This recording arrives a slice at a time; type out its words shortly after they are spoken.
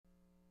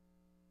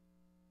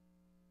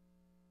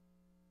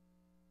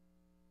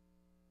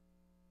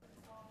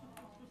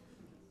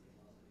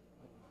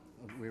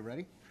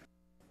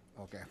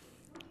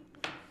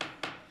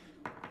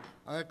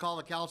I'm going to call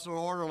the council to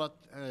order.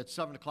 It's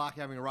 7 o'clock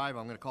having arrived.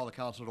 I'm going to call the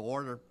council to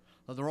order.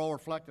 Let the roll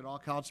reflect that all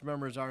council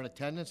members are in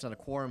attendance and a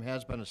quorum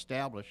has been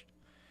established.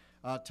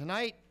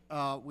 Tonight,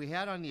 we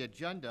had on the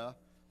agenda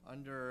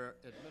under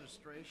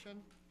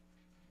administration,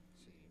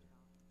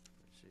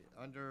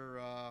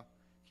 under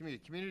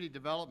community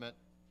development,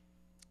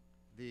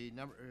 the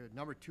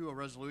number 2, a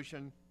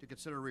resolution to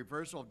consider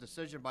reversal of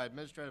decision by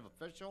administrative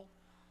official.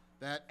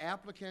 That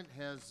applicant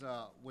has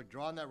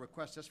withdrawn that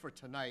request just for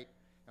tonight,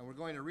 and we're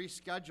going to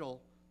reschedule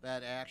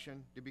that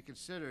action to be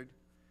considered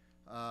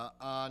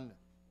on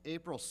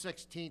April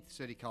 16th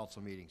City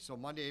Council meeting. So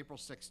Monday, April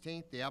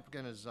 16th, the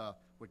applicant has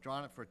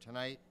withdrawn it for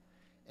tonight.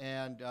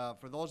 And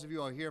for those of you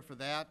who are here for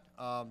that,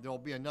 there will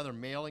be another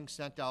mailing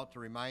sent out to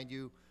remind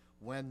you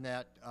when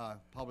that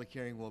public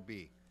hearing will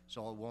be.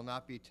 So it will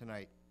not be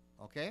tonight,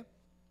 okay?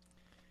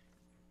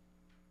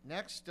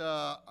 Next,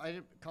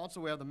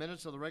 council, we have the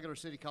minutes of the regular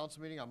city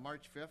council meeting on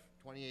March 5th,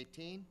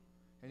 2018.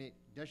 Any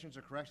additions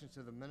or corrections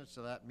to the minutes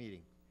of that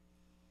meeting?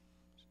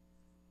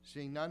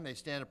 Seeing none, they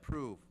stand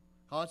approved.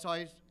 Council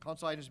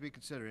items to be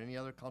considered. Any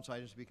other council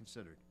items to be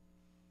considered?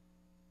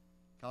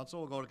 Council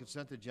will go to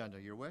consent agenda.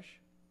 Your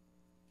wish?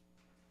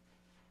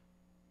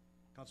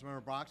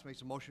 Councilmember Brox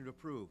makes a motion to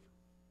approve.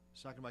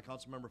 Second by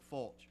Councilmember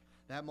Fulch.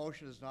 That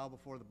motion is now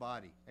before the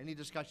body. Any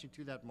discussion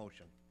to that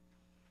motion?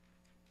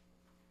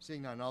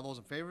 Seeing none, all those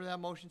in favor of that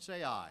motion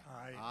say aye.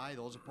 Aye. Aye.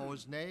 Those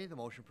opposed, nay. The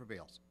motion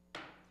prevails.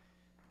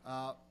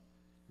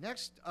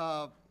 Next,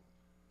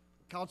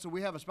 council,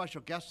 we have a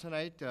special guest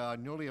tonight.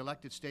 Newly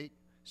elected state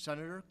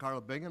senator Karla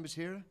Bigham is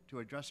here to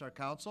address our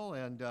council.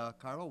 And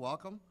Karla,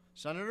 welcome,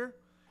 Senator,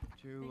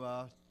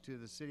 to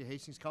the City of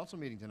Hastings Council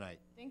meeting tonight.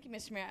 Thank you,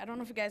 Mr. Mayor. I don't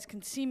know if you guys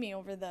can see me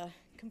over the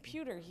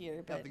computer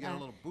here, but have to get a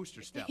little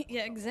booster step.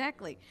 yeah,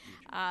 exactly.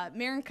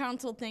 Mayor and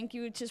Council, thank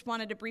you. Just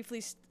wanted to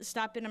briefly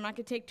stop in. I'm not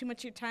going to take too much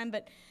of your time,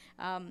 but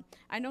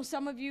I know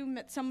some of you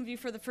met some of you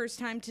for the first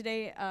time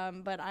today,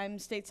 but I'm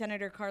State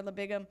Senator Karla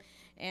Bigham,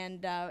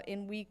 and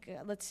in week,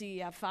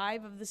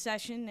 5 of the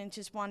session, and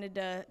just wanted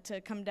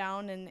to come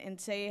down and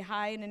say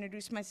hi and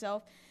introduce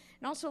myself.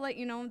 And also let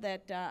you know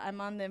that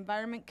I'm on the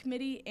Environment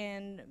Committee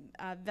and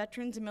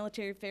Veterans and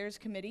Military Affairs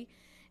Committee,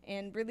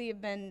 and really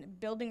have been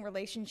building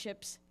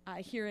relationships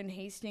here in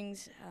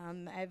Hastings.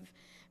 I've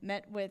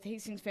met with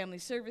Hastings Family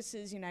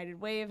Services, United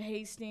Way of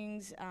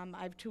Hastings.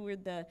 I've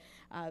toured the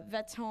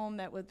Vets Home,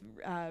 met with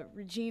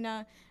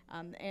Regina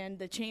and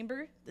the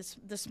Chamber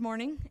this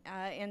morning.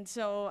 And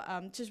so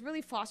just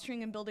really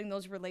fostering and building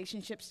those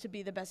relationships to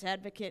be the best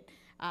advocate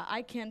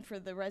I can for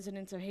the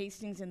residents of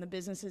Hastings and the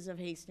businesses of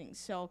Hastings.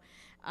 So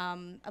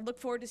I look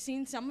forward to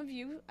seeing some of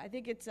you. I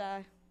think it's,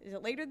 is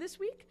it later this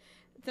week?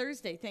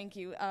 Thursday, thank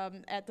you,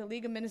 at the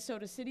League of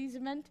Minnesota Cities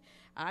event.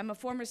 I'm a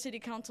former city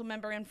council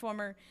member and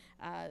former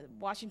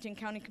Washington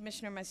County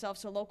Commissioner myself,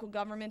 so local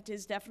government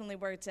is definitely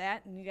where it's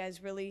at, and you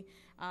guys really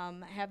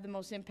have the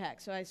most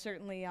impact. So I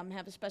certainly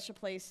have a special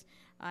place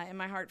in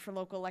my heart for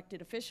local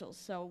elected officials.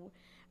 So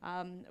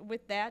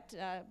with that,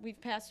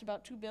 we've passed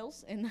about 2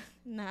 bills in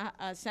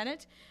the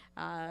Senate,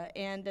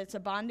 and it's a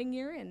bonding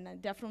year, and I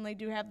definitely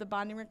do have the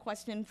bonding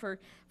request in for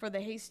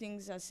the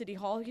Hastings City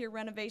Hall here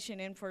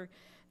renovation and for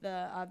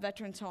the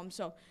Veterans Home.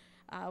 So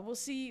we'll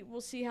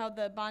see how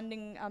the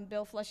bonding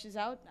bill fleshes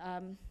out.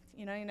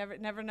 You know, you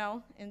never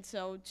know, and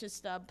so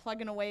just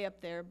plugging away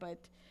up there. But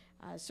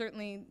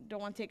certainly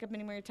don't want to take up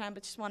any more of your time,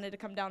 but just wanted to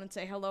come down and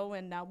say hello,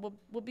 and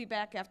we'll be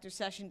back after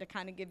session to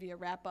kind of give you a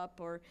wrap up,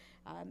 or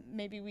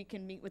maybe we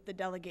can meet with the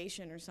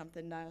delegation or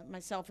something,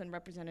 myself and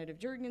Representative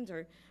Jurgens,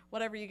 or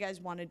whatever you guys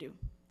want to do.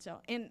 So,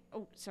 and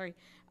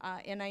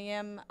and I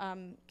am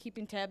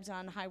keeping tabs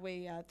on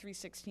Highway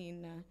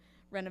 316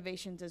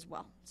 renovations as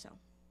well. So,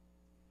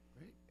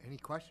 great. Any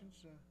questions,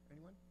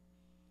 anyone?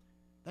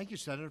 Thank you,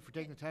 Senator, for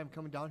taking the time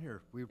coming down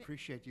here. We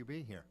appreciate you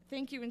being here.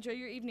 Thank you. Enjoy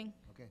your evening.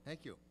 Okay,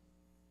 thank you.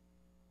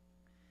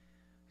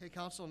 Okay,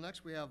 Council,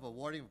 next we have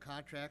awarding of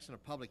contracts and a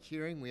public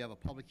hearing. We have a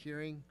public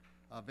hearing,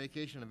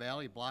 Vacation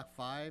Valley, Block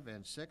 5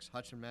 and 6,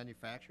 Hudson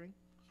Manufacturing.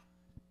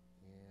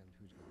 And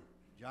who's going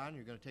to? John,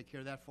 you're going to take care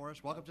of that for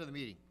us. Welcome to the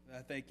meeting.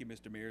 Thank you,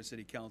 Mr. Mayor,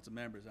 City Council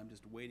members. I'm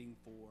just waiting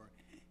for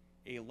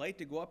a light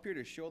to go up here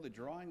to show the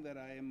drawing that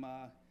I am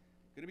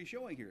going to be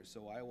showing here.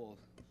 So I will,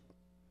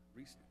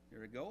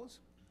 here it goes.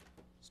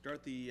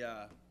 Start the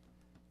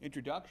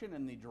introduction,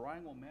 and the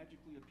drawing will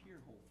magically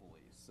appear,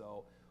 hopefully.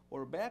 So what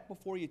we're back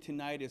before you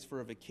tonight is for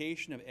a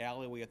vacation of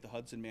alleyway at the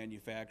Hudson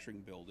Manufacturing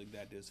Building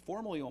that is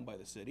formerly owned by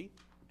the city,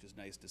 which is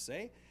nice to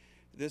say.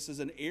 This is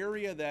an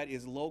area that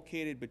is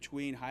located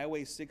between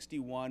Highway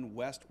 61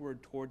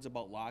 westward towards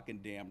about Lock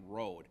and Dam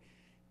Road.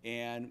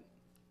 And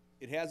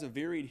it has a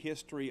varied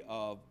history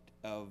of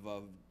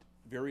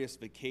various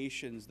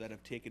vacations that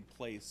have taken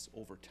place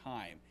over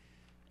time.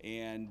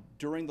 And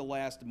during the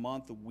last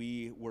month,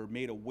 we were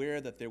made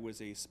aware that there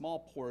was a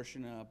small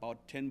portion,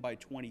 about 10 by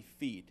 20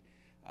 feet,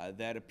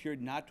 that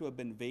appeared not to have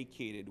been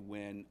vacated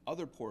when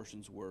other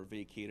portions were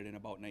vacated in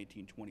about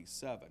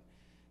 1927.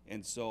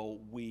 And so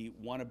we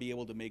want to be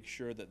able to make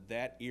sure that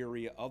that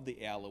area of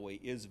the alleyway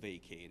is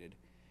vacated.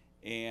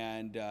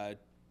 And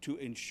to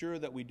ensure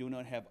that we do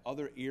not have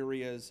other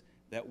areas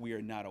that we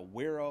are not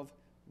aware of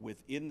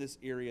within this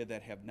area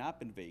that have not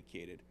been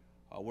vacated,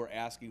 we're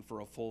asking for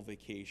a full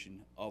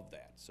vacation of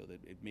that, so that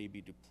it may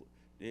be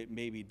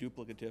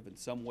duplicative in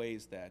some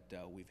ways that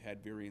we've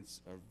had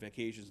variance or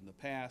vacations in the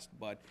past,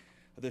 but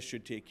this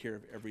should take care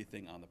of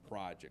everything on the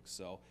project.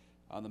 So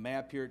on the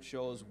map here, it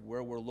shows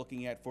where we're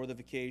looking at for the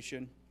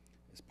vacation.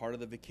 As part of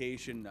the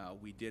vacation,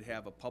 we did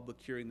have a public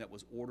hearing that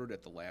was ordered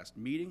at the last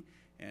meeting,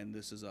 and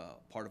this is a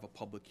part of a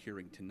public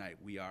hearing tonight.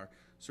 We are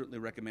certainly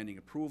recommending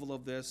approval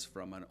of this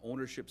from an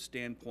ownership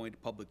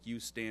standpoint, public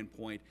use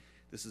standpoint.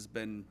 This has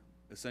been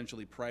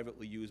essentially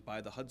privately used by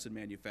the Hudson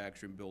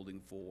Manufacturing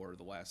Building for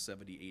the last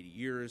 70, 80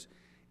 years,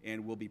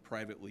 and will be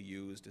privately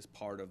used as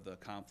part of the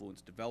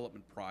Confluence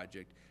Development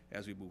Project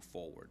as we move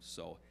forward.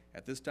 So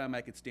at this time,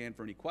 I could stand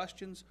for any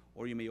questions,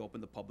 or you may open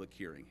the public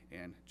hearing.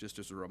 And just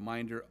as a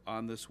reminder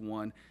on this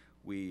one,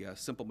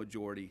 simple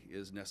majority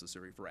is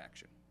necessary for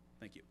action.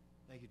 Thank you.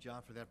 Thank you,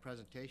 John, for that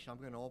presentation. I'm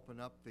going to open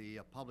up the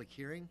public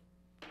hearing.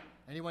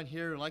 Anyone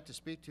here who would like to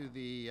speak to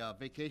the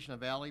vacation of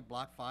Valley,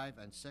 Block 5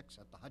 and 6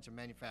 at the Hudson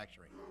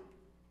Manufacturing?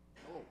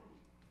 Oh,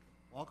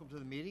 welcome to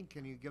the meeting.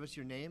 Can you give us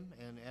your name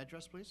and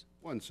address, please?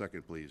 1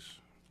 second, please.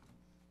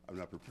 I'm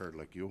not prepared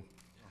like you.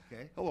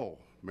 Okay. Hello,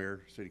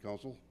 Mayor, City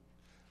Council.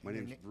 My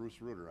name is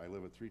Bruce Reuter. I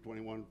live at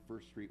 321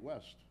 First Street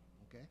West.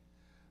 Okay.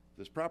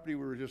 This property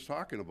we were just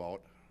talking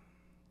about,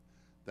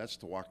 that's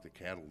to walk the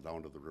cattle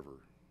down to the river.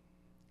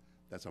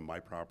 That's on my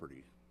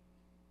property.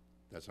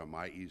 That's on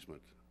my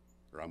easement,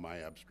 or on my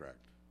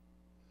abstract.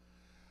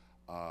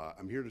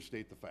 I'm here to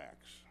state the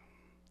facts.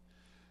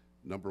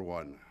 Number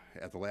one,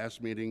 at the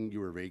last meeting, you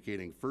were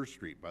vacating First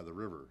Street by the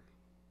river.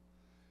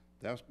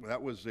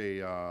 That was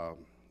a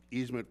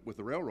easement with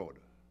the railroad.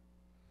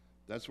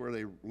 That's where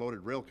they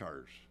loaded rail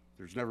cars.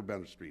 There's never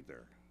been a street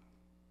there.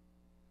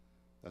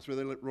 That's where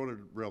they loaded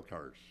rail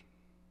cars.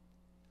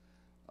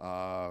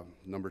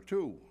 Number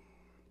two,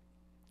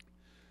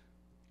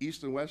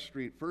 East and West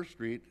Street, First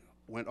Street,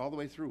 went all the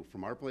way through,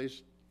 from our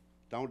place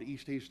down to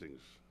East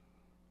Hastings,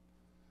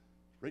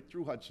 right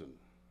through Hudson.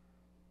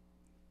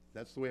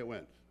 That's the way it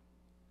went.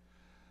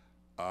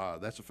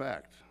 That's a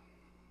fact.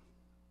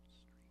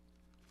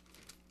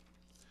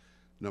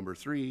 Number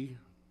three,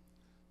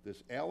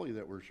 this alley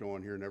that we're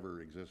showing here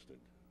never existed.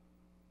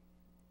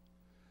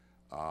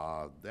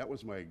 That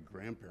was my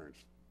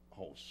grandparents'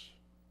 house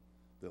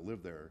that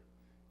lived there,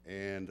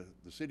 and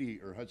the city,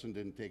 or Hudson,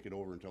 didn't take it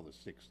over until the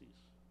 60s.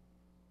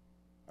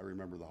 I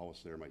remember the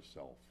house there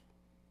myself.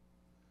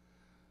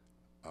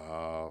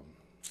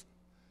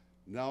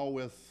 Now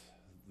with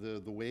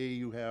the way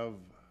you have,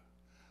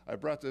 I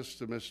brought this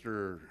to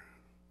Mr.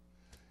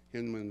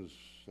 Hinman's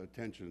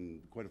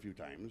attention quite a few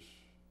times,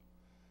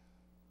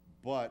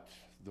 but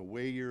the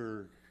way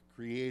you're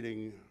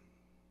creating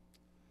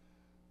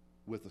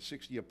with the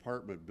 60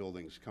 apartment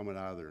buildings coming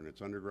out of there, and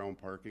it's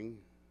underground parking,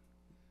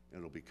 and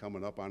it'll be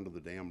coming up onto the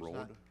dam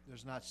road.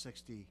 There's not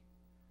 60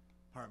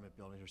 apartment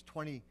buildings. There's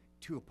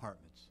 22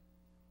 apartments.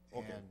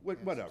 Okay, and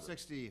whatever.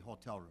 60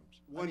 hotel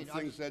rooms. One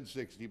thing said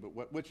 60,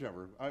 but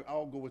whichever.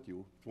 I'll go with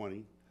you, 20.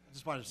 I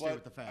just wanted to stay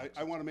with the facts.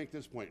 I want to make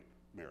this point,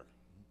 Mayor.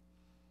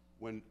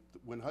 When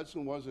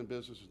Hudson was in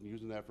business and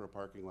using that for a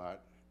parking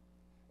lot,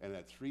 and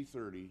at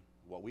 3:30,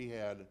 what we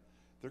had,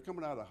 they're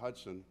coming out of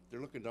Hudson,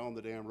 they're looking down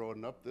the damn road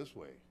and up this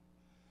way.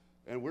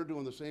 And we're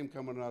doing the same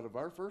coming out of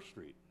our First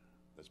Street.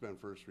 That's been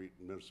First Street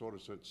in Minnesota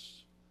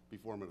since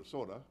before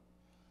Minnesota.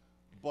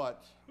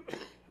 But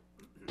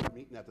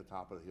meeting at the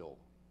top of the hill,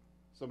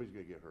 somebody's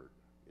gonna get hurt.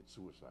 It's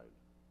suicide.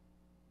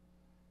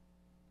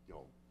 You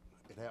know,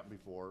 it happened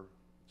before,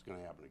 it's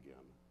gonna happen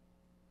again.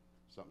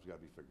 Something's gotta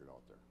be figured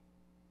out there.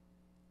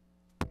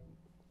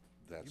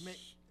 That's,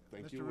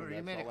 thank you. Mr. Reuter,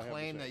 you made a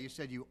claim that you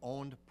said you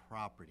owned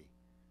property.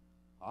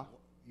 Huh?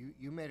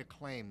 You made a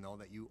claim, though,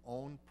 that you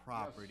own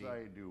property. Yes,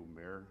 I do,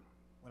 Mayor.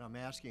 What I'm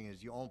asking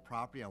is, you own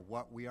property on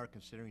what we are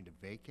considering to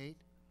vacate?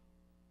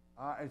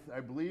 I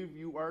believe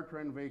you are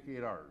trying to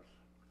vacate ours.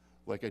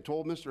 Like I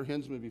told Mr.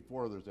 Hinsman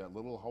before, there's that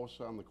little house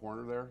on the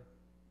corner there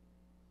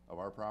of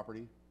our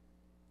property.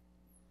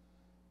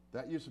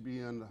 That used to be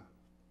in,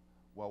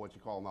 well, what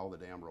you call now the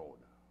dam road.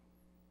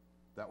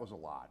 That was a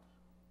lot.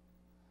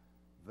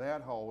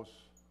 That house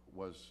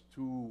was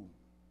too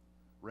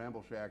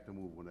ramble shack to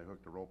move. When they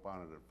hooked a rope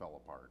on it, it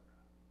fell apart.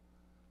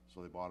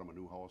 So they bought him a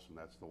new house, and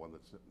that's the one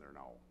that's sitting there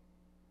now.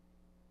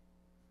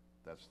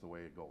 That's the way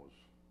it goes.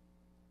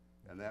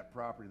 And that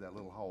property, that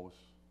little house,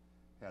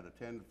 had a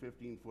 10 to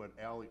 15 foot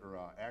alley or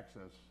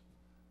access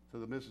to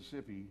the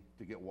Mississippi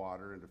to get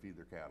water and to feed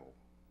their cattle.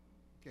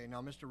 Okay,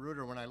 now, Mr.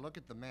 Reuter, when I look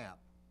at the map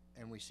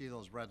and we see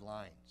those red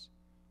lines,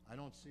 I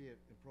don't see it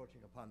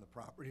encroaching upon the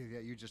property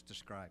that you just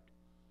described.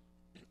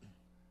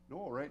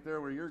 No, right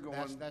there where you're going.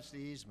 That's the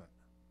easement.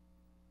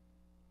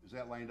 Is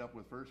that lined up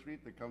with First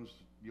Street that comes,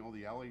 you know,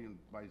 the alley and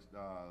by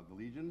the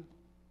Legion?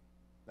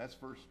 That's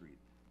First Street.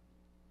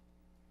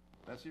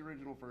 That's the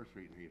original First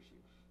Street in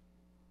Hastings.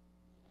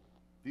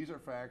 These are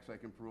facts, I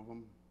can prove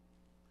them.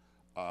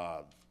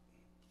 But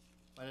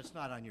it's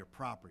not on your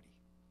property.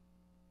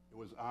 It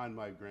was on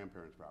my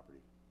grandparents' property.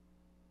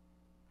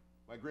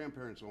 My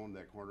grandparents owned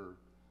that corner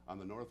on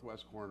the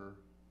northwest corner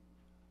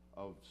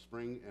of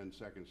Spring and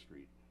Second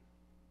Street.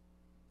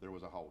 There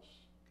was a house.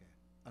 Okay,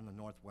 on the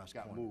northwest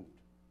Got corner. moved.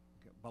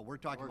 Okay, but we're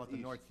talking about the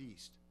Northeast.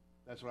 northeast,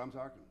 That's what I'm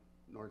talking.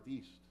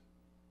 Northeast.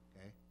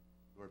 okay?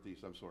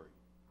 Northeast, I'm sorry.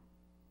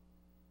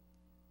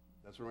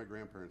 That's where my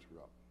grandparents grew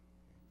up.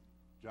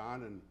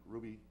 John and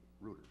Ruby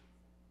Reuter.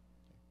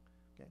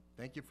 Okay,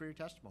 thank you for your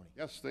testimony.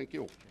 Yes, thank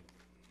you.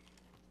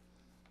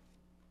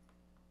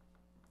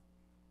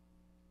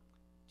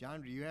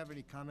 John, do you have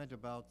any comment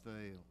about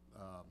the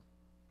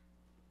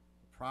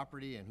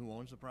property and who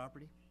owns the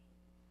property?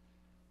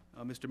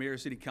 Mr. Mayor,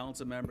 City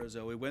Council members,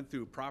 we went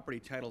through property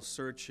title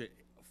search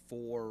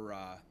for,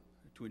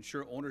 to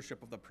ensure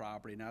ownership of the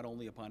property, not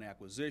only upon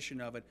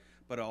acquisition of it,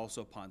 but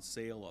also upon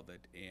sale of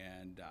it.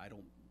 And I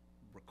don't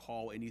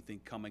recall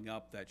anything coming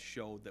up that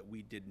showed that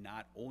we did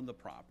not own the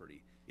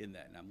property in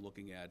that. And I'm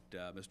looking at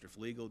Mr.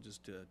 Flegel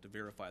just to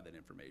verify that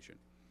information.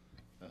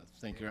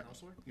 Thank you,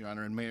 Counselor? Your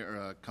Honor, and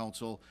Mayor,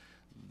 Council.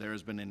 There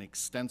has been an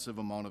extensive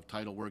amount of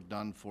title work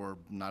done for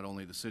not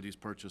only the city's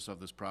purchase of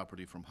this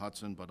property from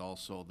Hudson, but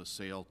also the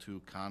sale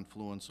to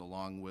Confluence,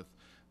 along with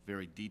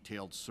very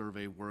detailed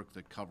survey work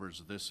that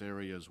covers this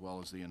area as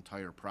well as the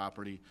entire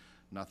property.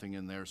 Nothing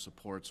in there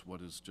supports what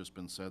has just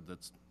been said,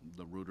 that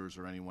the Reuters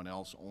or anyone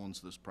else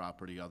owns this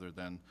property other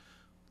than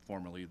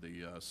formerly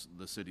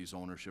the city's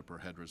ownership or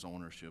Hedra's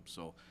ownership.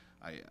 So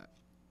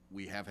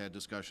we have had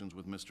discussions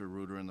with Mr.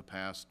 Reuter in the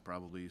past,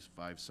 probably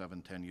 5,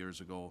 7, 10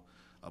 years ago,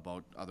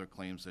 about other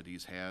claims that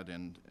he's had,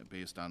 and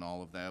based on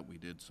all of that, we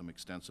did some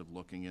extensive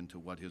looking into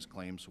what his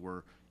claims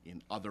were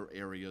in other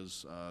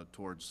areas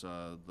towards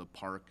the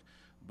park,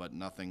 but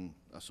nothing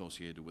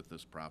associated with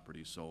this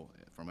property. So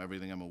from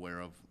everything I'm aware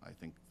of, I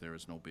think there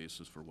is no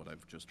basis for what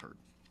I've just heard.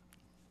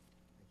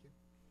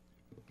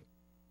 Thank you.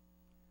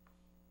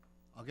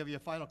 I'll give you a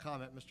final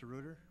comment, Mr.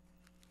 Reuter.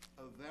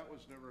 That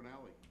was never an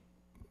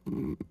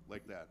alley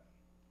like that.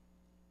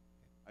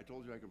 I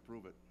told you I can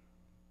prove it.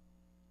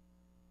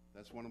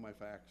 That's one of my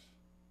facts.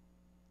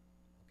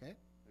 Okay,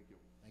 Thank you.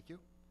 thank you.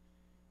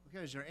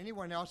 Okay, is there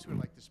anyone else who would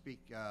like to speak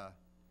to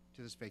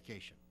this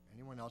vacation?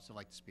 Anyone else would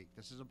like to speak?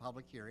 This is a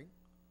public hearing.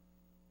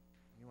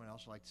 Anyone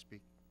else would like to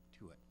speak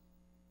to it?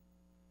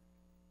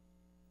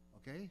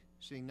 Okay,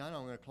 seeing none,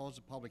 I'm going to close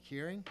the public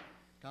hearing.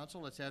 Council,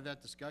 let's have that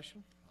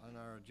discussion on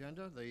our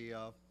agenda.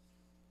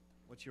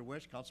 What's your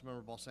wish,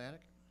 Councilmember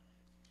Balsanic?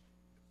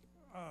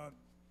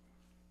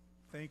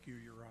 Thank you,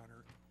 Your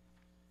Honor.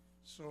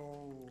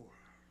 So,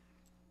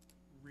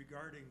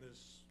 regarding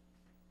this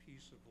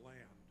piece of land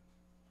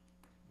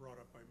brought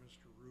up by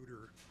Mr.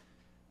 Reuter,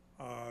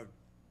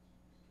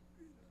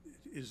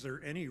 is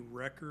there any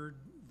record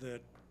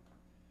that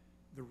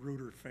the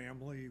Reuter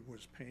family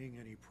was paying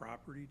any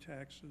property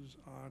taxes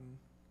on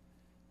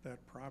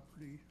that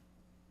property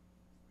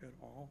at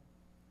all?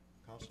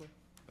 Counselor?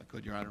 If I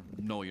could, Your Honor?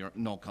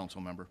 No, council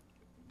member.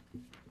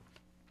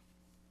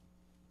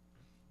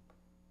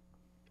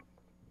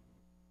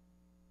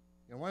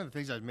 You know, one of the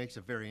things that makes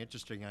it very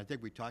interesting, and I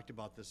think we talked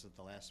about this at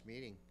the last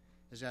meeting,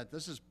 is that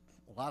this is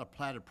a lot of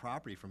platted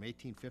property from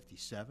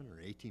 1857 or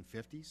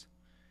 1850s.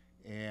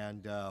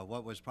 And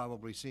what was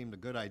probably seemed a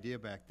good idea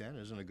back then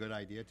isn't a good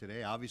idea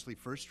today. Obviously,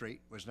 First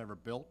Street was never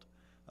built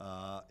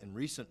in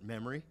recent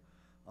memory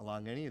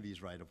along any of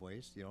these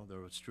right-of-ways. You know,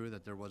 it's true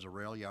that there was a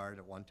rail yard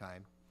at one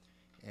time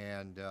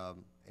and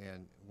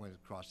went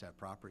across that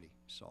property.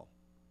 So,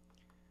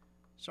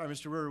 sorry,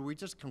 Mr. Reuter, we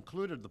just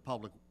concluded the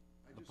public hearing.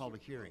 I just looked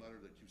at the letter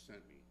that you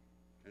sent me,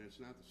 and it's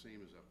not the same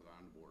as up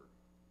on board.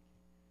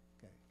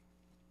 Okay.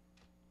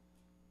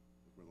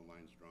 Look where the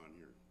line's drawn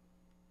here.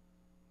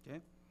 Okay?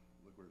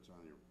 Look where it's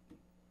on here.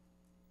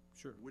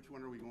 Sure. Which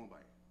one are we going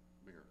by,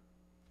 Mayor?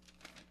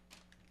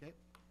 Okay,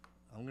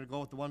 I'm gonna go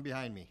with the one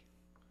behind me.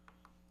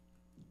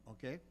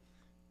 Okay,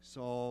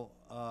 so,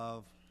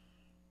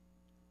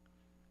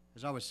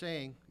 as I was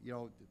saying, you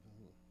know,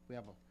 we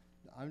have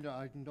I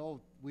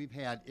know we've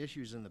had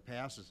issues in the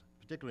past,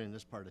 particularly in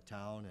this part of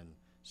town and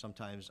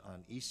sometimes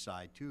on east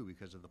side too,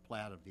 because of the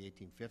plat of the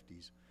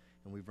 1850s.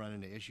 And we've run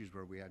into issues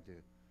where we had to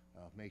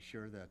make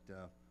sure that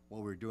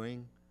what we're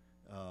doing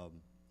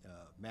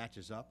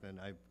matches up, and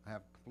I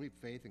have complete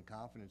faith and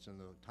confidence in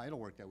the title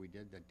work that we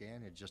did that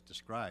Dan had just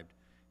described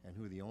and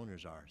who the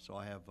owners are. So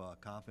I have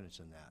confidence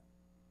in that.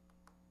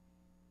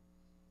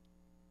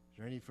 Is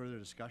there any further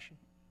discussion?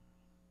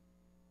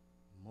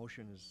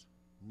 Motion is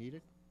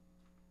needed.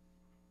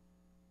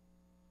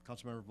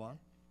 Councilmember Vaughn?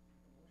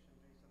 Motion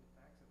based on the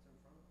facts that's in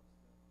front of us,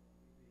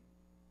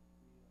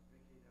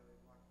 that we vacate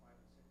block 5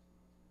 and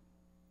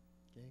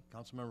 6. Okay,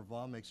 Councilmember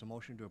Vaughn makes a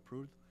motion to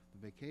approve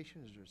the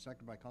vacation. Is there a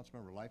second by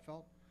Councilmember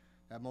Liefeld?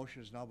 That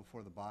motion is now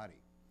before the body.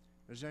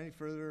 Is there any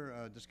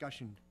further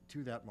discussion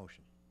to that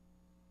motion?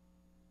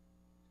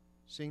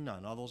 Seeing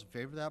none, all those in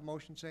favor of that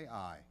motion say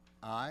aye.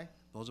 Aye.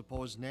 Those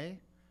opposed, nay.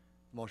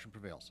 Motion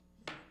prevails.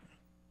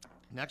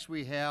 Next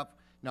we have,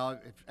 now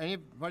if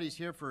anybody's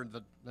here for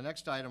the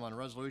next item on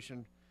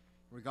resolution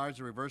in regards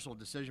to reversal of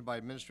decision by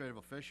administrative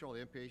official,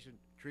 the inpatient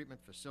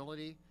treatment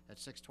facility at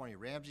 620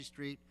 Ramsey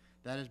Street,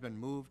 that has been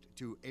moved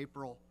to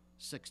April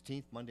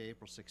 16th, Monday,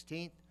 April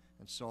 16th,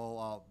 and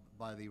so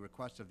by the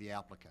request of the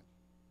applicant.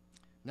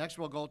 Next,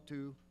 we'll go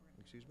to,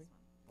 excuse me?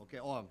 Okay,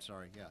 oh, I'm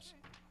sorry, yes.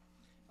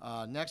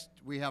 Next,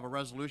 we have a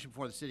resolution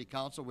before the City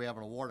Council. We have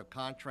an award of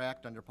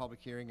contract under public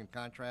hearing and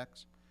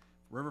contracts.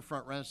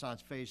 Riverfront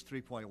Renaissance Phase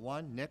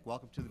 3.1. Nick,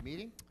 welcome to the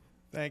meeting.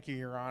 Thank you,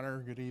 Your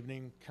Honor. Good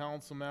evening,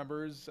 council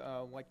members.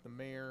 Like the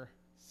mayor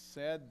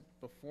said,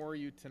 before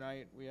you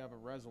tonight, we have a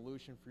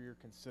resolution for your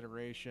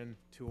consideration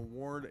to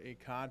award a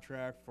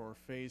contract for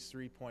Phase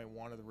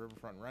 3.1 of the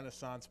Riverfront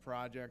Renaissance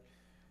project.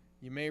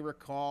 You may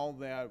recall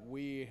that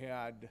we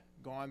had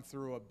gone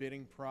through a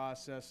bidding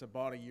process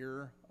about a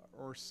year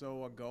or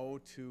so ago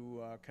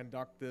to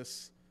conduct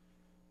this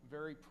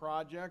very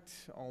project,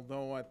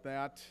 although at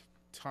that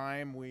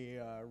time we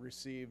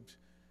received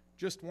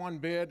just one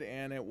bid,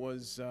 and it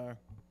was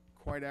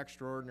quite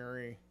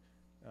extraordinary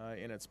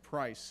in its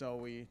price. So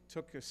we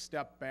took a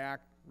step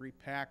back,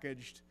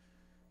 repackaged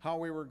how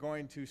we were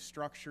going to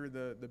structure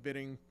the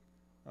bidding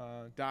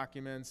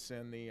documents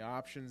and the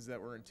options that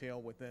were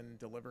entailed within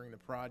delivering the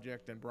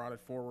project, and brought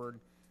it forward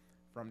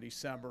from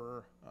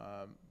December,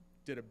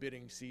 did a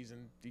bidding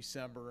season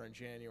December and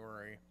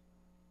January,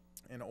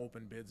 and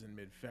open bids in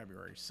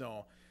mid-February.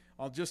 So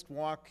I'll just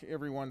walk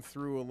everyone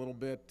through a little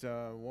bit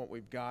what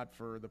we've got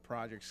for the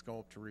project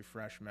scope to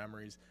refresh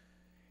memories.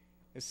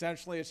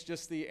 Essentially, it's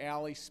just the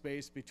alley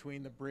space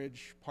between the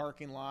bridge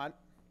parking lot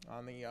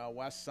on the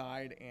west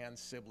side and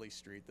Sibley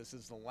Street. This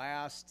is the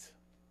last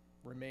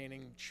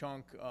remaining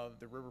chunk of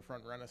the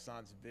Riverfront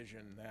Renaissance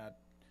vision that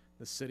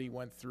the city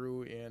went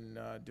through in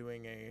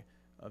doing a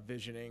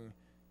visioning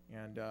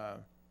and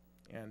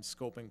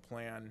scoping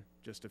plan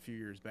just a few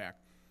years back.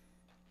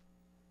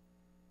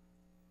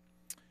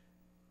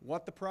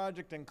 What the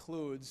project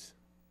includes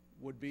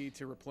would be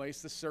to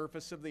replace the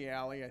surface of the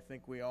alley. I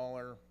think we all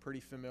are pretty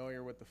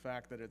familiar with the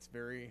fact that it's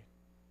very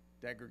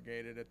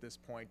degraded at this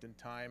point in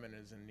time and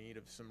is in need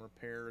of some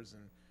repairs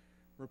and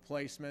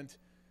replacement.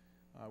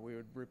 We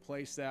would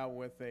replace that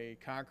with a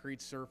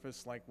concrete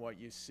surface like what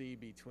you see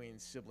between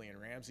Sibley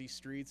and Ramsey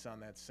Streets on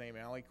that same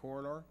alley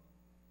corridor.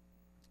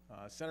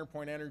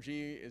 CenterPoint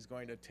Energy is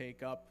going to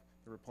take up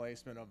the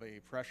replacement of a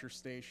pressure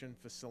station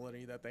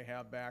facility that they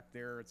have back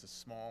there. It's a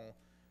small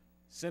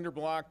cinder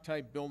block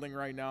type building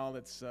right now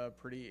that's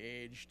pretty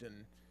aged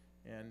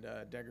and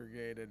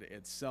degraded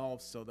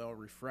itself, so they'll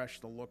refresh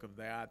the look of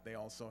that. They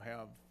also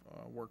have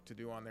work to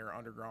do on their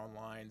underground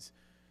lines.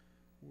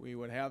 We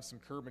would have some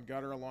curb and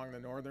gutter along the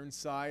northern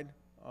side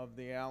of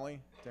the alley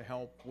to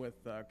help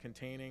with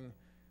containing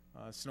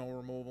snow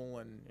removal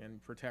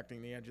and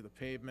protecting the edge of the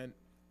pavement,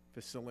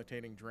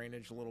 facilitating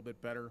drainage a little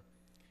bit better.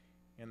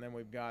 And then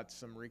we've got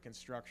some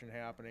reconstruction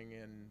happening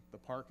in the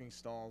parking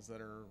stalls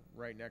that are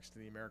right next to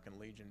the American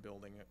Legion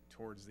building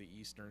towards the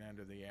eastern end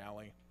of the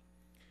alley.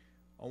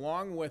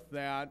 Along with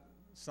that,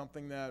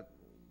 something that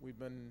we've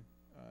been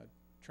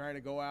trying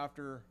to go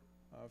after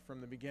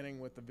from the beginning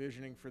with the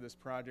visioning for this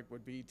project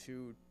would be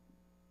to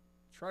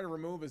try to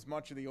remove as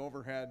much of the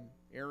overhead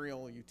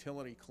aerial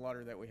utility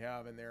clutter that we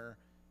have in there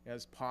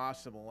as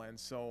possible. And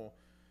so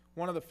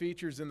one of the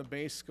features in the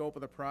base scope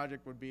of the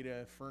project would be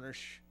to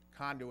furnish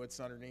conduits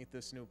underneath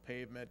this new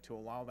pavement to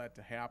allow that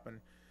to happen.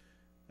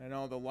 I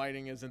know the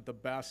lighting isn't the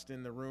best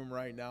in the room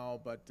right now,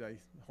 but I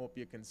hope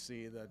you can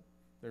see that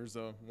there's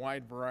a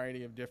wide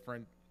variety of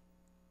different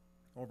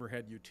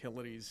overhead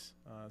utilities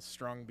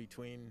strung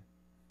between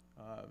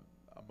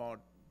about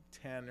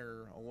 10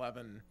 or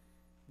 11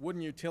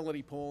 wooden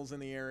utility poles in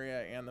the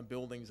area and the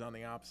buildings on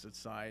the opposite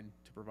side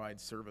to provide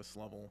service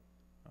level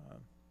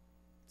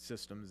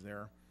systems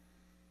there.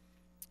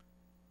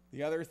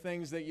 The other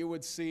things that you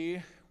would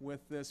see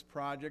with this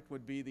project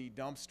would be the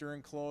dumpster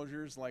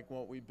enclosures like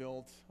what we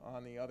built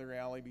on the other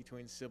alley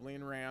between Sibley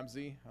and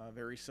Ramsey.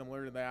 Very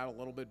similar to that, a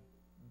little bit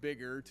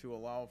bigger to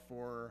allow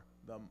for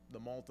the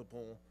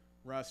multiple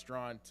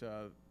restaurant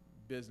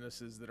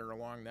businesses that are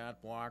along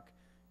that block.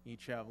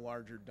 Each have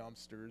larger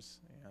dumpsters,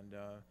 and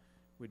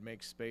we'd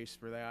make space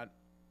for that.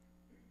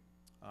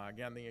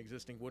 Again, the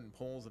existing wooden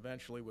poles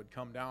eventually would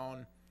come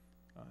down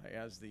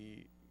as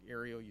the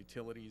aerial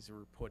utilities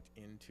were put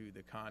into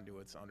the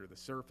conduits under the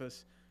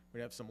surface.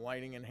 We'd have some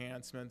lighting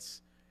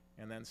enhancements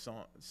and then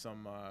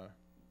some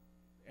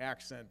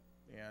accent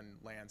and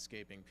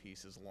landscaping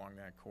pieces along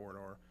that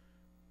corridor.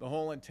 The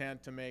whole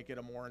intent to make it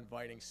a more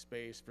inviting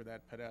space for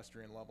that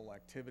pedestrian level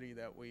activity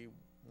that we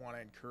want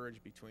to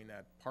encourage between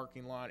that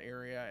parking lot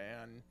area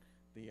and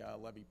the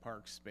Levy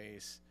Park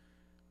space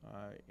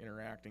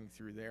interacting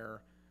through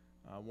there.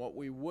 What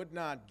we would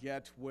not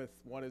get with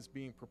what is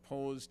being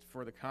proposed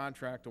for the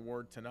contract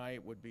award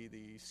tonight would be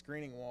the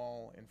screening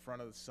wall in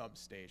front of the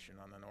substation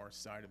on the north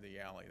side of the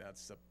alley.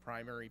 That's the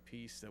primary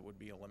piece that would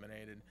be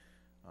eliminated.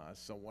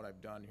 So what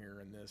I've done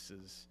here in this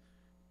is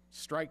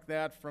strike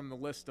that from the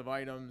list of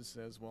items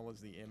as well as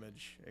the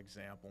image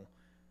example.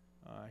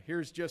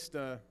 Here's just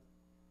an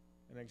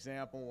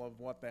example of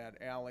what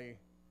that alley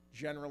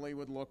generally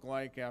would look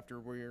like after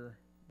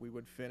we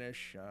would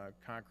finish.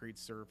 Concrete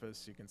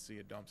surface, you can see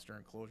a dumpster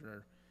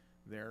enclosure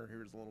there.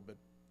 Here's a little bit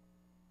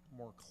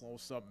more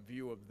close-up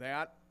view of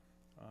that.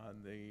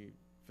 The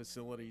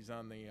facilities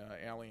on the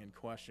alley in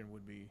question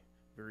would be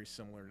very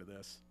similar to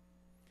this.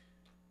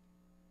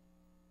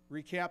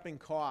 Recapping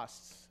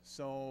costs.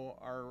 So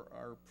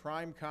our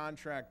prime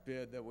contract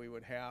bid that we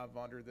would have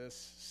under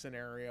this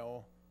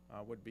scenario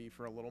would be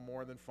for a little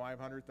more than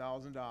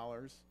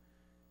 $500,000.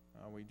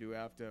 We do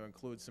have to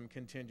include some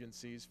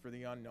contingencies for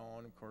the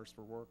unknown. Of course,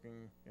 we're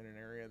working in an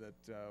area that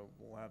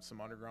will have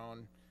some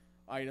underground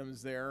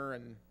items there,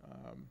 and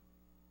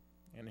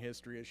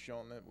history has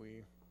shown that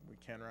we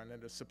can run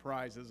into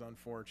surprises,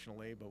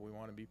 unfortunately, but we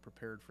want to be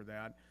prepared for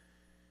that.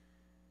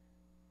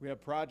 We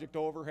have project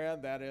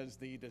overhead. That is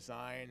the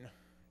design,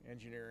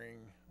 engineering,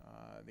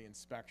 the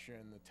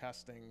inspection, the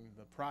testing,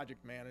 the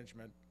project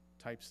management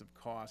types of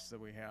costs that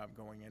we have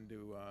going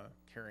into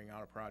carrying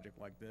out a project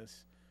like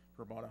this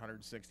for about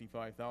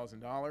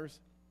 $165,000.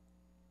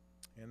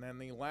 And then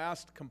the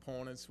last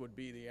components would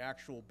be the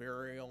actual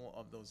burial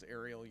of those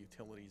aerial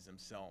utilities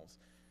themselves.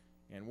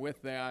 And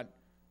with that,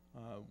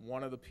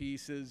 one of the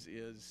pieces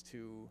is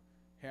to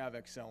have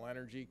Xcel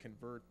Energy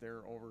convert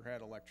their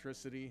overhead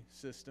electricity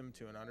system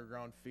to an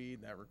underground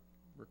feed that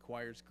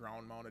requires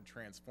ground-mounted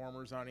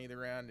transformers on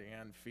either end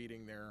and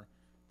feeding their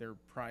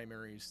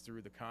primaries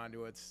through the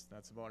conduits.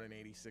 That's about an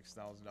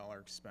 $86,000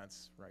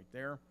 expense right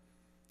there.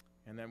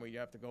 And then we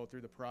have to go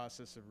through the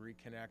process of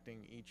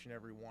reconnecting each and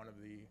every one of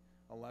the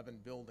 11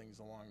 buildings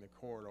along the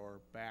corridor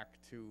back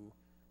to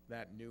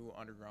that new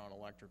underground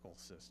electrical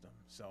system.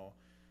 So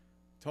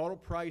total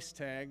price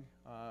tag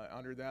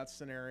under that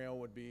scenario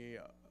would be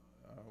a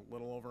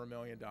little over $1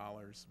 million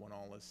when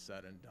all is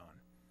said and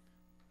done.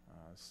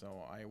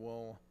 So I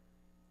will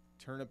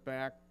turn it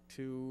back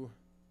to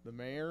the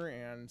mayor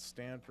and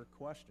stand for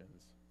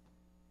questions.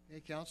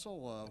 Hey,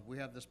 council, we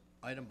have this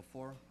item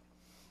before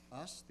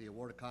us, the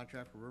award of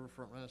contract for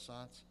Riverfront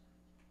Renaissance,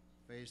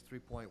 Phase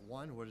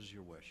 3.1. What is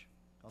your wish?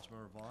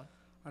 Councilmember Vaughn?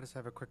 I just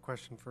have a quick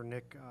question for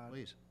Nick.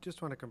 Please.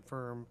 Just want to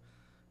confirm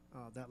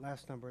that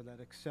last number that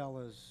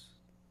Xcel is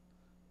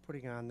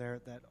putting on there,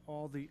 that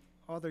all the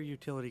other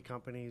utility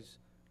companies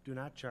do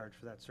not charge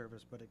for that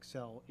service, but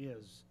Xcel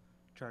is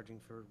charging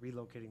for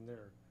relocating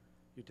their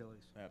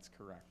utilities. That's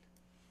correct.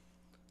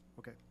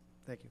 Okay,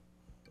 thank you.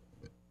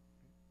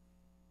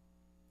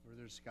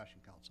 Further discussion,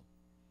 council.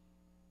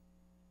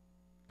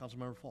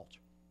 Councilmember Fulch.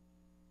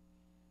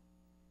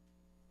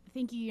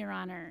 Thank you, Your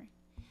Honor.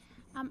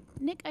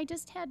 Nick, I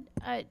just had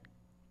a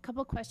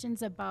couple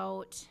questions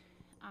about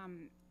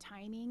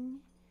timing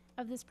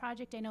of this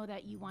project. I know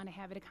that you want to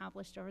have it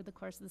accomplished over the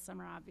course of the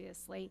summer,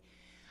 obviously.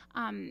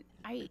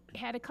 I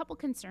had a couple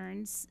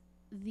concerns.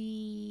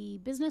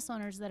 The business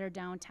owners that are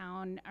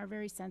downtown are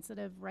very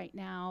sensitive right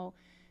now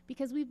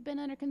because we've been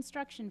under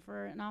construction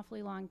for an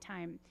awfully long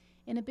time.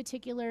 And in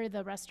particular,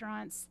 the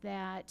restaurants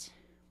that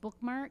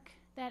bookmark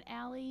that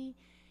alley,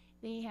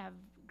 they have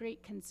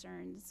great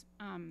concerns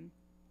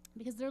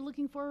because they're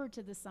looking forward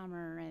to the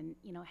summer and,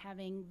 you know,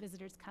 having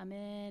visitors come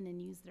in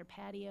and use their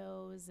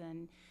patios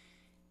and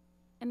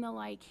the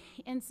like.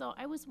 And so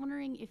I was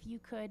wondering if you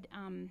could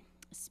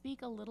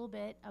speak a little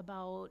bit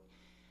about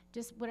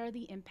just what are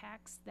the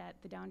impacts that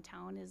the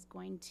downtown is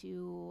going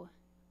to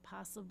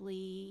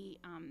possibly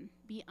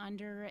be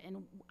under,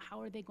 and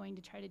how are they going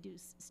to try to do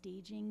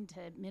staging to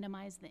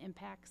minimize the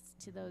impacts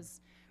to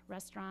those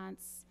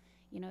restaurants,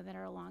 you know, that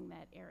are along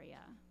that area?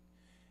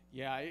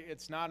 Yeah,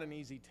 it's not an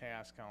easy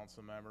task,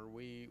 council member.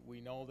 We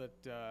know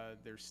that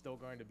there's still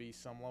going to be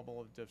some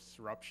level of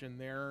disruption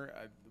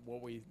there.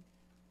 What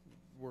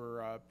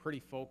we're pretty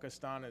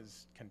focused on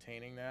is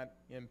containing that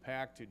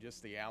impact to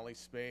just the alley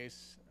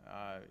space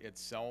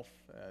itself.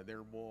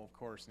 There will, of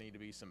course, need to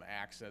be some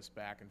access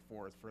back and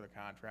forth for the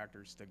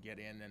contractors to get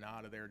in and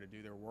out of there to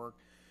do their work.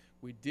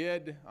 We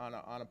did,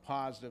 on a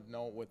positive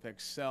note with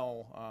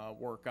Xcel,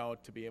 work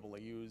out to be able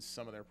to use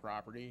some of their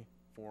property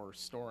for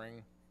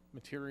storing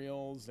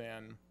materials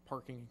and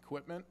parking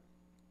equipment,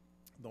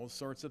 those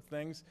sorts of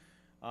things.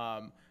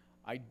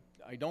 I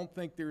don't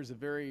think there's a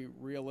very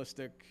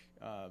realistic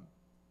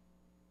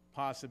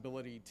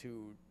possibility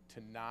to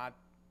not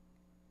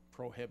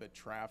prohibit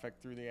traffic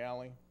through the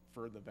alley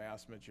for the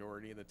vast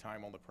majority of the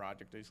time while the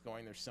project is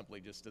going. There simply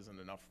just isn't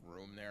enough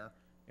room there.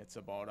 It's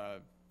about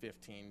a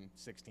 15,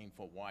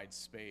 16-foot wide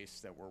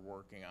space that we're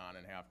working on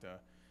and have to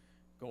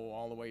go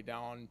all the way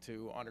down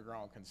to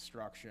underground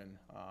construction.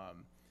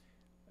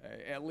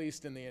 At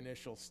least in the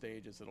initial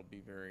stages, it'll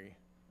be very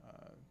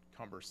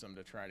cumbersome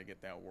to try to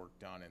get that work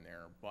done in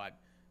there. But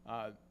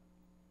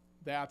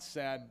that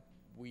said,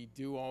 we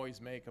do always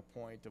make a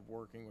point of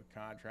working with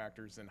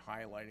contractors and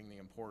highlighting the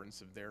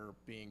importance of their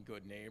being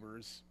good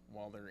neighbors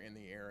while they're in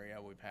the area.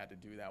 We've had to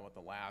do that with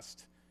the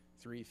last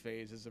 3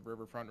 phases of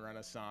Riverfront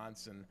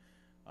Renaissance, and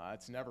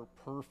it's never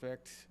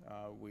perfect.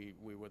 We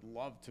would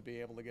love to be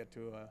able to get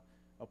to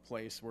a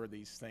place where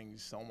these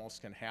things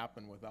almost can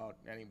happen without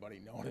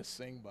anybody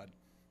noticing, but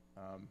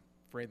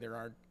afraid there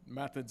aren't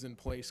methods in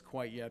place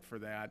quite yet for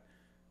that.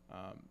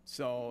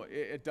 So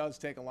it does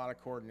take a lot of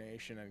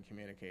coordination and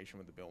communication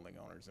with the building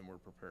owners, and we're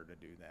prepared to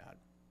do that.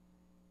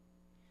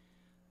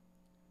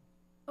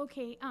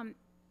 Okay,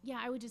 yeah,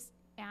 I would just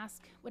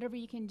ask whatever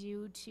you can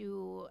do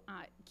to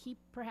keep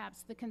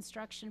perhaps the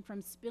construction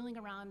from spilling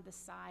around the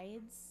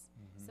sides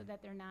so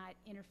that they're not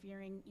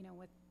interfering,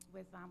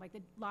 with like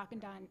the lock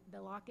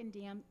and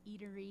dam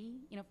eatery,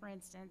 for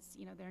instance,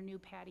 their new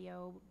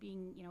patio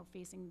being,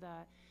 facing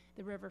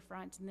the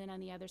riverfront, and then on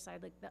the other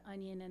side, like the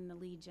Onion and the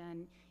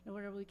Legion,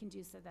 whatever we can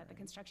do so that the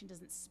construction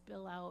doesn't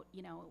spill out,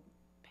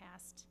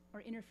 past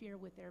or interfere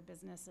with their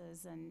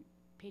businesses and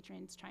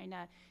patrons trying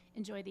to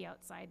enjoy the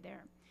outside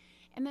there.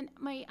 And then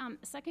my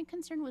second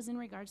concern was in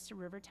regards to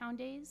Rivertown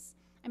Days.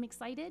 I'm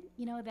excited,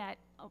 that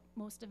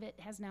most of it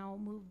has now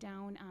moved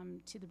down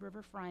to the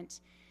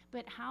riverfront.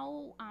 But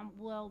how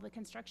will the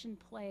construction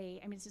play?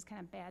 I mean, it's just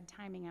kind of bad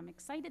timing. I'm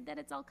excited that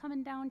it's all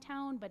coming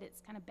downtown, but it's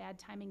kind of bad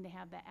timing to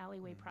have the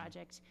alleyway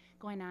project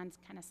going on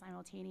kind of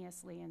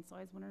simultaneously. And so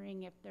I was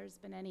wondering if there's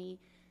been any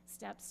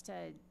steps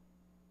to,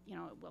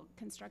 will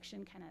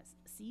construction kind of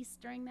cease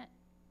during that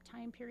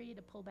time period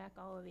to pull back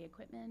all of the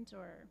equipment,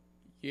 or?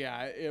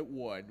 Yeah, it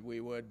would.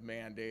 We would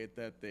mandate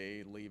that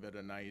they leave it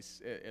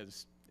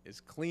as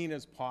clean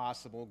as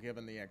possible,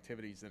 given the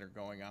activities that are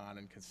going on,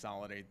 and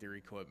consolidate their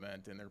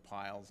equipment and their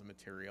piles of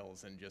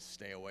materials and just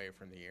stay away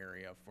from the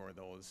area for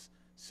those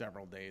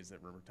several days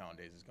that Rivertown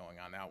Days is going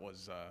on. That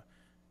was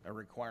a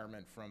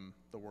requirement from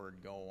the word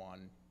go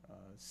on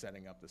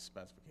setting up the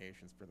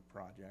specifications for the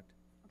project.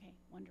 Okay,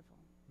 wonderful.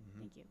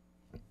 Thank you.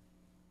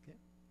 Okay.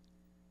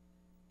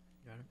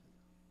 Got it.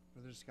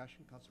 Further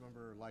discussion?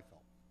 Councilmember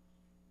Liefeld.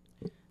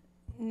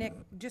 Nick,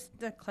 just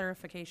a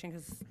clarification,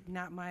 because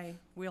not my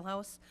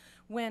wheelhouse.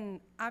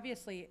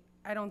 Obviously,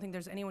 I don't think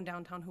there's anyone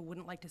downtown who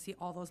wouldn't like to see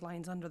all those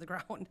lines under the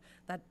ground.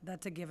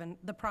 That's a given.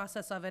 The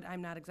process of it,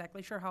 I'm not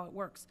exactly sure how it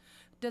works.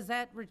 Does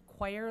that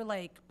require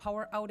like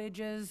power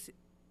outages,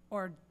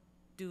 or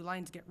do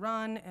lines get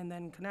run and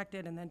then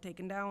connected and then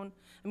taken down?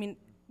 I mean,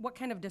 what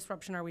kind of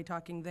disruption are we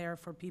talking there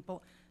for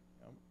people?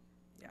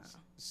 Yeah.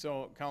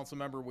 So, council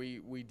member,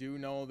 we do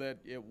know that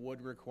it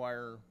would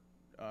require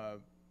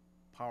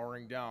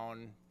powering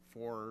down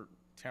for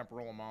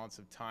temporal amounts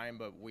of time,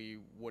 but we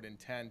would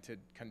intend to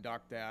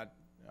conduct that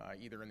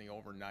either in the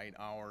overnight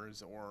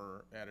hours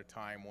or at a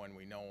time when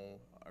we know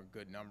a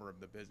good number of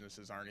the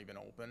businesses aren't even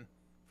open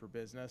for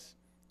business.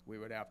 We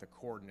would have to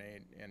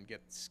coordinate and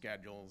get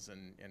schedules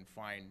and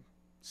find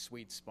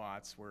sweet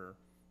spots where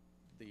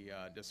the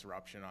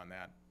disruption on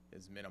that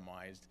is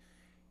minimized.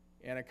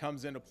 And it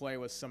comes into play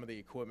with some of the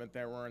equipment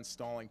that we're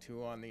installing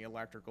too on the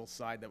electrical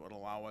side that would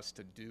allow us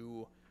to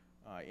do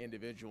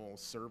individual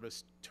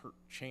service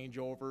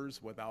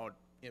changeovers without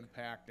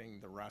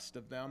impacting the rest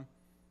of them.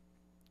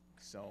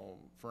 So,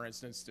 for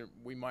instance,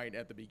 we might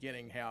at the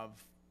beginning have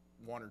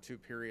 1 or 2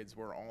 periods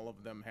where all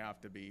of them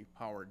have to be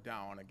powered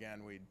down.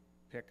 Again, we'd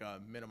pick a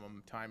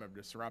minimum time of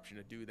disruption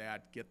to do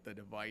that, get the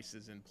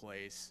devices in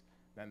place,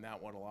 then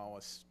that would allow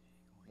us,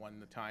 when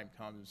the time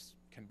comes,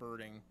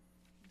 converting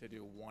to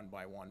do one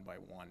by one by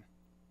one.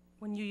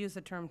 When you use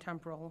the term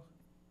temporal,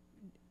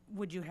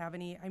 would you have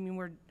any, I mean,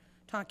 we're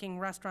talking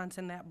restaurants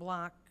in that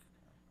block,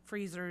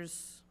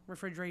 freezers,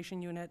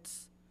 refrigeration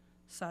units,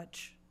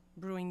 such,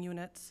 brewing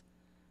units.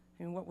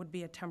 I mean, what would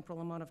be a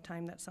temporal amount of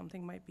time that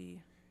something might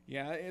be?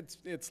 Yeah,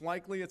 it's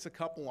likely it's a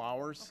couple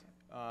hours.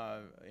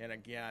 Okay. And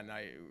again,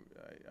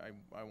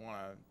 I want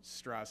to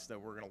stress that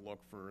we're going to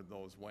look for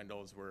those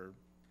windows where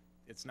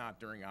it's not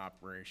during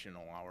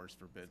operational hours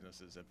for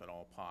businesses, if at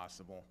all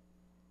possible,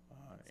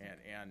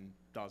 and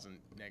doesn't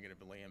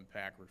negatively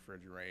impact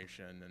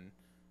refrigeration and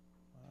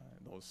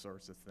those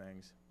sorts of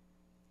things.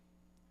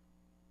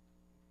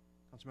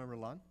 Councilmember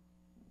Lund?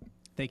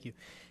 Thank you.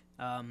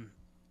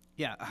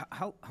 Yeah,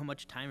 how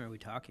much time are we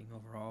talking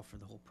overall for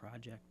the whole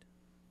project?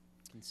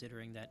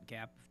 Considering that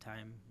gap of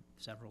time,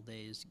 several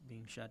days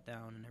being shut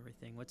down and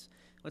everything,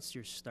 what's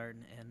your start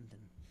and end?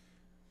 And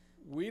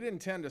we'd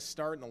intend to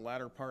start in the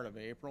latter part of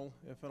April,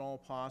 if at all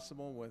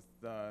possible, with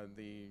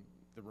the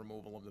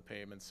removal of the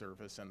pavement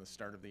surface and the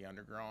start of the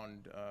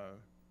underground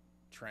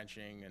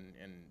trenching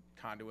and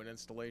conduit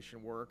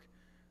installation work.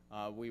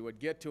 We would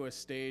get to a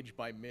stage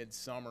by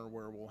midsummer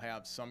where we'll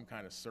have some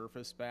kind of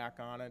surface back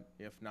on it,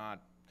 if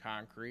not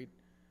concrete.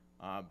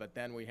 But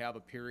then we have a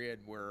period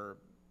where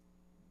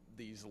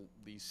these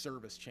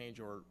service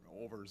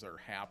changeovers are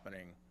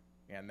happening,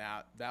 and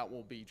that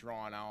will be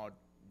drawn out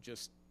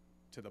just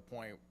to the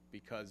point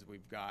because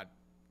we've got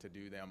to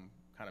do them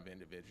kind of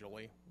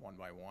individually, one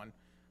by one.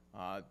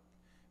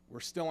 We're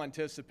still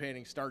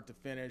anticipating start to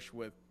finish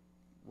with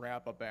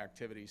wrap-up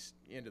activities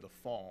into the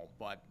fall,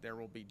 but there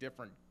will be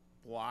different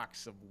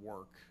blocks of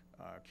work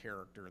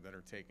character that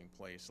are taking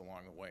place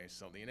along the way.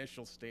 So the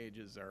initial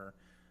stages are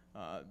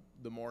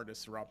the more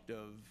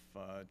disruptive,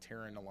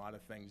 tearing a lot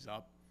of things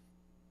up,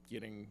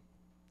 getting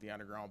the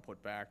underground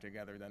put back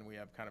together. Then we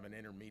have kind of an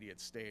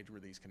intermediate stage where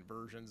these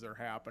conversions are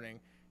happening,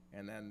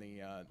 and then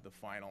the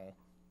final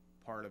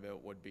part of it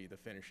would be the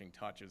finishing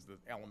touches, the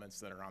elements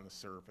that are on the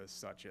surface,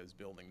 such as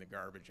building the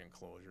garbage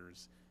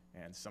enclosures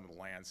and some of the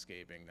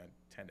landscaping that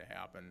tend to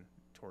happen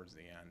towards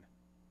the end.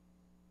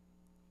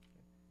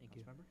 Thank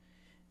you.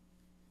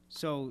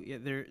 So yeah,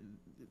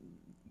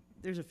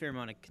 there's a fair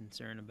amount of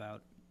concern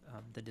about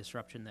the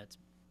disruption that's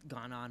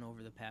gone on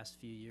over the past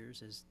few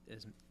years,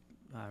 as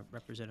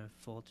Representative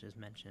Fulch has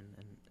mentioned,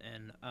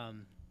 and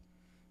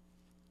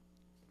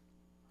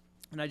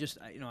I just,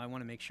 I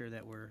want to make sure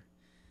that we're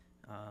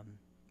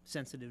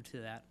sensitive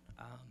to that.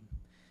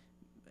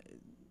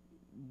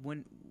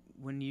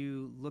 When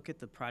you look at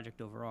the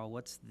project overall,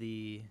 what's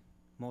the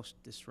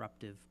most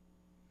disruptive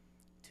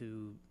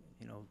to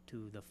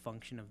the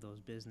function of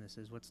those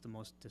businesses? What's the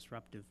most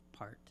disruptive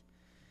part?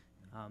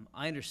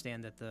 I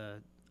understand that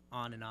the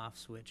on and off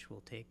switch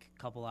will take a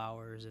couple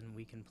hours and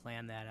we can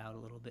plan that out a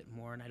little bit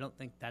more, and I don't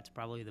think that's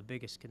probably the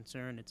biggest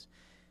concern. It's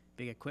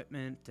big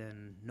equipment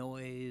and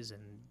noise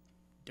and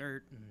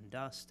dirt and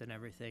dust and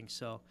everything.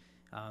 So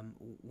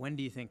when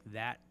do you think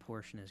that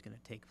portion is going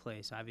to take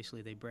place?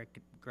 Obviously they break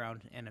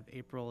ground end of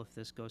April if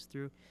this goes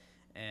through,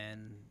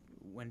 and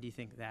when do you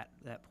think that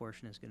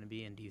portion is going to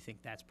be, and do you think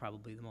that's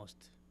probably the most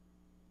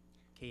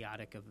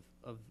chaotic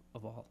of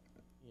all?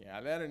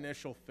 Yeah, that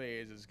initial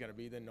phase is going to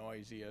be the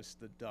noisiest,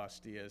 the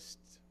dustiest,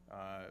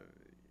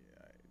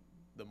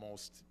 the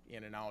most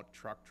in and out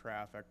truck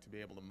traffic to be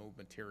able to move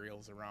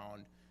materials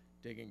around,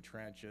 digging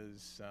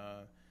trenches,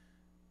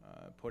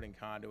 putting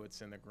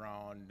conduits in the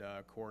ground,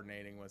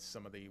 coordinating with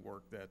some of the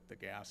work that the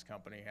gas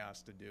company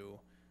has to do.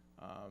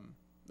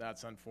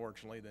 That's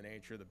unfortunately the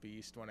nature of the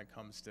beast when it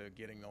comes to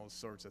getting those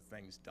sorts of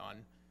things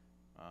done.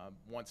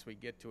 Once we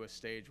get to a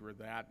stage where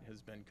that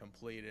has been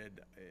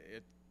completed,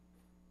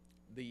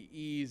 the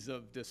ease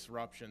of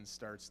disruption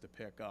starts to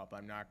pick up.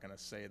 I'm not going to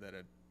say that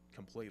it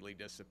completely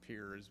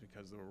disappears,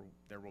 because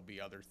there will be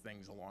other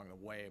things along the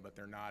way, but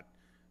they're not,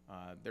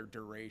 their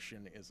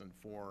duration isn't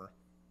for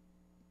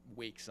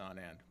weeks on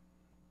end.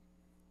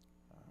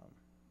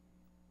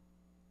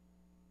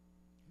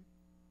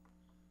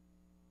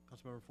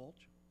 Councilmember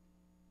Fulch?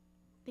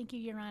 Thank you,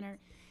 Your Honor.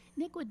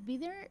 Nick, would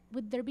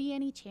there be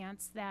any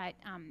chance that,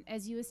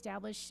 as you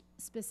establish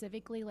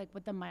specifically like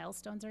what the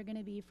milestones are going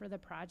to be for the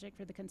project,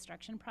 for the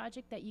construction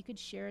project, that you could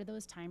share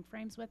those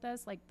timeframes with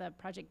us, like the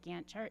project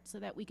Gantt chart, so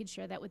that we could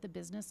share that with the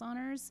business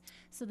owners,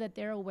 so that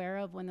they're aware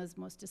of when those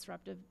most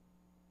disruptive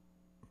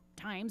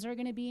times are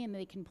going to be and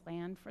they can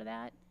plan for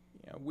that?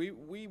 Yeah,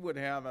 we would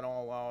have an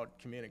all-out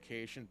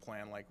communication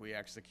plan like we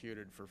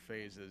executed for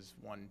phases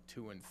 1,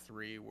 2, and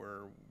 3,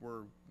 where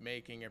we're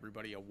making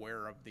everybody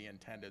aware of the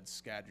intended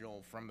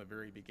schedule from the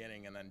very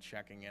beginning, and then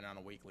checking in on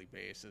a weekly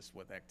basis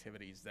with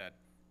activities that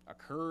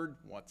occurred,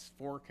 what's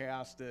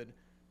forecasted,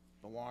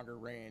 the longer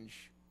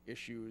range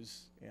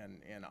issues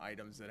and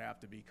items that have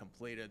to be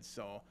completed.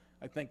 So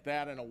I think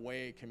that in a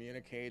way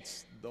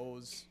communicates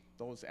those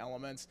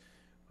elements.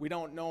 We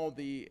don't know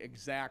the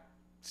exact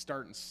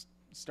start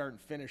and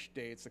finish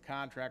dates. The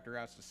contractor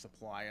has to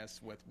supply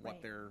us with what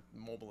Right. their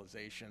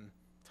mobilization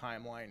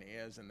timeline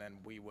is, and then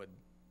we would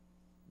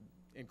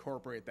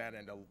incorporate that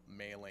into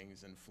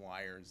mailings and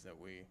flyers that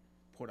we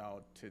put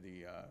out to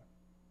the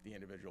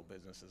individual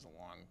businesses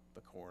along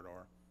the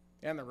corridor,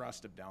 and the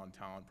rest of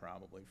downtown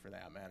probably for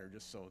that matter,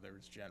 just so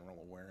there's general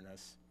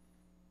awareness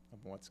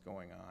of what's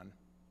going on.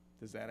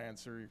 Does that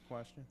answer your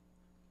question?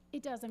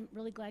 It does. I'm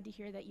really glad to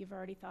hear that you've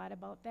already thought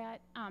about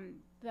that.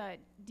 The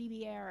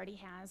DBA already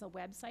has a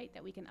website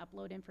that we can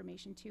upload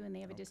information to, and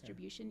they have a Okay.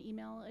 distribution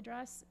email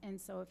address. And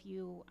so if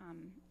you,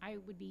 I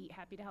would be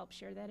happy to help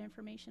share that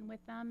information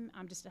with them,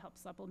 just to help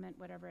supplement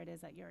whatever it is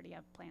that you already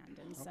have planned.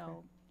 And so,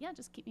 Okay. yeah,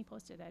 just keep me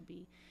posted.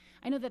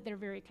 I know that they're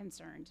very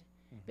concerned,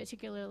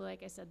 particularly,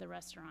 like I said, the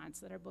restaurants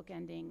that are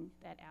bookending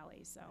that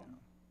alley. So,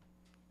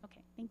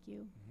 okay, thank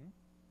you.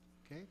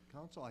 Okay,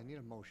 council, I need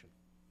a motion.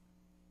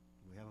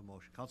 We have a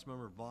motion.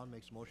 Councilmember Vaughn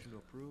makes a motion to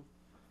approve,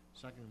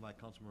 seconded by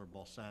Councilmember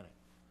Balsanic.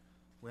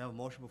 We have a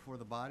motion before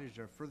the body. Is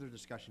there further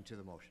discussion to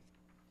the motion?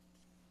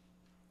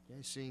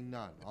 Okay, seeing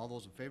none. All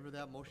those in favor of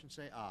that motion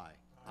say aye.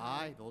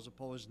 Aye. Those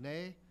opposed,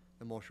 nay.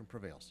 The motion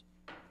prevails.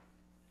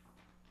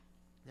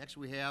 Next,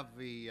 we have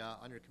the,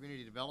 under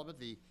Community Development,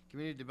 the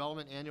Community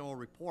Development Annual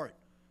Report.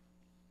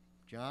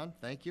 John,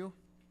 thank you.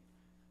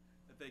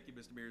 Thank you,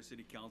 Mr. Mayor,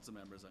 City Council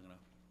members. I'm going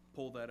to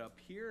pull that up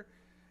here,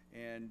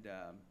 and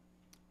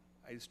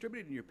I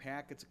distributed in your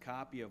packets a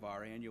copy of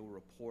our annual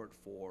report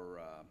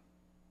for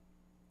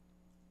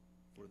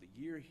the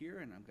year here,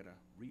 and I'm going to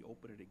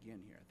reopen it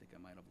again here. I think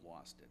I might have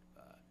lost it.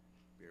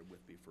 Bear with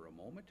me for a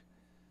moment.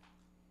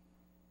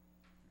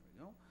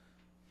 There we go.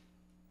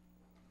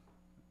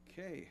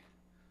 Okay.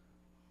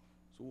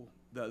 So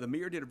the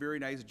mayor did a very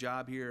nice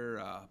job here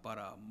about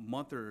a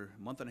month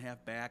and a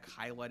half back,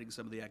 highlighting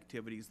some of the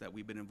activities that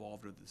we've been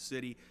involved with the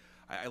city.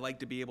 I like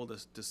to be able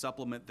to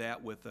supplement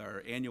that with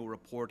our annual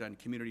report on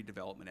community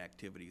development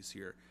activities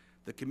here.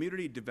 The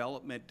Community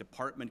Development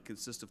Department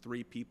consists of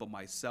 3 people,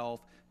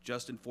 myself,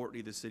 Justin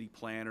Fortney, the city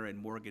planner, and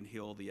Morgan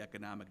Hill, the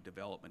economic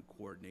development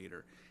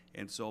coordinator.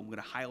 And so I'm going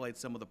to highlight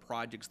some of the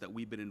projects that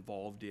we've been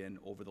involved in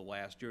over the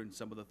last year and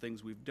some of the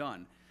things we've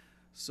done.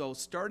 So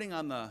starting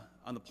on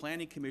the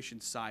Planning Commission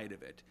side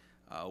of it,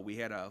 we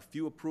had a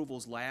few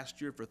approvals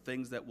last year for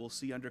things that we'll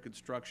see under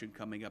construction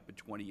coming up in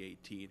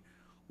 2018.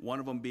 One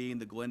of them being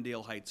the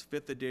Glendale Heights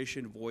 5th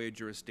Edition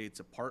Voyager Estates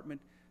apartment.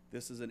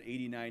 This is an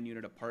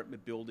 89-unit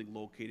apartment building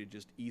located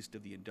just east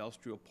of the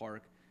industrial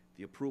park.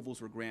 The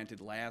approvals were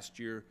granted last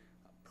year.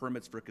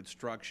 Permits for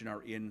construction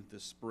are in the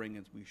spring,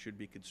 and we should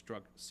be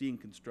seeing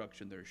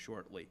construction there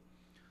shortly.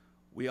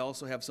 We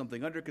also have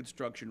something under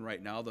construction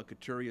right now, the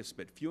Couturier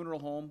Smith Funeral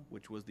Home,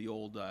 which was the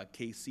old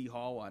KC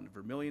Hall on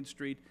Vermilion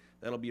Street.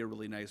 That'll be a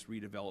really nice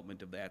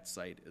redevelopment of that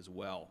site as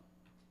well.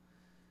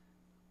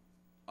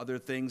 Other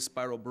things,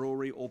 Spiral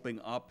Brewery opening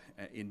up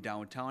in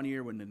downtown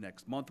here in the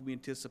next month, we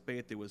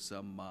anticipate. There was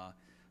some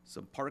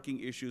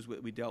parking issues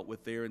that we dealt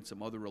with there and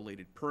some other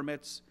related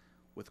permits.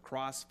 With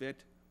CrossFit,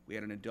 we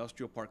had an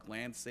industrial park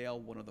land sale,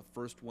 one of the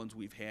first ones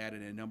we've had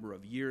in a number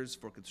of years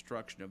for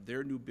construction of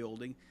their new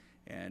building,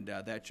 and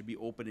that should be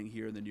opening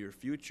here in the near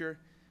future.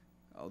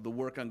 The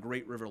work on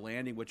Great River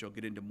Landing, which I'll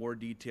get into more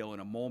detail in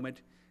a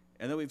moment.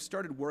 And then we've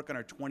started work on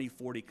our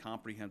 2040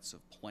 comprehensive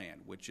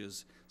plan, which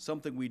is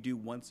something we do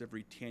once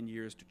every 10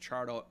 years to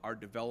chart out our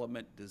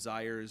development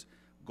desires,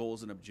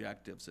 goals, and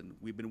objectives. And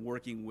we've been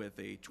working with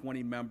a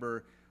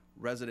 20-member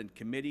resident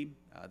committee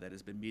that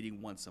has been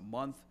meeting once a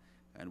month.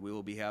 And we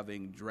will be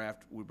having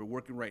we've been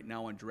working right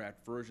now on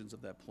draft versions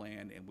of that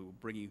plan, and we will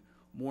bring you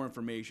more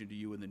information to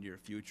you in the near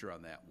future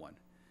on that one.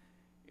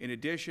 In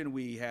addition,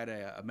 we had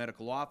a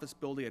medical office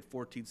building at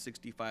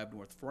 1465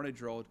 North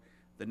Frontage Road.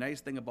 The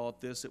nice thing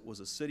about this, it was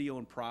a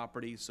city-owned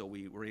property, so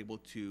we were able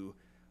to,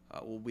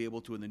 we'll be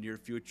able to in the near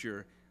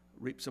future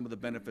reap some of the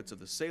benefits of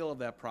the sale of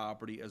that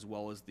property as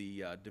well as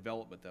the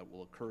development that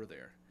will occur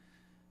there.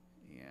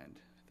 And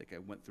I think I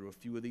went through a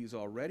few of these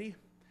already.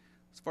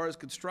 As far as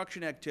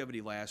construction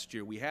activity last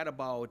year, we had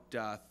about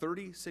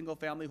 30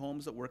 single-family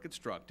homes that were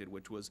constructed,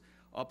 which was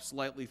up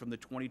slightly from the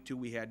 22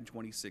 we had in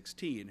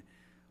 2016.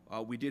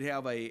 We did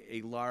have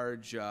a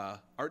large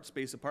art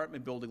space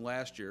apartment building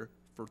last year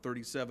for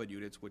 37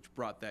 units, which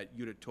brought that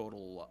unit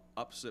total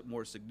up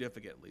more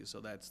significantly. So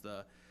that's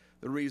the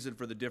reason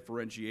for the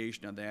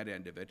differentiation on that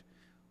end of it.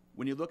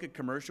 When you look at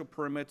commercial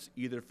permits,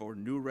 either for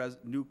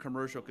new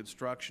commercial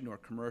construction or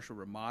commercial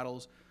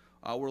remodels,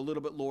 we're a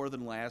little bit lower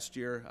than last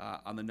year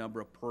on the number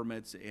of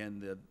permits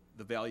and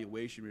the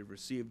valuation we've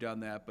received on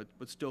that,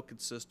 but still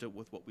consistent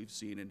with what we've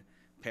seen in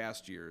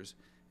past years.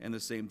 And the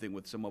same thing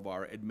with some of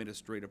our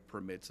administrative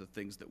permits, the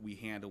things that we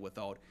handle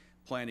without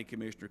planning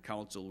commissioner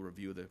council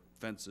review, the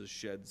fences,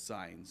 sheds,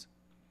 signs.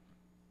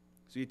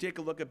 So you take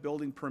a look at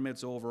building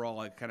permits overall.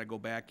 I kind of go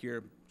back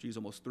here, geez,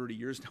 almost 30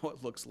 years now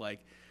it looks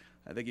like.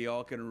 I think you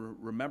all can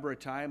remember a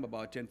time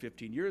about 10,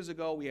 15 years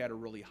ago, we had a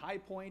really high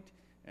point,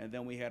 and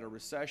then we had a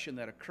recession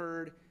that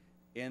occurred.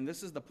 And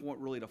this is the point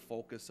really to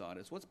focus on,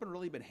 is what's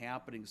really been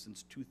happening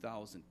since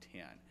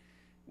 2010.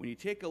 When you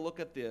take a look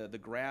at the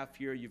graph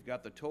here, you've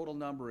got the total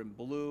number in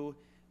blue,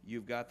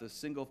 you've got the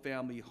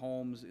single-family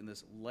homes in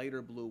this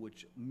lighter blue,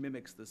 which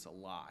mimics this a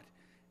lot.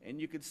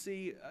 And you can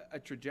see a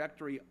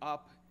trajectory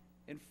up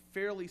and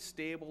fairly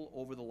stable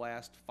over the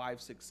last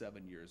 5, 6,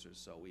 7 years or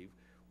so.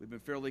 We've been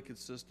fairly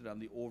consistent on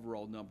the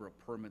overall number of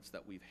permits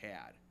that we've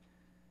had.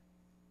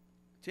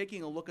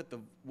 Taking a look at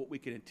what we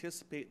can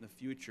anticipate in the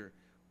future,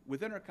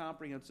 within our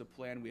comprehensive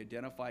plan, we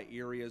identify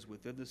areas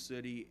within the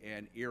city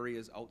and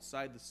areas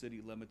outside the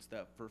city limits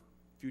that for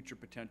future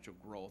potential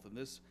growth. And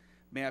this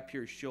map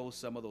here shows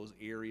some of those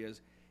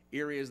areas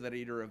that are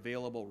either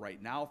available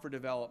right now for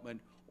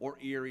development or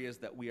areas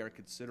that we are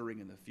considering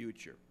in the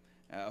future.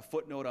 A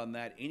footnote on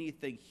that,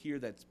 anything here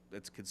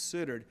that's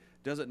considered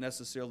doesn't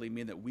necessarily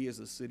mean that we as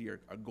a city are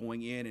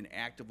going in and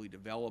actively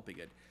developing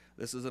it.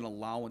 This is an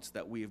allowance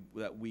that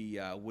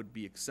would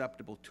be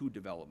acceptable to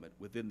development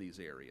within these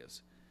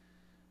areas.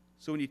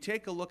 So when you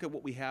take a look at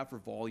what we have for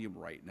volume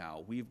right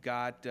now, we've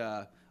got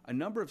a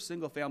number of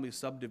single-family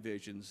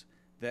subdivisions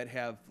that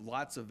have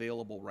lots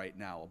available right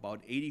now,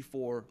 about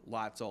 84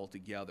 lots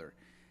altogether.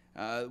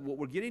 What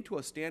we're getting to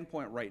a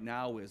standpoint right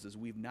now is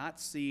we've not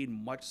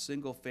seen much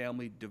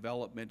single-family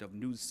development of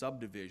new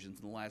subdivisions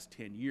in the last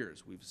 10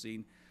 years. We've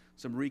seen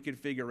some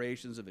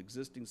reconfigurations of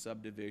existing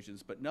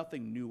subdivisions, but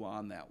nothing new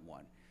on that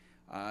one.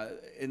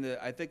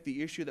 I think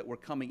the issue that we're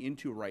coming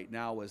into right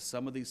now is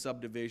some of these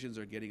subdivisions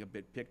are getting a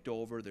bit picked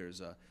over.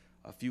 There's a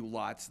few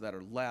lots that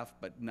are left,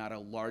 but not a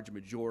large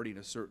majority in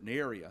a certain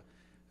area.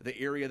 The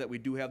area that we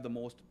do have the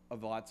most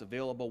of lots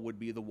available would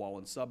be the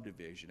Wallen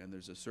subdivision, and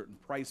there's a certain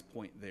price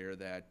point there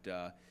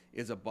that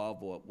is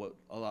above what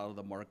a lot of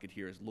the market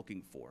here is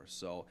looking for.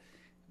 So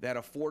that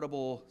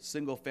affordable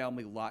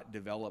single-family lot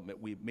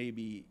development, we may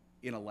be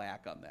in a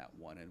lack on that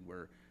one, and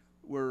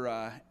we're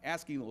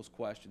asking those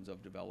questions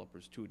of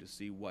developers too to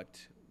see what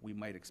we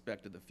might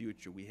expect in the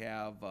future. We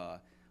have a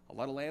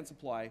lot of land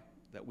supply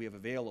that we have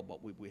available,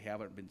 but we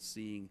haven't been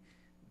seeing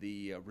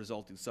the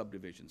resulting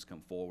subdivisions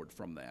come forward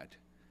from that.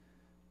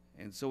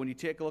 And so when you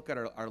take a look at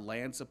our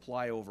land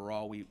supply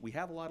overall, we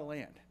have a lot of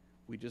land.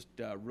 We just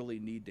really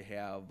need to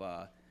have,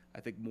 I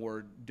think,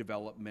 more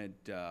development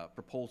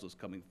proposals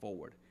coming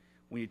forward.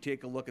 When you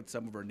take a look at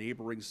some of our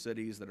neighboring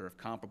cities that are of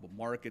comparable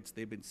markets,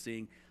 they've been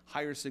seeing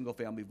higher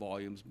single-family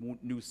volumes,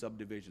 new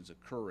subdivisions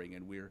occurring,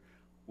 and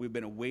we've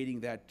been awaiting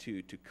that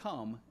to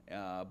come,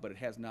 but it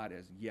has not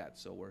as yet.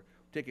 So we're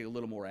taking a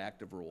little more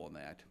active role in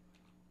that.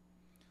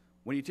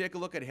 When you take a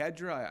look at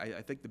Hedra,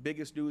 I think the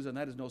biggest news on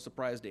that is no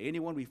surprise to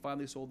anyone. We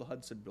finally sold the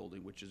Hudson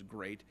building, which is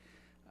great.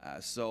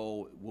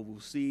 So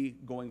we'll see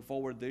going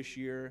forward this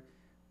year,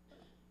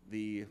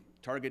 the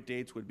target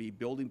dates would be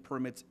building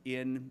permits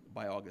in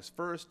by August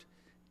 1st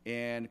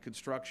and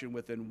construction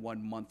within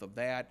 1 month of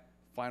that,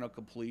 final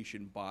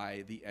completion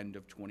by the end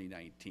of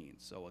 2019.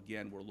 So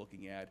again, we're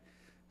looking at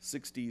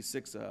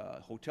 66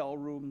 hotel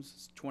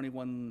rooms,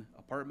 21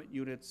 apartment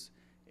units,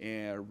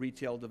 and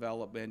retail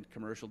development,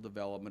 commercial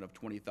development of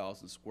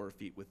 20,000 square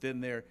feet within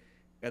there,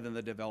 and then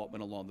the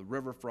development along the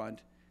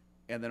riverfront,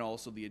 and then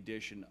also the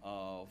addition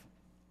of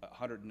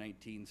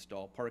 119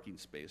 stall parking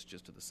space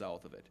just to the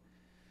south of it.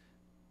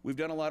 We've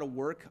done a lot of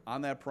work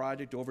on that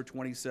project over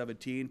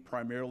 2017,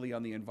 primarily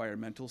on the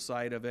environmental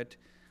side of it.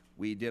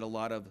 We did a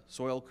lot of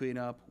soil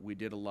cleanup. We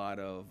did a lot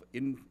of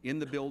in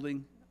the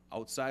building,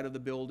 outside of the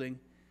building,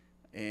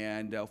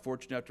 and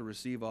fortunate enough to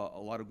receive a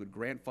lot of good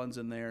grant funds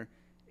in there.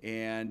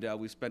 And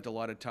we spent a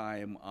lot of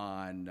time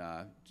on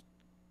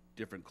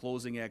different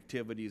closing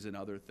activities and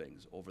other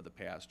things over the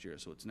past year.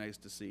 So it's nice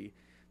to see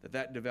that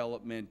that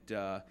development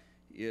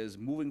is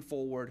moving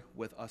forward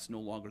with us no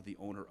longer the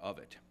owner of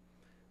it.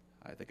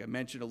 I think I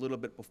mentioned a little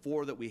bit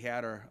before that we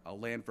had our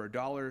land for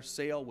 $1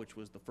 sale, which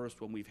was the first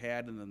one we've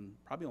had in then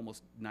probably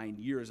almost 9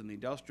 years in the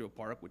industrial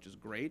park, which is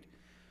great.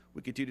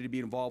 We continue to be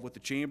involved with the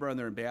chamber on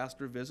their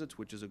ambassador visits,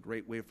 which is a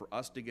great way for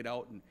us to get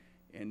out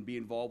and be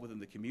involved within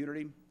the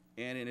community.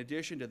 And in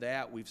addition to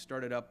that, we've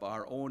started up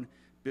our own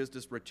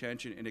business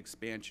retention and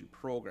expansion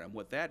program.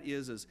 What that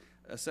is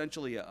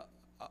essentially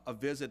a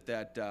visit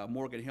that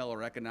Morgan Hill,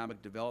 our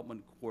economic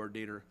development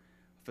coordinator,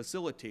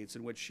 facilitates,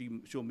 in which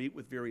she'll meet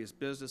with various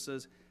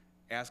businesses,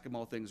 ask them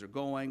how things are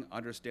going,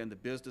 understand the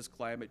business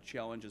climate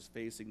challenges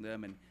facing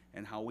them,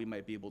 and how we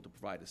might be able to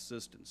provide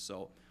assistance.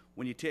 So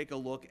when you take a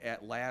look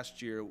at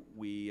last year,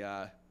 we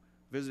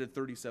visited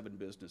 37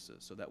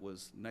 businesses, so that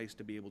was nice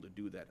to be able to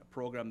do that, a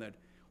program that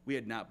we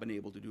had not been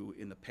able to do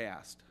in the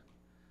past.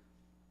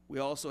 We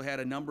also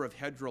had a number of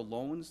Hedra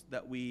loans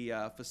that we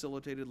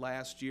facilitated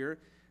last year.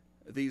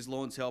 These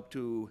loans help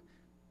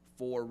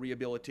for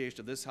rehabilitation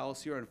of this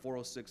house here on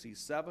 406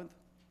 East 7th,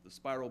 the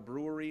Spiral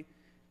Brewery,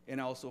 and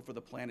also for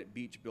the Planet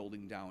Beach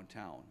building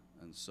downtown.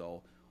 And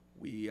so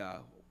we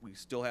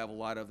still have a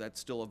lot of, that's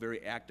still a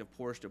very active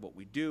portion of what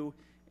we do,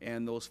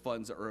 and those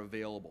funds are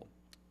available.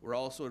 We're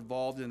also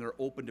involved in their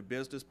Open to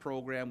Business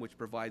program, which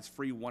provides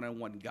free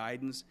one-on-one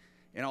guidance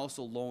and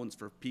also loans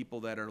for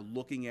people that are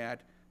looking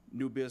at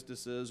new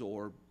businesses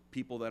or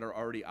people that are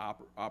already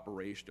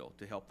operational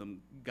to help them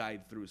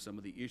guide through some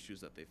of the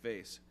issues that they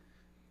face.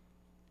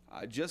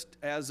 Just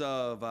as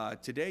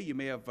of today, you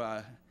may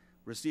have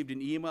received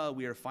an email.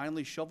 We are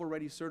finally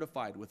shovel-ready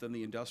certified within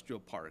the industrial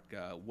park.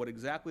 What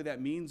exactly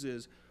that means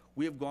is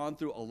we have gone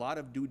through a lot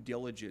of due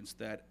diligence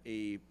that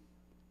a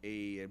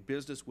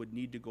business would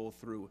need to go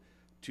through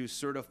to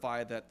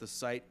certify that the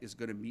site is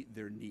going to meet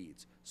their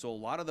needs. So a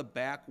lot of the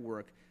back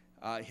work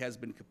has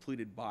been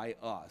completed by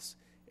us.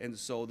 And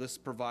so this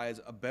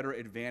provides a better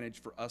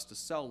advantage for us to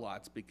sell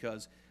lots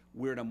because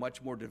we're in a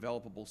much more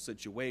developable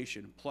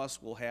situation. Plus,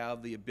 we'll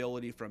have the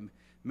ability from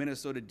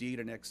Minnesota Deed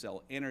and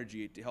Xcel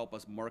Energy to help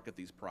us market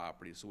these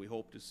properties. So we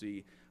hope to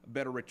see a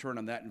better return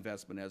on that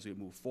investment as we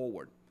move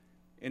forward.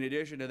 In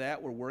addition to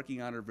that, we're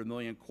working on a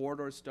Vermilion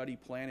Corridor study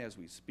plan as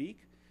we speak.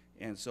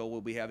 And so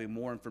we'll be having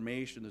more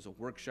information. There's a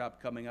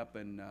workshop coming up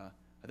in,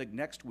 I think,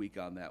 next week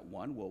on that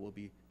one, where we'll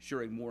be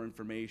sharing more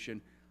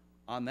information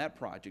on that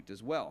project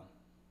as well.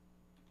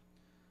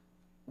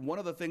 One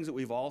of the things that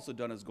we've also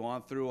done is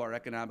gone through our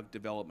economic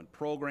development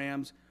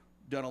programs,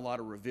 done a lot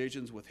of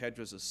revisions with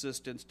Hedra's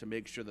assistance to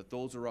make sure that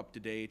those are up to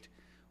date.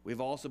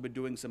 We've also been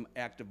doing some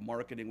active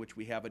marketing, which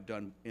we haven't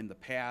done in the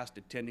past,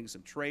 attending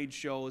some trade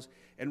shows,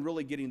 and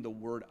really getting the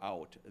word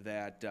out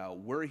that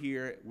we're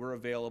here, we're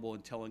available,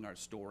 and telling our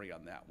story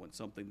on that one,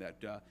 something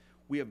that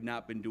we have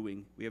not been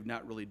doing, we have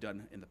not really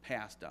done in the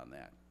past on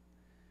that.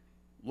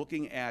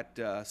 Looking at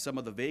some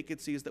of the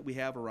vacancies that we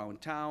have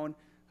around town,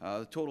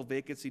 the total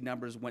vacancy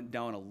numbers went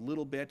down a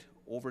little bit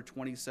over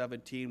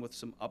 2017 with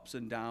some ups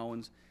and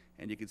downs,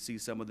 and you can see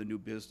some of the new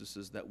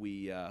businesses that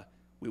we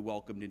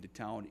welcomed into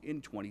town in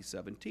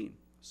 2017.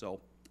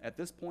 So at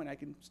this point, I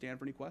can stand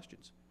for any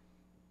questions.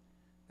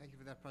 Thank you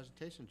for that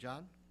presentation,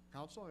 John.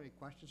 Council, any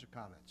questions or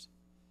comments?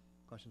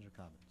 Questions or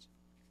comments?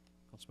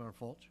 Councilmember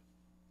Fulch?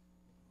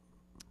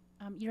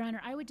 Your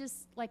Honor, I would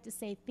just like to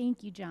say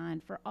thank you,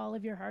 John, for all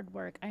of your hard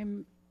work.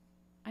 I'm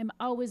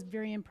always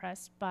very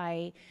impressed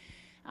by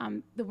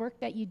the work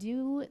that you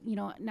do, you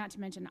know, not to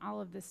mention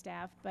all of the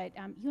staff, but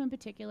you in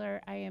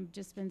particular, I have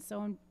just been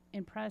so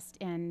impressed,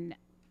 and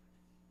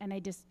I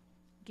just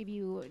give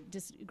you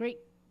just great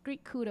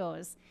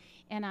kudos,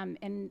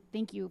 and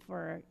thank you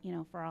for, you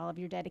know, for all of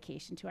your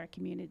dedication to our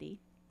community.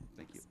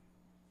 Thank you.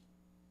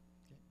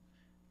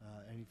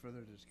 Okay. Any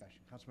further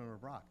discussion?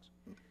 Councilmember Brox?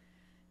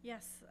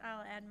 Yes,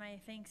 I'll add my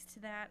thanks to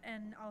that,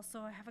 and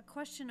also I have a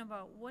question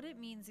about what it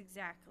means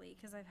exactly,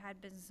 because I've had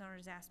business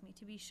owners ask me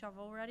to be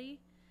shovel ready.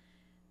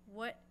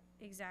 What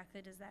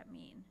exactly does that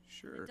mean?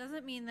 Sure. It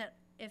doesn't mean that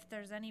if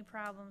there's any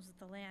problems with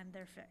the land,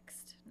 they're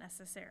fixed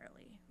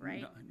necessarily,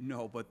 right?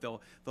 No, but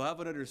they'll have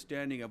an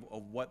understanding of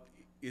what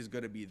is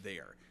gonna be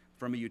there.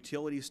 From a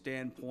utility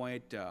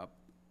standpoint,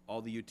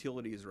 all the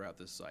utilities are at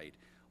the site.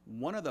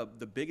 One of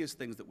the biggest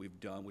things that we've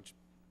done, which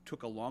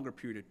took a longer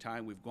period of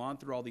time, we've gone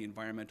through all the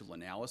environmental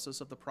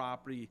analysis of the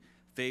property,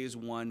 phase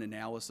 1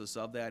 analysis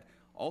of that,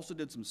 also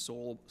did some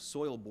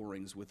soil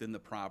borings within the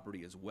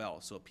property as well,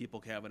 so people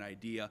can have an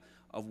idea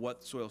of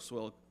what sort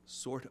of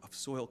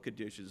soil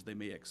conditions they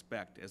may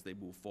expect as they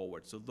move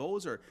forward. So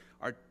those are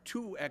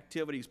two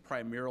activities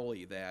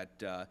primarily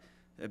that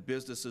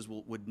businesses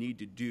would need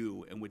to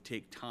do and would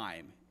take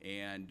time,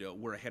 and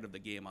we're ahead of the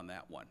game on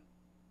that one.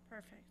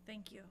 Perfect,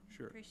 thank you.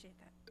 Sure. Appreciate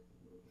that.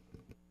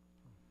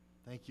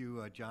 Thank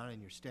you, John, and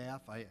your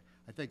staff. I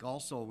think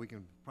also we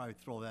can probably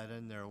throw that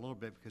in there a little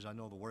bit because I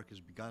know the work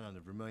has begun on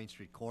the Vermillion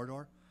Street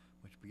corridor,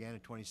 which began in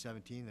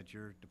 2017, that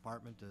your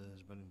department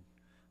has been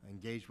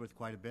engaged with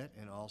quite a bit,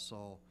 and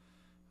also,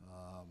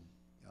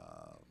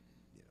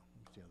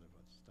 what's the other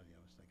study I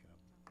was thinking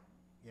of?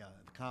 Yeah,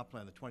 the comp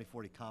plan, the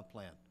 2040 comp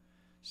plan.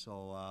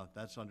 So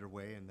that's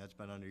underway, and that's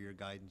been under your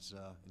guidance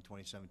in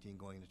 2017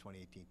 going into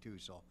 2018 too.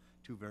 So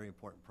two very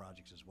important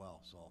projects as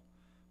well. So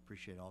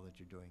appreciate all that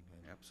you're doing.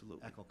 And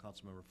Absolutely. echo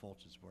Councilmember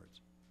Fulch's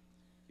words.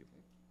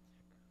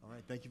 All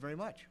right, thank you very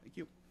much. Thank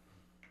you.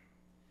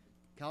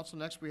 Council,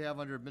 next we have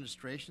under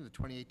administration, the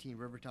 2018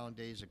 Rivertown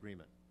Days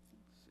Agreement.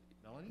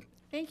 Melanie?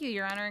 Thank you,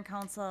 Your Honor and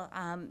Council.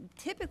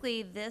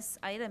 Typically, this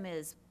item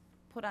is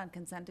put on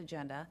consent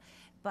agenda,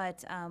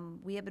 but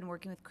we have been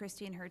working with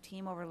Christy and her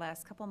team over the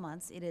last couple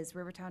months. It is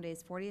Rivertown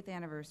Day's 40th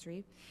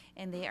anniversary,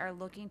 and they are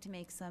looking to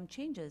make some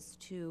changes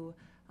to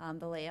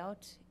the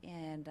layout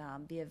and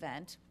the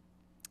event.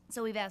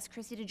 So we've asked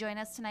Christy to join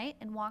us tonight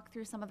and walk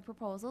through some of the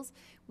proposals.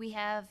 We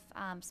have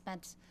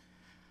spent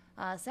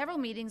several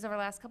meetings over the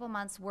last couple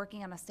months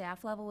working on a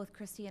staff level with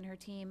Christy and her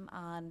team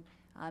on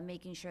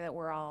making sure that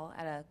we're all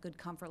at a good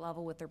comfort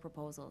level with their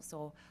proposals.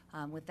 So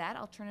with that,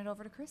 I'll turn it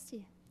over to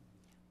Christy.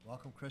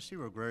 Welcome, Christy.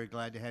 We're very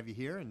glad to have you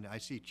here, and I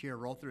see Chair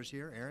Rother's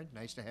here. Aaron,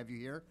 nice to have you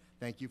here.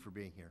 Thank you for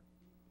being here.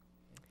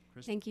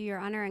 Christy? Thank you, Your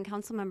Honor and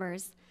council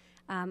members.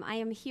 I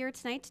am here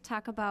tonight to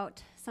talk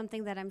about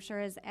something that I'm sure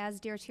is as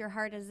dear to your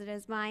heart as it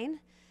is mine.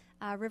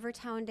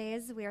 Rivertown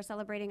Days, we are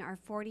celebrating our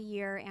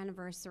 40-year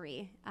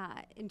anniversary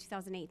in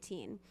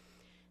 2018.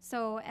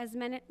 So as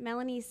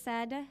Melanie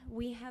said,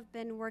 we have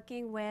been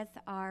working with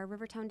our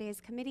Rivertown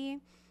Days committee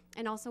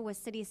and also with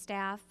city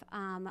staff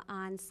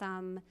on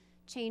some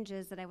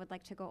changes that I would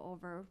like to go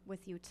over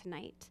with you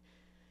tonight.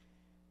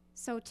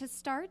 So to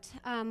start,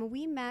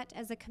 we met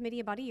as a committee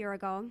about a year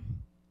ago,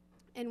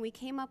 and we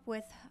came up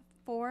with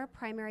 4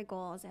 primary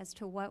goals as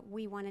to what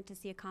we wanted to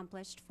see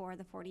accomplished for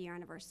the 40-year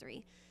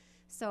anniversary.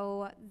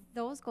 So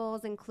those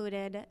goals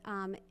included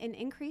an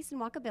increase in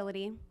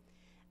walkability.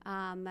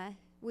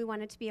 We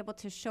wanted to be able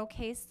to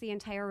showcase the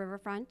entire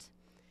riverfront.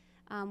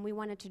 We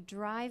wanted to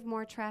drive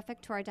more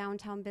traffic to our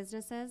downtown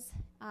businesses,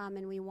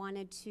 and we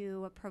wanted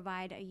to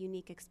provide a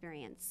unique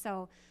experience.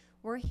 So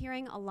we're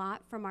hearing a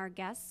lot from our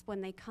guests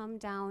when they come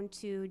down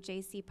to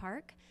JC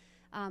Park.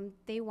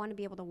 They want to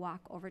be able to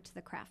walk over to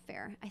the craft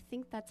fair. I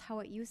think that's how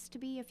it used to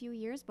be a few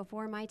years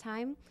before my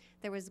time.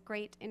 There was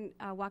great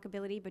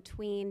walkability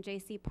between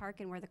JC Park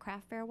and where the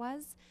craft fair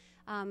was.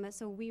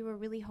 So we were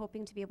really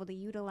hoping to be able to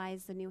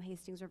utilize the new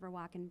Hastings River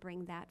Walk and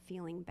bring that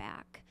feeling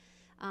back.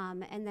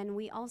 And then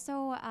we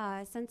also,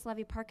 since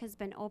Levy Park has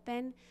been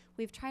open,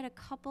 we've tried a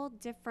couple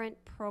different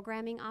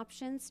programming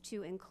options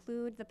to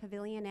include the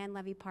pavilion and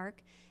Levy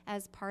Park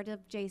as part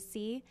of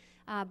JC.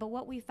 But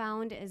what we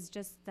found is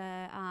just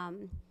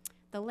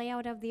the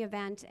layout of the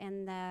event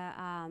and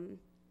the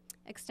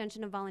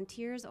extension of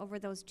volunteers over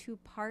those 2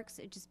 parks,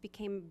 it just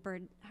became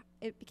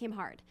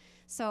hard.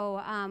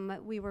 So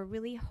we were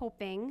really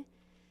hoping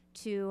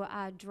to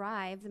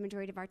drive the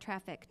majority of our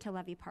traffic to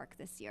Levy Park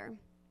this year.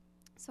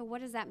 So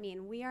what does that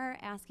mean? We are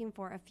asking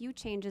for a few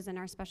changes in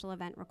our special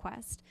event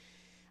request.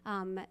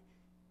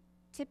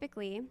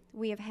 Typically,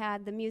 we have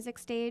had the music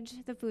stage,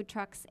 the food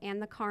trucks,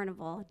 and the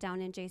carnival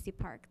down in JC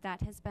Park.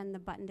 That has been the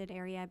buttoned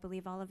area. I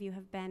believe all of you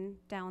have been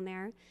down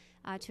there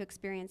to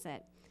experience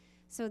it.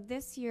 So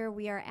this year,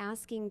 we are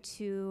asking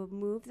to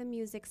move the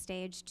music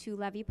stage to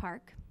Levy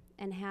Park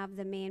and have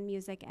the main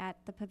music at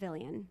the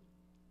pavilion.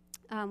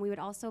 We would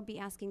also be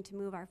asking to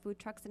move our food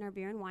trucks and our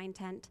beer and wine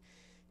tent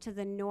to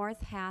the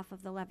north half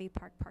of the Levy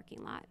Park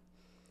parking lot.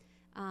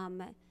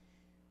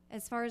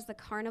 As far as the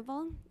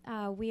carnival,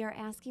 we are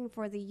asking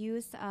for the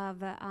use of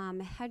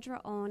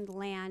Hedra-owned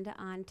land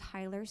on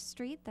Tyler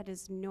Street that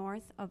is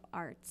north of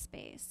Art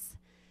Space.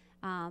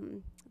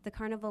 The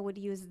carnival would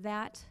use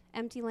that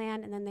empty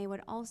land, and then they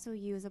would also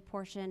use a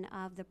portion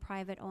of the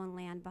private-owned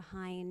land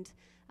behind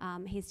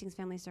Hastings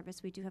Family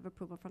Service. We do have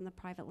approval from the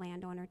private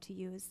landowner to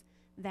use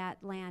that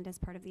land as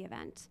part of the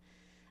event.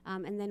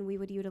 And then we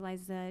would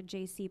utilize the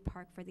JC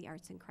Park for the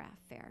Arts and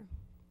Craft Fair.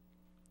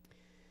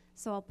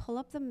 So I'll pull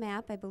up the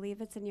map. I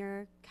believe it's in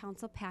your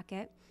council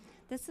packet.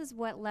 This is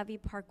what Levy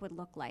Park would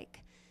look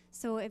like.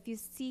 So if you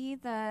see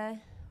the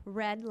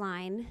red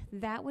line,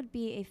 that would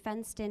be a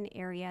fenced-in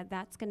area.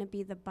 That's going to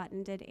be the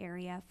buttoned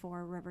area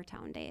for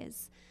Rivertown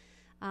Days.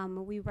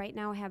 We right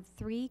now have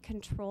 3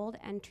 controlled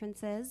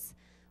entrances,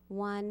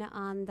 one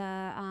on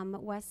the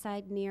west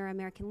side near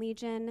American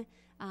Legion,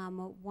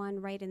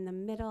 one right in the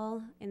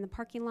middle in the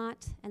parking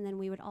lot, and then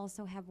we would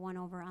also have one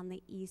over on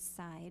the east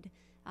side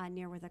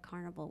near where the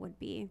carnival would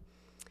be.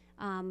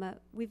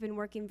 We've been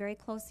working very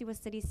closely with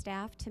city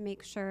staff to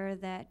make sure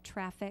that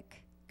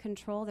traffic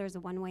control, there's a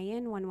one-way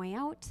in, one-way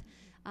out.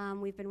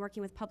 We've been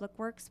working with Public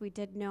Works. We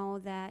did know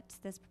that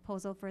this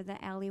proposal for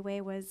the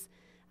alleyway was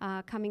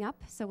coming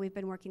up, so we've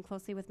been working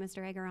closely with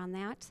Mr. Egger on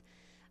that.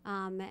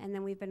 And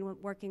then we've been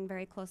working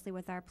very closely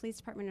with our police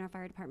department and our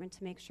fire department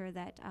to make sure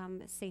that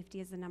safety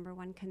is the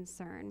 #1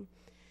 concern.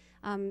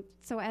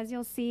 So as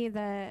you'll see,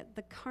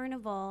 the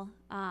carnival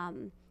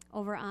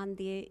over on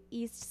the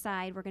east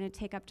side, we're going to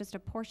take up just a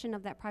portion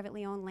of that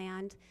privately owned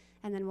land,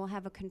 and then we'll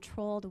have a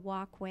controlled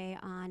walkway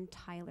on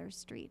Tyler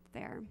Street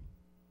there.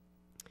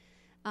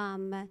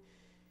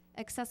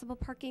 Accessible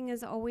parking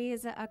is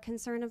always a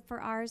concern for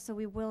ours, so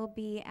we will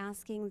be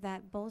asking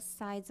that both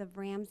sides of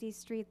Ramsey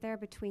Street there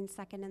between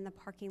 2nd and the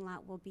parking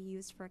lot will be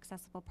used for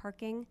accessible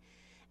parking.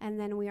 And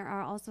then we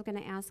are also going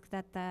to ask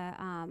that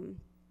the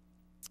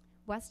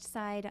west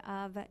side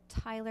of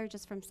Tyler,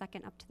 just from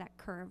 2nd up to that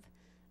curve,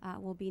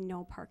 will be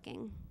no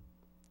parking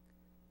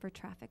for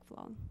traffic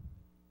flow.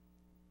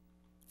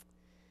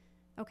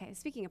 Okay,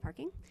 speaking of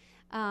parking,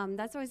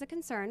 that's always a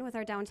concern with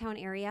our downtown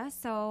area.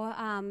 So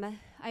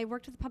I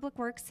worked with Public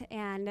Works,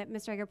 and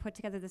Mr. Egger put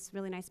together this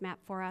really nice map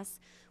for us.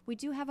 We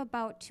do have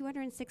about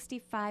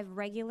 265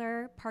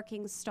 regular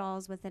parking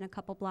stalls within a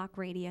couple block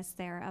radius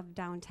there of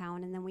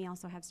downtown, and then we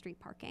also have street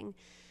parking.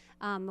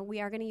 We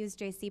are going to use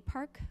JC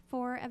Park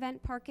for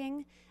event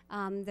parking.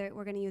 We're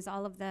going to use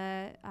all of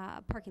the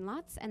parking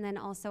lots, and then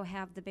also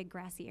have the big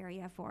grassy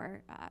area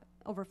for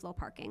overflow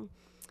parking.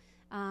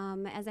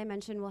 As I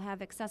mentioned, we'll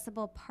have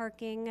accessible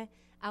parking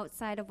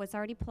outside of what's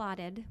already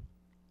plotted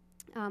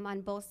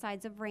on both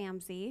sides of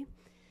Ramsey.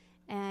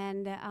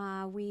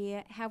 And we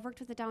have worked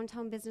with the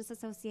Downtown Business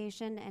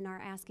Association and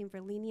are asking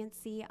for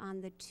leniency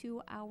on the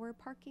 2-hour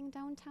parking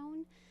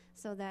downtown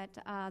so that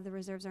the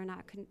reserves are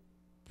not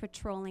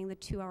patrolling the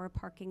 2-hour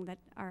parking that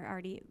are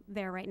already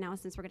there right now,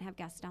 since we're going to have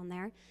guests down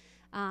there.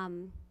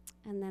 And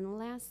then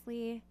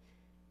lastly,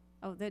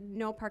 the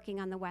no parking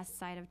on the west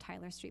side of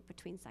Tyler Street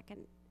between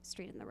 2nd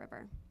Street and the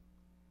river.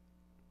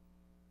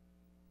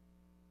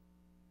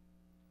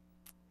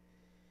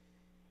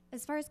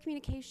 As far as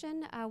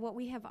communication, what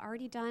we have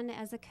already done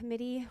as a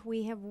committee,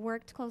 we have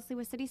worked closely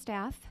with city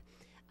staff.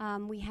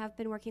 We have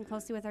been working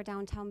closely with our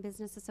Downtown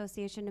Business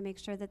Association to make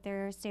sure that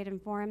they're stayed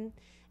informed.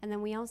 And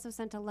then we also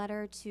sent a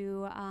letter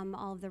to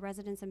all of the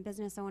residents and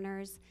business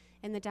owners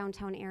in the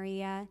downtown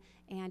area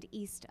and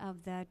east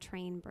of the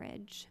train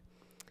bridge.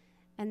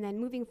 And then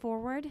moving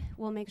forward,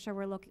 we'll make sure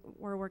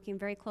we're working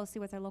very closely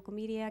with our local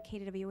media,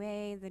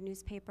 KDWA, the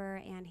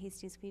newspaper, and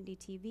Hastings Community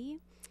TV.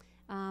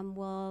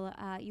 We'll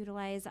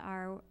utilize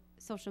our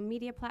social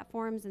media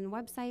platforms and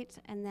website,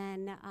 and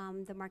then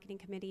the marketing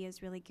committee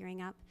is really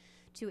gearing up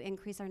to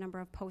increase our number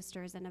of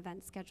posters and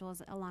event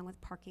schedules, along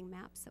with parking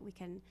maps that we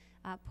can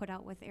put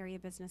out with area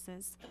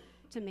businesses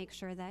to make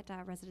sure that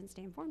residents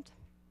stay informed.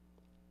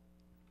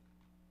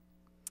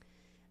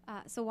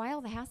 So why all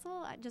the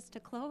hassle? Just to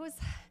close,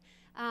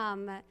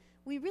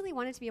 we really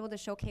wanted to be able to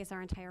showcase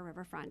our entire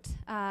riverfront.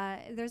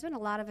 There's been a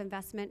lot of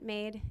investment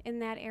made in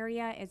that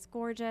area. It's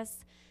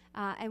gorgeous,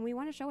 and we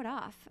want to show it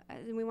off.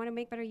 And we want to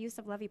make better use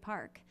of Levy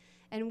Park.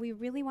 And we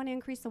really want to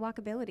increase the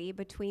walkability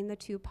between the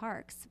two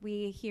parks.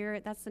 We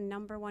hear that's the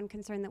 #1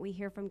 concern that we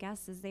hear from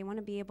guests, is they want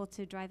to be able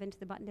to drive into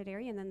the buttoned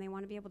area, and then they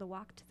want to be able to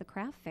walk to the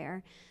craft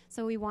fair.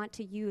 So we want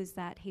to use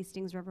that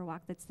Hastings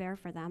Riverwalk that's there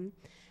for them.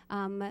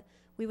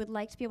 We would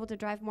like to be able to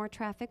drive more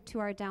traffic to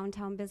our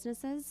downtown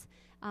businesses.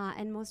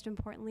 And most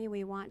importantly,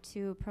 we want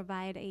to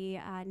provide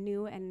a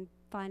new and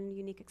fun,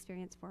 unique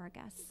experience for our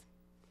guests.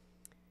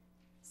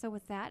 So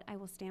with that, I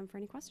will stand for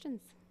any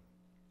questions.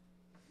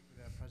 Thank you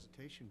for that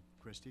presentation,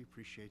 Christy.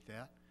 Appreciate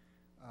that.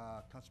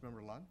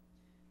 Councilmember Lund?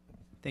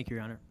 Thank you,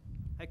 Your Honor.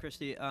 Hi,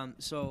 Christy.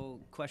 So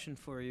question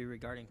for you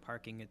regarding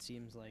parking. It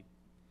seems like,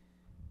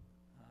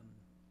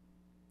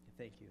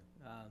 thank you.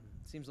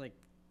 It seems like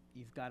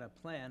you've got a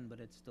plan, but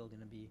it's still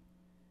going to be,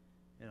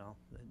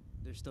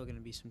 there's still going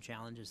to be some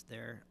challenges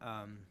there,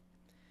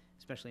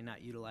 especially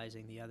not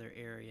utilizing the other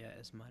area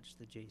as much,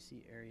 the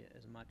JC area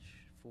as much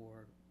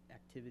for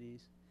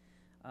activities.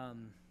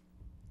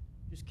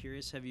 Just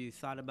curious, have you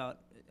thought about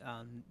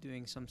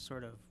doing some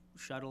sort of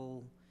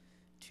shuttle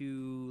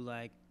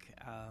to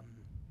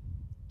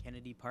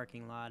Kennedy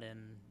parking lot and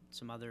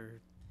some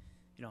other,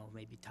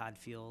 maybe Todd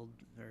Field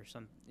or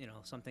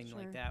something Sure.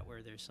 like that,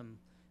 where there's some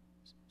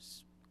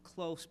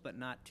close but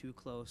not too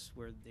close,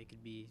 where they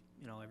could be,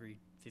 every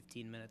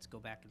 15 minutes go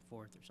back and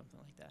forth or something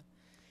like that?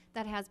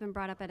 That has been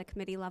brought up at a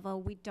committee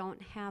level. We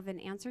don't have an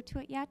answer to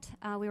it yet.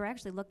 We were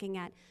actually looking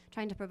at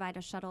trying to provide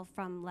a shuttle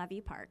from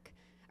JC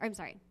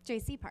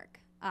Park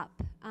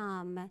up.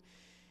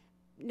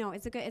 No,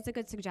 it's a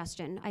good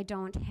suggestion. I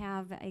don't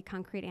have a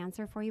concrete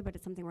answer for you, but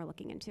it's something we're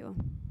looking into.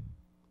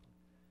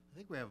 I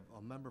think we have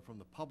a member from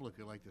the public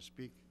who'd like to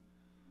speak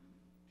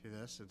to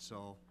this, and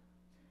so.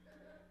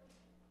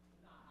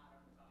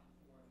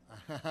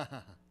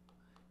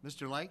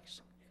 Mr.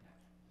 Likes,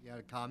 you had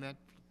a comment?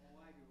 Oh,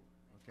 I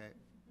do. Okay.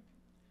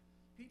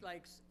 Pete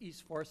likes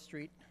East 4th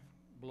Street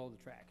below the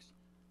tracks.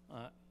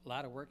 A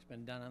lot of work's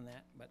been done on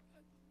that, but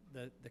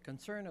the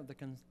concern of the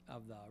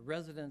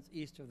residents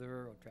east of the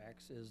railroad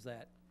tracks is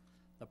that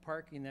the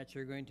parking that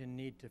you're going to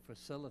need to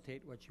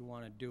facilitate what you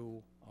want to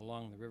do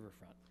along the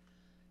riverfront.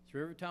 It's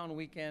Rivertown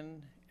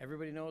weekend.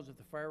 Everybody knows that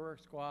the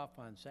fireworks go off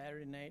on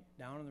Saturday night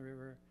down in the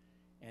river.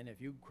 And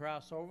if you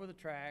cross over the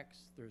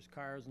tracks, there's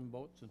cars and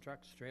boats and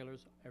trucks,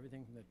 trailers,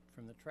 everything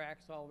from the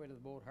tracks all the way to the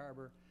boat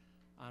harbor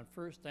on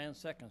 1st and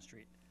 2nd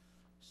Street.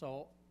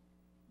 So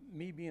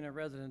me being a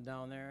resident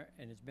down there,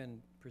 and it's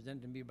been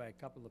presented to me by a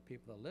couple of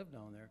people that live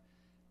down there,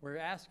 we're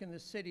asking the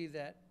city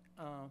that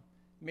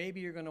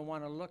maybe you're going to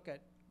want to look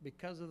at,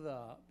 because of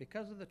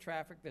the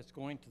traffic that's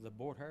going to the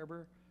boat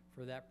harbor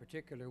for that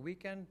particular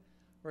weekend,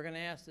 we're going to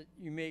ask that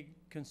you may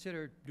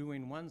consider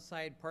doing one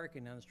side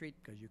parking on the street,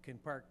 because you can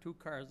park two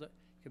cars on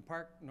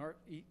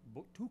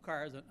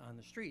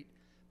the street,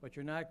 but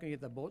you're not going to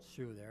get the boats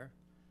through there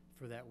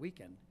for that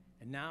weekend.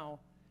 And now,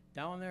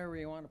 down there where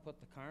you want to put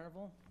the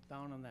carnival,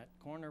 down on that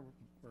corner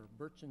where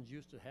Burchins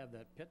used to have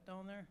that pit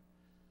down there,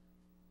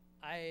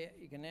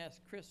 you can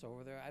ask Chris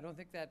over there, I don't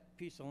think that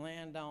piece of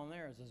land down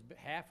there is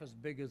half as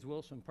big as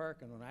Wilson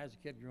Park. And when I was a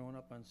kid growing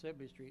up on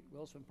Sibley Street,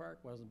 Wilson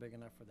Park wasn't big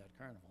enough for that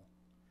carnival.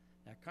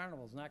 That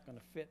carnival's not going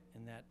to fit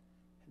in that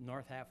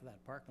north half of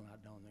that parking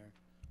lot down there,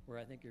 where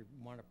I think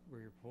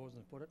where you're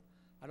proposing to put it.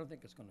 I don't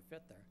think it's going to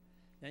fit there.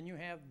 Then you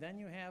have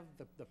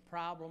the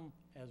problem,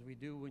 as we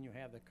do when you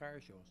have the car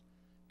shows.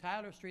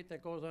 Tyler Street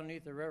that goes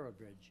underneath the railroad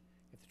bridge.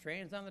 If the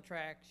train's on the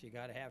tracks, you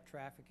got to have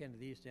traffic into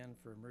the east end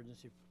for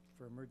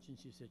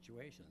emergency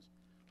situations.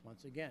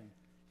 Once again,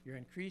 you're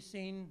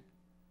increasing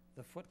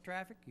the foot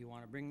traffic. You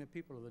want to bring the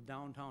people to the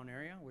downtown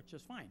area, which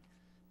is fine.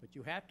 But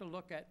you have to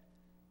look at,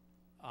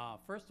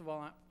 first of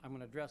all, I'm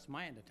going to address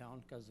my end of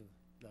town, because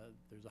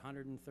there's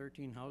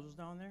 113 houses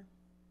down there.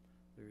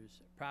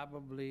 There's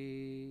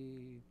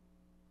probably,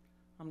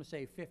 I'm going to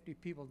say 50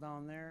 people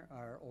down there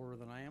are older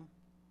than I am.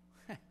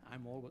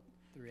 I'm old, but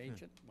they're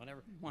ancient,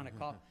 whatever you want to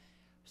call it.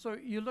 So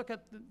you look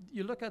at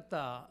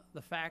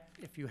the fact,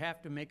 if you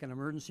have to make an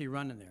emergency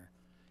run in there,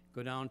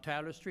 go down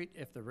Tyler Street.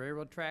 If the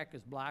railroad track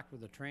is blocked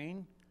with a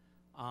train,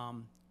 I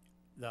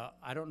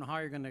don't know how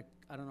you're going to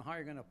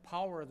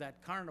power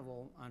that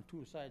carnival on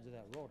two sides of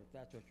that road, if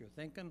that's what you're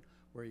thinking,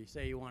 where you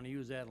say you want to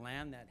use that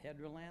land, that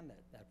header land,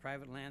 that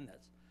private land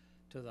that's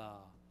to the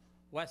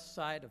west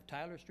side of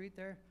Tyler Street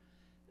there.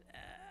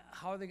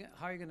 How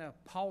are you going to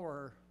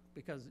power?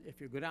 Because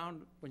if you go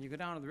down, when you go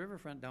down to the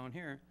riverfront down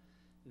here,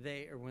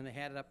 when they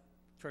had it up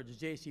towards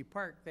J.C.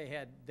 Park, they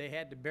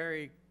had to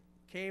bury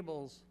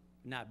cables,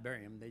 not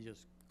bury them, they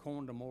just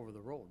coned them over the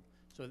road.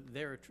 So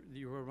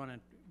you were running,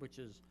 which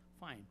is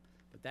fine.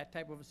 But that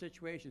type of a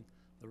situation,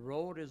 the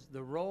road,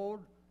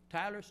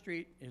 Tyler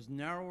Street is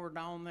narrower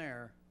down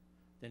there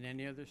than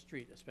any other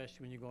street,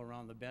 especially when you go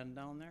around the bend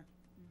down there.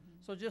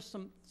 Mm-hmm. So just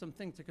some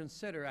things to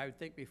consider, I would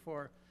think,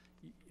 before,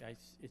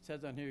 it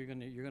says on here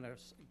you're gonna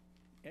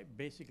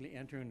basically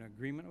enter an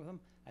agreement with them.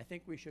 I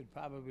think we should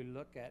probably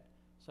look at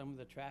some of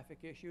the traffic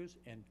issues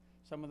and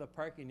some of the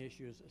parking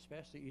issues,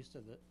 especially east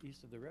of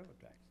the railroad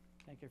tracks.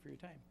 Thank you for your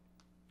time.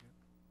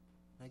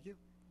 Thank you.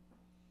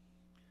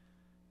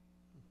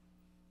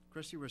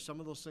 Chrissy, were some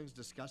of those things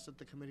discussed at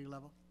the committee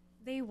level?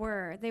 They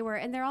were,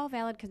 and they're all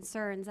valid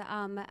concerns.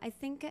 I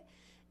think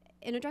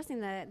in addressing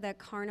the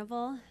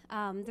carnival,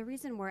 the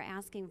reason we're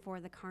asking for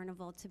the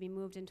carnival to be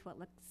moved into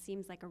what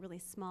seems like a really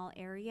small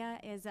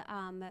area is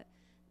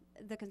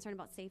the concern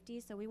about safety.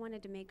 So we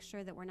wanted to make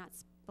sure that we're not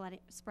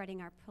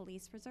spreading our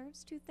police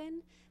reserves too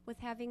thin with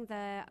having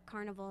the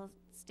carnival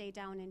stay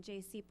down in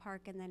J.C.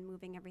 Park and then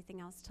moving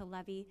everything else to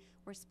Levy.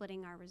 We're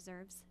splitting our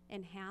reserves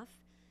in half.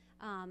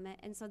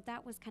 And so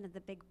that was kind of the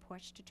big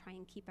push to try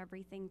and keep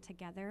everything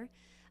together.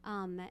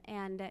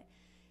 And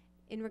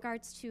in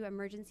regards to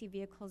emergency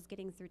vehicles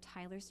getting through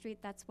Tyler Street,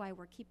 that's why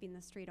we're keeping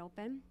the street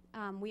open.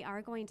 We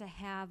are going to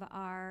have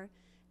our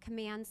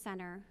command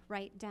center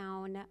right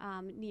down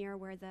near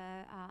where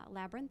the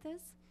labyrinth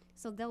is.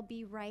 So they'll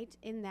be right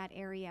in that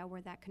area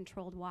where that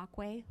controlled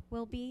walkway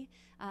will be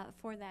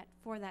for that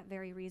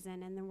very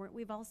reason. And then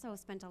we've also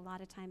spent a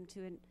lot of time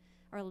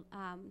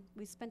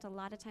we spent a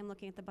lot of time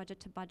looking at the budget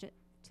to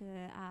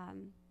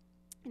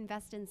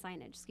invest in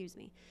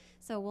signage,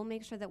 So we'll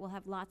make sure that we'll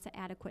have lots of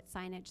adequate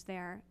signage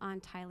there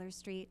on Tyler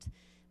Street,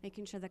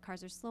 making sure the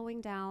cars are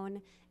slowing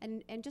down.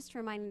 And just to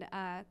remind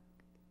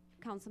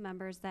council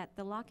members that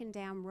the Lock and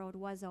Dam Road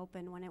was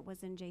open when it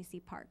was in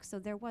J.C. Park. So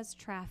there was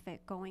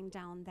traffic going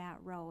down that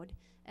road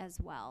as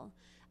well.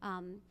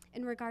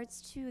 In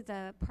regards to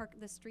the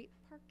street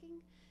parking,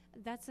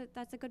 That's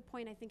a good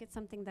point. I think it's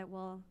something that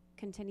we'll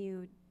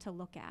continue to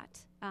look at.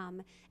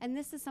 And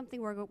this is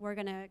something we're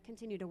going to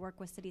continue to work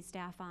with city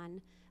staff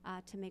on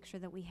to make sure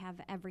that we have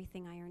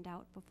everything ironed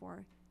out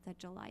before the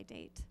July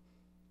date.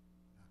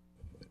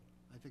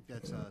 I think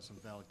that's some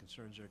valid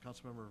concerns there.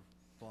 Councilmember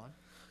Vaughn?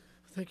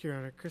 Thank you, Your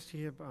Honor.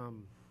 Christie,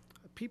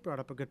 Pete brought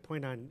up a good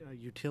point on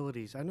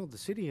utilities. I know the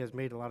city has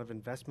made a lot of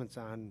investments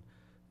on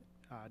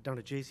down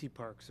at J.C.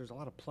 Parks. There's a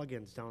lot of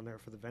plugins down there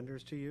for the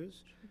vendors to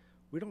use.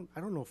 I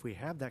don't know if we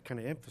have that kind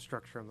of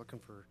infrastructure. I'm looking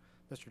for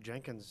Mr.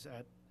 Jenkins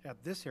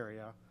at this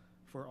area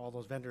for all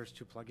those vendors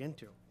to plug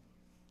into.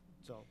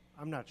 So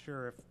I'm not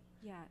sure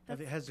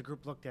if has the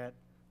group looked at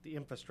the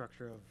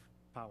infrastructure of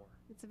power.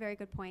 It's a very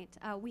good point.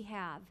 We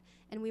have,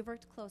 and we've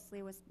worked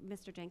closely with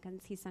Mr.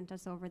 Jenkins. He sent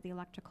us over the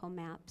electrical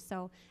map.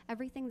 So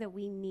everything that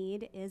we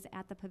need is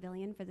at the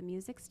pavilion for the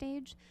music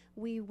stage.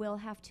 We will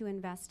have to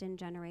invest in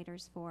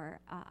generators for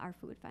our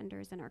food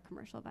vendors and our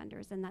commercial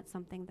vendors, and that's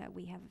something that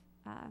we have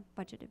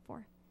budgeted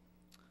for.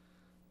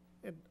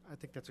 And I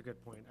think that's a good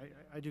point.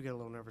 I do get a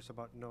little nervous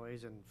about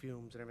noise and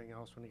fumes and everything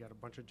else when you got a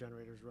bunch of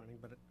generators running,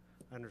 but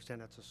I understand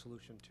that's a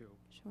solution too.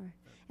 Sure.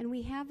 And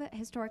we have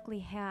historically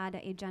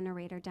had a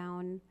generator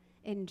down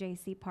in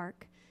J.C.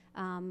 Park.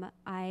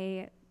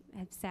 I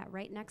have sat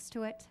right next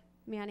to it,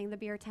 manning the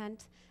beer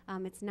tent.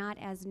 It's not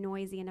as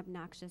noisy and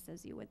obnoxious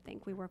as you would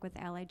think. We work with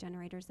Allied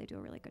Generators. They do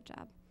a really good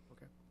job.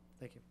 Okay.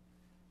 Thank you.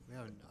 We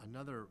have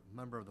another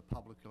member of the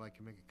public who'd like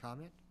to make a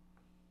comment.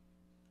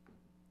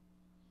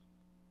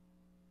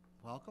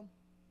 Welcome.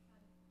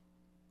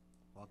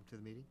 Welcome to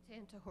the meeting.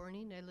 Tanta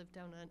Horning. I live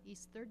down on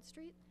East 3rd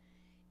Street.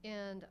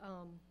 And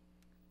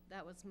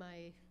that was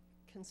my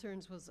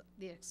concerns, was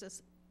the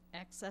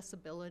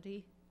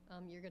accessibility.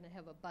 You're going to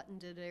have a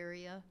buttoned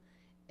area.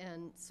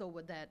 And so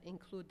would that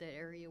include the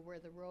area where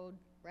the road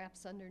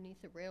wraps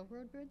underneath the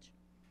railroad bridge?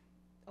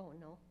 Oh,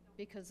 no,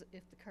 because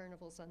if the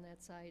carnival's on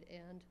that side,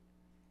 and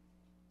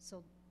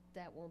so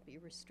that won't be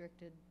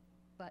restricted,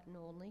 button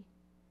only.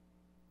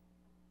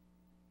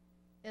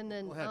 And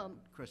then, go ahead,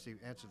 Christy,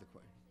 answer the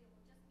question. Actually, it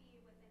will just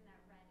be within that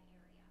red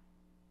area.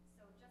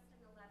 So just in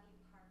the Levy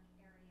Park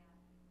area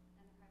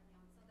and the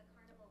pavilion. So the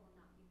carnival will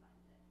not be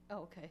buttoned. oh,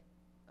 okay,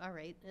 all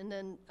right. And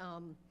then,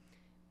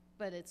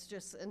 but it's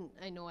just, and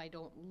I know I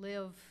don't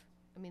live,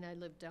 I mean, I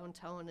live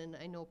downtown, and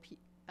I know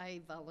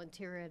I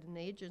volunteer at an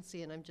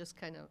agency, and I'm just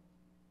kind of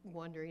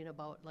wondering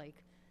about,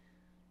 like,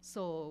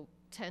 so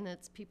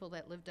tenants, people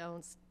that live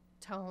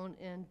downtown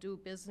and do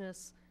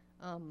business,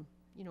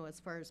 you know, as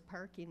far as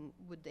parking,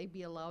 would they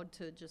be allowed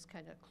to just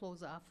kind of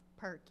close off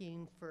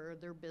parking for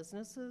their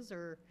businesses,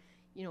 or,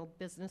 you know,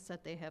 business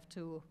that they have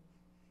to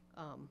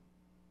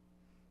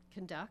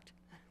conduct,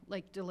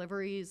 like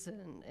deliveries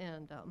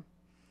and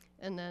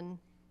then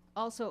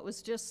also it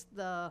was just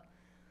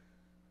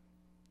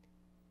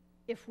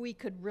if we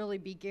could really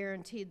be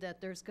guaranteed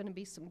that there's going to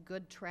be some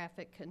good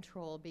traffic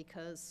control,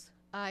 because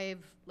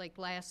like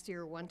last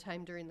year, one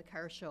time during the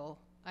car show,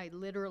 I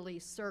literally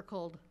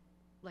circled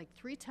like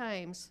 3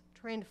 times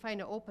trying to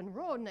find an open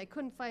road, and I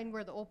couldn't find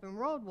where the open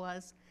road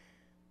was.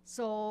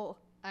 So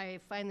I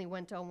finally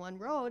went down one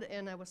road,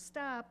 and I was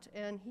stopped,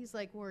 and he's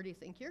like, "Where do you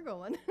think you're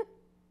going?"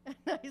 And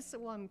I said,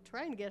 "Well, I'm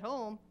trying to get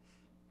home."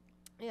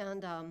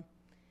 And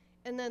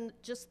then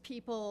just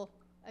people,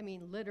 I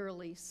mean,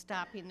 literally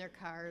stopping their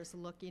cars,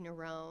 looking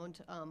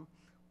around,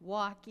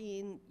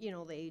 walking, you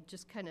know, they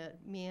just kind of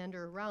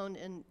meander around.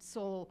 And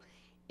so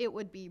it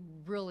would be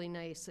really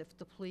nice if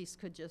the police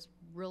could just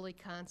really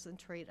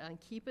concentrate on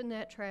keeping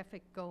that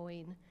traffic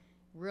going,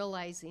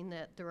 realizing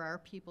that there are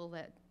people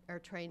that are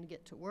trying to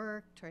get to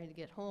work, trying to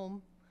get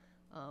home.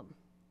 Well,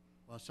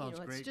 it sounds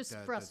great. It's just The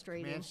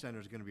frustrating. command center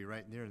is going to be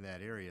right near in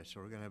that area, so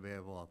we're going to be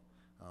able,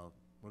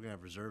 we're going to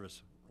have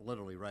reservists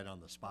literally right on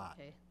the spot.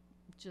 Okay,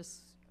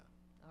 just,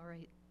 all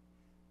right.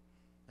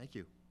 Thank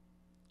you.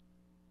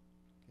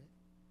 Okay.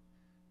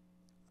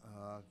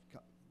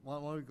 Why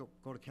don't we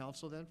go to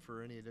council then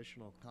for any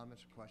additional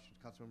comments or questions?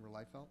 Councilmember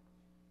Liefeld?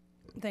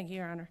 Thank you,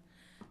 Your Honor.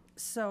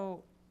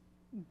 So,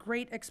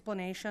 great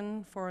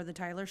explanation for the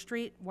Tyler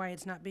Street, why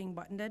it's not being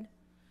buttoned.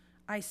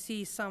 I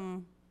see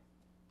some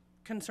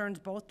concerns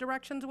both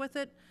directions with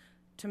it.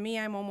 To me,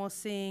 I'm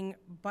almost seeing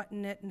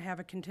button it and have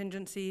a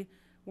contingency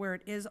where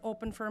it is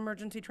open for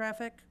emergency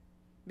traffic,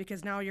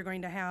 because now you're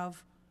going to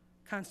have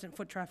constant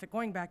foot traffic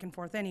going back and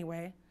forth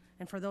anyway.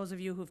 And for those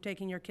of you who've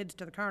taken your kids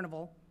to the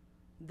carnival,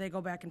 they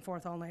go back and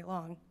forth all night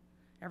long.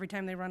 Every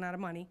time they run out of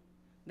money,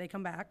 they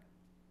come back.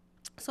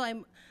 So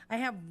I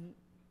have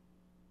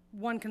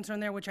one concern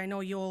there, which I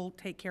know you'll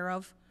take care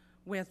of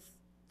with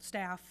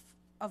staff,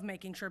 of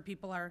making sure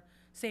people are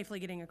safely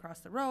getting across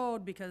the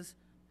road, because,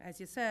 as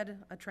you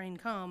said, a train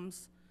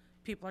comes,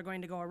 people are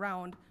going to go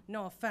around.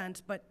 No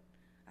offense, but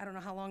I don't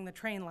know how long the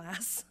train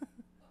lasts.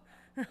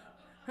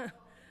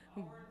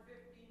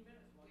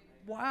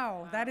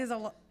 Wow, that is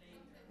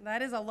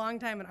a long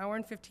time, an hour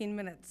and 15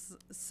 minutes.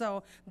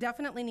 So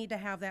definitely need to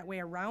have that way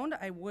around.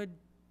 I would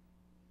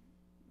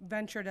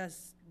venture to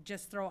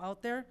just throw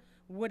out there,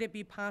 would it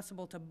be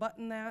possible to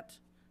button that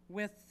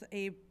with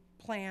a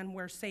plan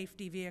where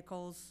safety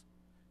vehicles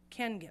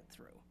can get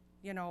through,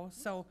 you know?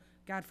 So,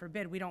 God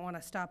forbid, we don't want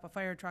to stop a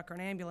fire truck or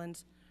an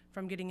ambulance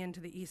from getting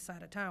into the east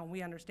side of town.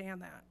 We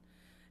understand that.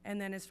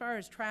 And then as far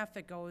as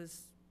traffic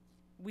goes,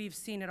 we've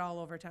seen it all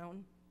over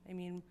town. I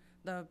mean,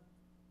 the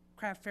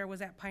craft fair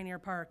was at Pioneer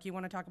Park. You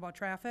want to talk about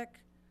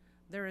traffic?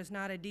 There is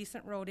not a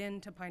decent road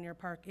into Pioneer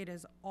Park. It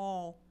is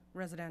all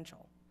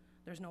residential.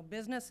 There's no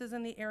businesses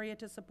in the area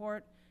to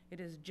support. It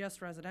is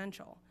just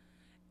residential.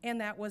 And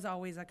that was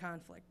always a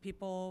conflict.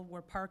 People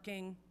were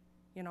parking,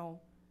 you know,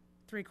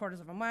 3/4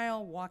 of a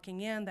mile,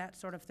 walking in, that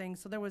sort of thing.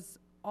 So there was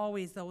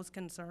always those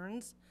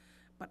concerns.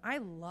 But I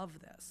love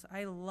this.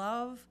 I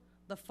love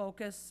the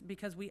focus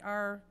because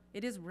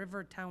it is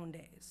Rivertown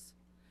Days.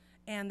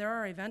 And there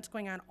are events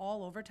going on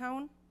all over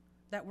town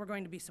that we're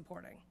going to be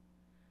supporting.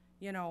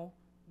 You know,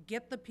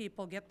 get the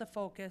people, get the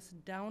focus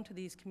down to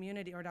these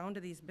community, or down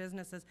to these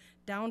businesses,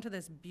 down to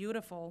this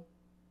beautiful,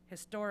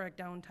 historic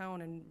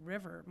downtown and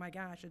river. My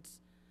gosh,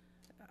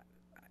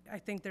 I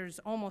think there's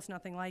almost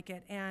nothing like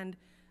it.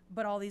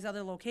 But all these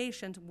other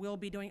locations will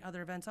be doing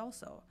other events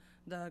also.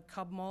 The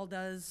Cub Mall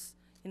does,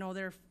 you know,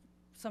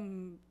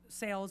 some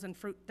sales and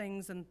fruit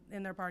things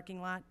in their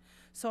parking lot.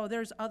 So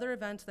there's other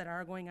events that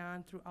are going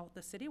on throughout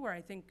the city where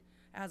I think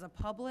as a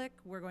public,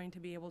 we're going to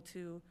be able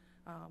to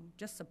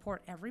just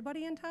support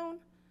everybody in town.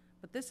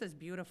 But this is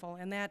beautiful.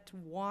 And that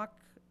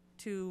walk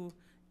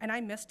and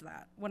I missed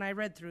that when I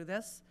read through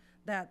this,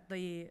 that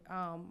the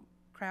art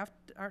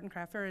and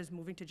craft fair is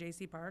moving to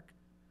J.C. Park.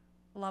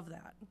 Love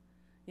that.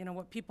 You know,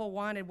 what people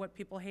wanted, what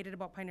people hated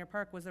about Pioneer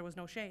Park was there was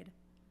no shade.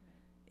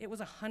 It was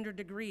 100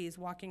 degrees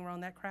walking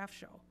around that craft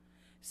show.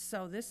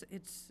 So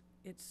it's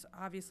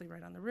obviously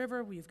right on the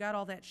river. We've got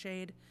all that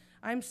shade.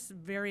 I'm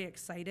very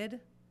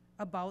excited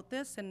about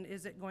this. And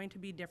is it going to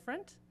be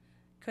different?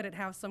 Could it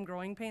have some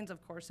growing pains?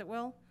 Of course it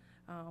will.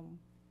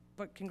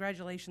 But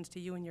congratulations to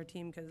you and your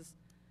team, because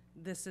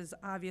this is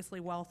obviously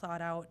well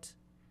thought out.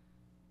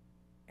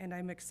 And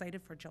I'm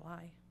excited for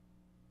July.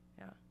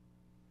 Yeah.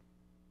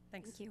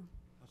 Thanks. Thank you.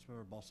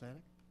 Councilmember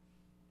Balsanic?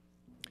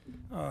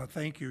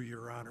 Thank you,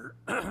 Your Honor.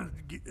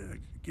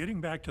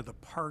 Getting back to the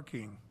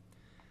parking,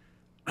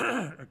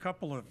 a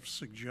couple of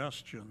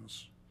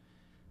suggestions.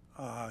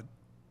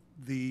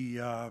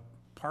 The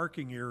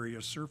parking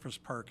area, surface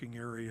parking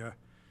area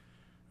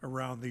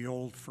around the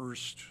old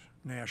First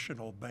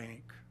National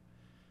Bank,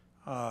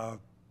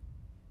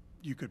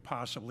 you could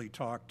possibly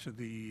talk to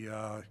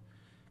the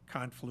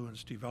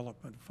Confluence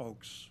Development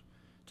folks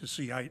to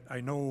see.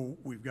 I know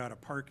we've got a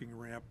parking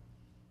ramp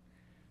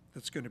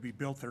that's going to be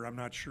built there. I'm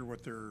not sure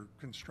what their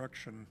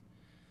construction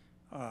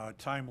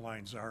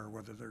timelines are,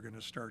 whether they're going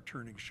to start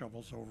turning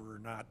shovels over or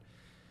not.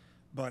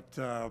 But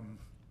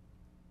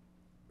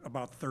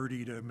about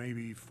 30 to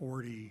maybe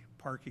 40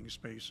 parking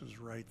spaces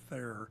right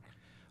there.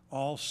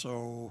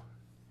 Also,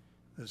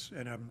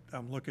 and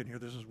I'm looking here,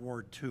 this is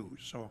Ward 2,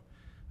 so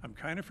I'm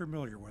kind of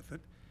familiar with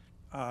it.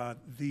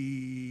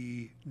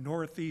 The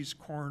northeast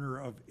corner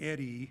of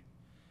Eddy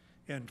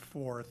and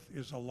 4th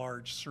is a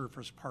large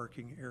surface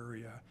parking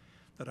area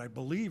that I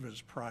believe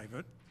is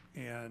private,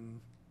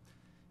 and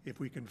if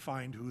we can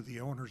find who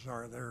the owners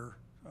are there,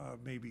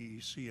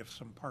 maybe see if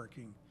some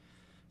parking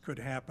could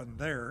happen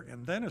there.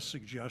 And then a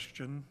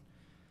suggestion,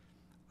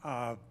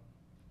 I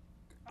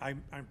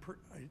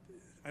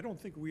don't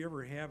think we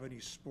ever have any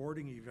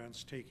sporting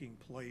events taking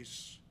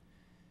place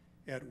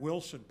at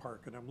Wilson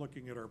Park, and I'm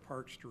looking at our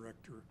Parks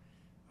Director,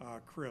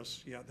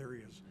 Chris. Yeah, there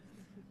he is.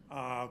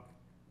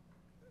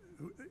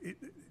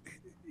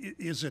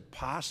 Is it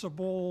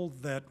possible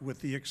that,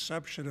 with the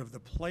exception of the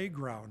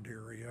playground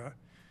area,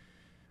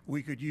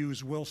 we could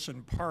use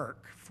Wilson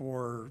Park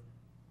for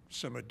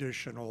some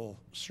additional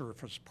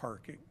surface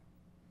parking?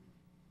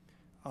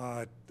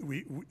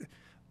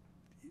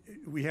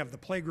 We have the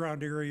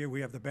playground area,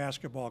 we have the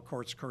basketball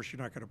courts. Of course,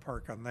 you're not going to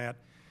park on that.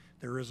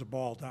 There is a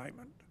ball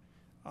diamond.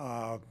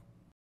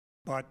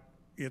 But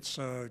it's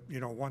a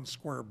 1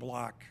 square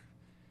block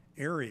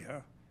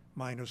area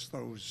minus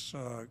those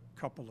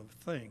couple of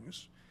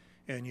things.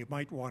 And you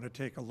might want to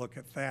take a look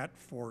at that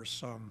for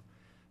some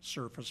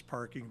surface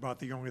parking. But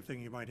the only thing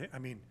you might,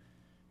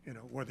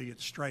 whether you'd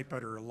stripe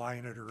it or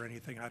line it or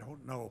anything, I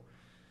don't know.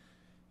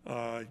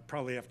 You'd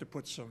probably have to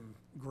put some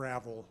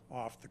gravel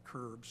off the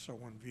curb so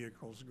when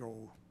vehicles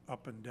go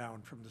up and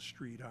down from the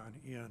street on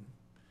in.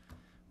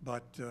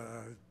 But,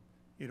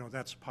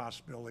 that's a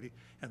possibility.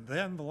 And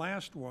then the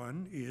last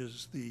one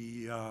is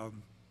the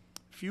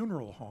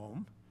funeral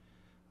home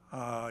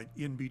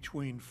in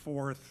between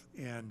 4th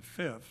and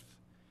 5th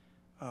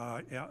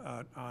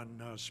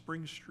on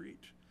Spring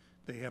Street.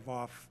 They have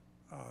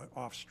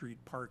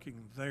off-street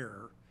parking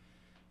there,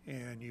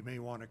 and you may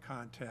want to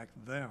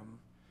contact them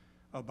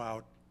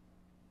about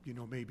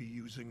maybe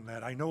using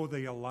that. I know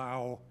they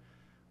allow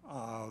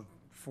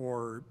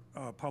for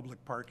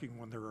public parking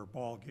when there are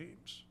ball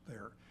games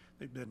there.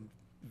 They've been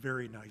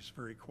very nice,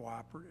 very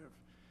cooperative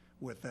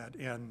with that.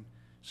 And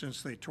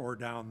since they tore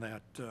down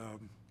that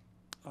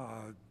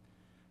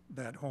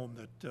that home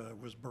that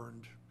was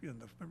burned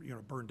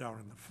down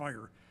in the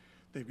fire,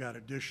 they've got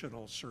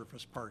additional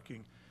surface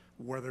parking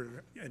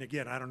whether, and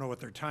again, I don't know what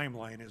their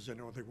timeline is. I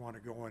know they want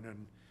to go in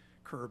and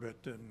curb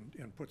it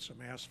and put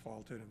some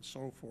asphalt in and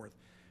so forth,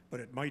 but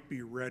it might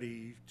be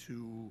ready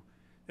to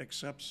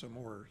accept some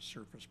more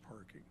surface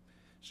parking.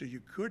 So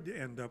you could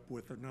end up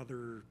with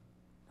another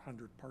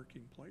 100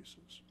 parking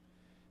places,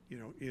 you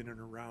know, in and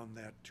around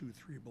that 2-3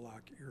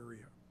 block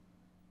area.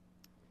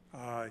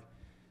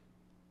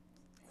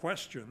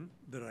 Question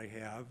that I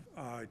have,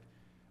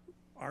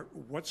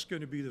 what's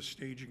going to be the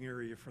staging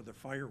area for the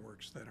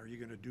fireworks then? Are you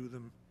going to do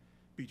them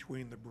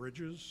between the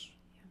bridges?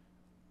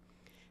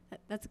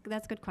 That's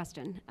a good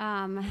question.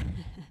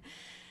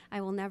 I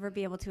will never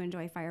be able to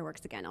enjoy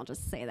fireworks again, I'll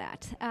just say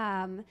that.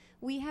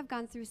 We have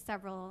gone through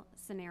several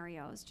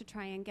scenarios to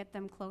try and get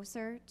them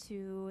closer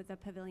to the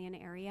pavilion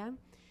area.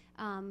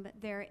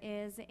 There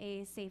is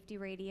a safety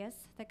radius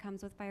that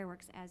comes with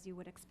fireworks, as you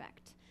would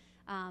expect.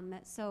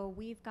 So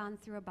we've gone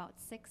through about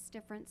 6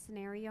 different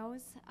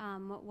scenarios.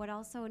 What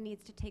also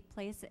needs to take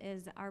place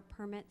is our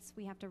permits.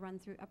 We have to run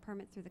through a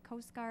permit through the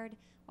Coast Guard,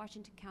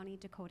 Washington County,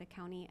 Dakota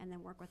County, and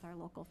then work with our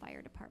local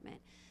fire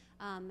department.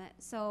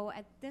 So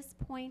at this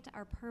point,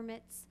 our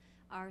permits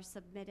are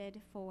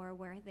submitted for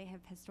where they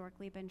have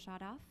historically been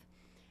shot off,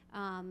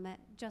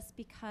 just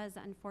because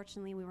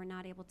unfortunately we were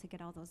not able to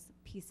get all those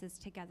pieces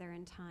together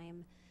in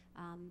time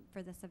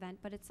for this event,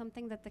 but it's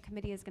something that the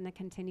committee is going to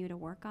continue to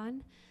work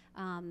on.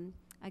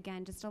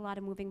 Again, just a lot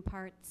of moving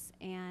parts,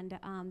 and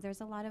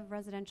there's a lot of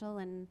residential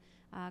and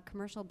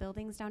commercial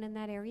buildings down in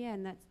that area,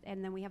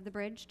 and then we have the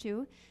bridge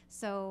too.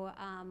 So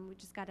we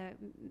just got to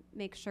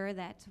make sure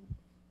that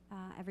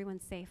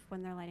everyone's safe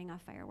when they're lighting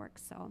off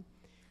fireworks. So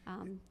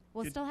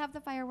we'll still have the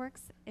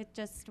fireworks. It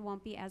just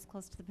won't be as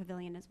close to the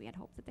pavilion as we had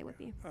hoped that they would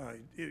be.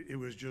 It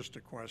was just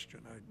a question,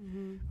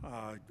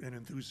 an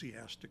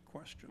enthusiastic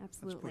question.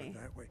 Absolutely. Let's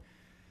put it that way.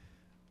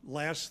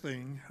 Last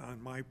thing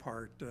on my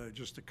part,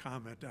 just a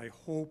comment. I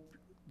hope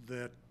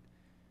that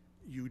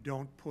you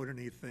don't put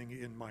anything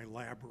in my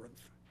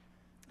labyrinth.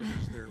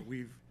 There,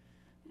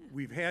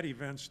 we've had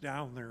events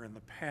down there in the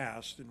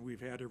past, and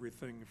we've had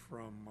everything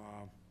from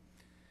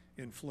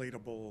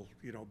inflatable,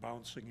 you know,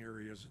 bouncing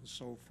areas and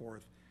so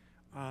forth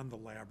on the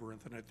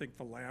labyrinth. And I think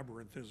the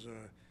labyrinth is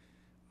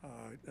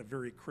a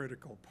very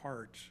critical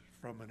part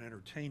from an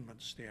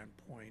entertainment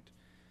standpoint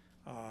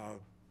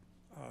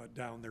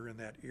down there in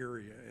that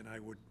area. And I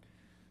would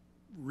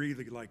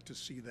really like to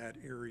see that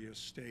area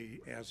stay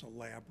as a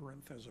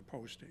labyrinth as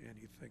opposed to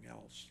anything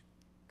else.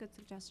 Good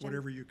suggestion.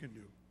 Whatever you can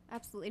do.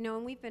 Absolutely. No,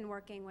 and we've been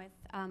working with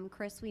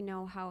Chris. We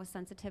know how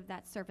sensitive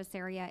that surface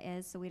area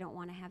is, so we don't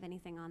want to have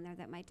anything on there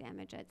that might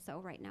damage it. So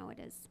right now it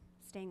is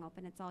staying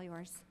open. It's all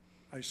yours.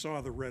 I saw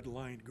the red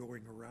line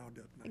going around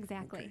it.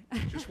 Exactly.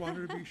 Okay. Just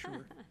wanted to be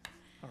sure.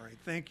 All right.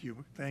 Thank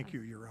you. Thank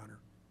you, Your Honor.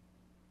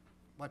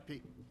 What,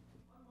 Pete?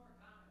 One more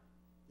comment.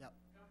 Yep.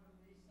 Come from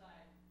the east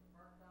side, the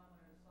park down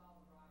there is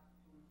solid rock,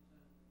 2 inches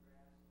into the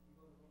grass. You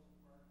go to Wilson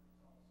Park, it's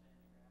all sand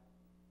and gravel.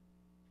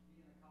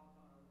 Being a cow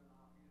town, I would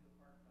have offered you the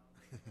park down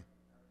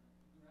there.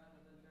 Rather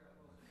than there at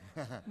Wilson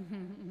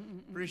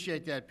Park.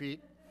 Appreciate that,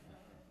 Pete.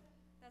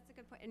 That's a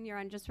good point. And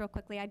Yaron, just real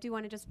quickly, I do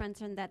want to just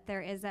mention that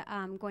there is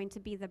going to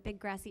be the big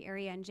grassy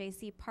area in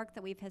JC Park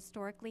that we've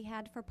historically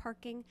had for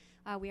parking.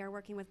 We are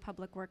working with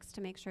Public Works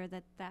to make sure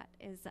that that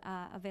is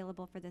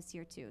available for this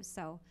year too.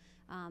 So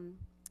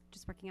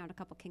just working out a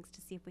couple kinks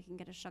to see if we can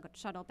get a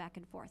shuttle back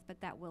and forth,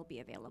 but that will be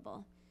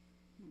available.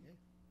 Okay.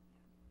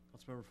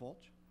 Councilmember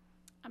Fulch?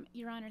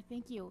 Your Honor,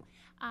 thank you.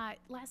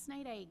 Last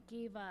night I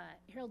gave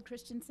Harold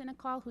Christensen a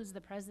call, who's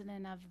the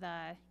president of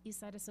the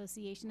East Side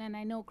Association, and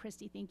I know,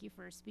 Christy, thank you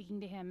for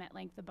speaking to him at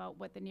length about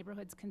what the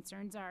neighborhood's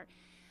concerns are.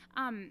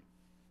 And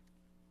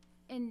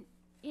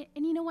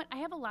you know what? I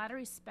have a lot of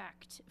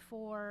respect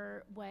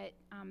for what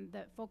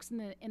the folks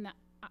in the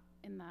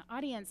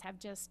audience have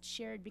just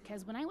shared,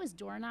 because when I was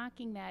door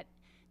knocking that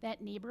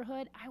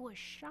neighborhood, I was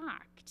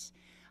shocked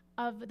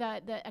of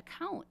the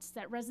accounts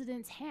that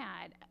residents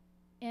had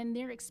and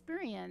their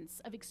experience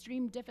of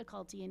extreme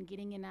difficulty in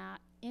getting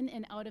in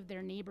and out of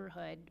their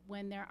neighborhood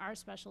when there are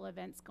special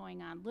events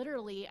going on.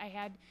 Literally, I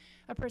had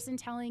a person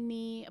telling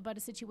me about a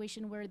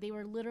situation where they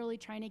were literally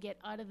trying to get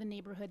out of the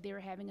neighborhood. They were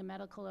having a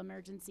medical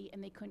emergency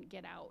and they couldn't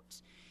get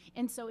out.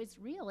 And so it's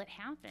real, it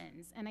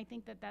happens. And I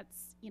think that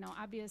that's, you know,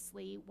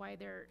 obviously why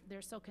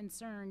they're so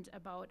concerned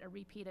about a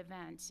repeat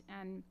event.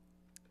 And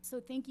so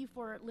thank you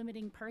for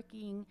limiting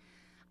parking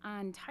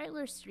on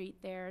Tyler Street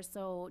there,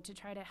 so to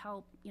try to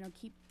help, you know,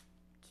 keep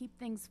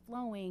things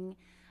flowing.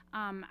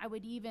 I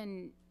would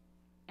even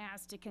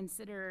ask to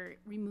consider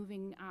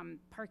removing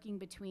parking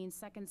between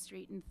 2nd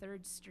Street and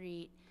 3rd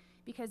Street,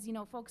 because, you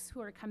know, folks who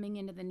are coming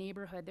into the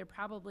neighborhood, they're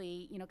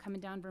probably, you know, coming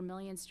down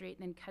Vermilion Street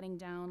and then cutting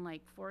down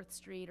like 4th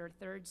Street or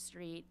 3rd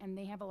Street, and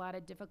they have a lot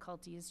of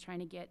difficulties trying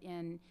to get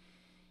in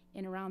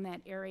around that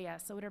area.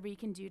 So whatever you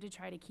can do to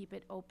try to keep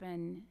it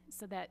open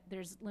so that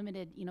there's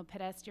limited, you know,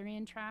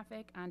 pedestrian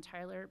traffic on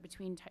Tyler,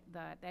 between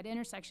that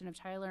intersection of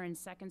Tyler and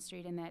 2nd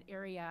Street in that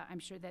area, I'm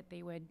sure that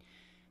they would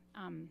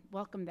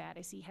welcome that.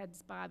 I see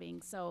heads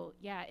bobbing. So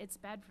yeah, it's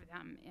bad for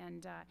them.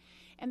 And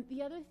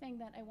the other thing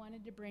that I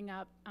wanted to bring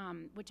up,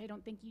 which I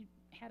don't think you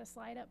had a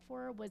slide up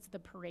for was the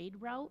parade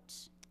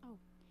route. Oh.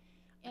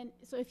 And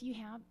so if you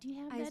have, do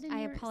you have that in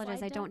I your apologize,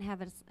 slide I don't deck?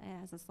 have it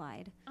as a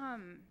slide.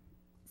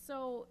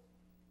 So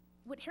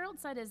what Harold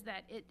said is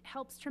that it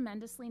helps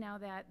tremendously now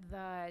that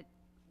the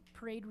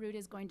parade route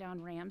is going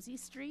down Ramsey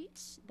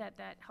Street, that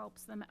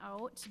helps them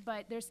out.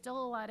 But there's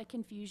still a lot of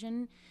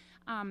confusion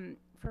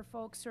for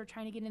folks who are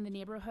trying to get in the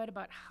neighborhood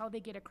about how they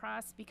get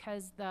across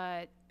because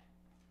the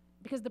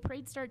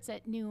parade starts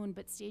at noon,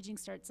 but staging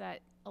starts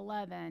at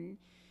 11.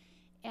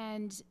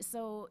 And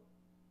so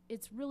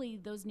it's really,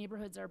 those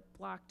neighborhoods are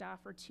blocked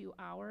off for 2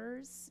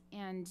 hours.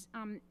 And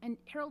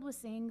Harold was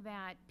saying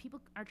that people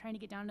are trying to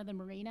get down to the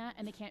marina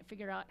and they can't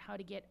figure out how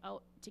to get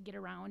out, to get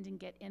around and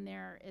get in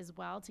there as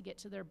well, to get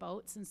to their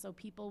boats. And so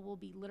people will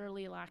be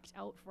literally locked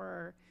out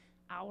for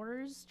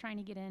hours trying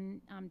to get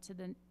in to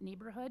the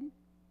neighborhood.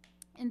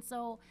 And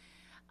so,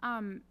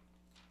 I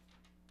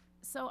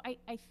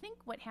think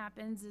what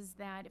happens is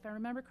that, if I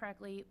remember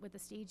correctly, with the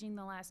staging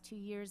the last 2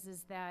 years,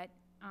 is that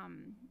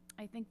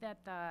I think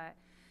that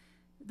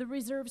the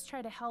reserves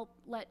try to help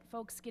let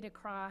folks get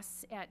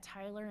across at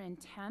Tyler and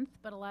 10th,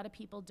 but a lot of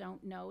people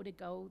don't know to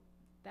go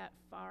that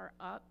far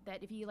up,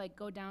 that if you like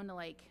go down to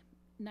like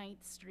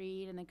 9th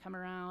Street and then come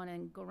around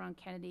and go around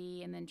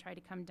Kennedy and then try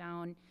to come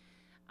down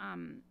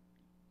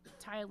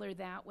Tyler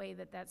that way,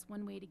 that's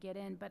one way to get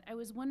in. But I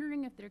was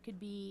wondering if there could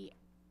be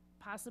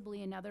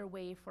possibly another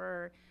way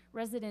for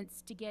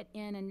residents to get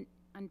in and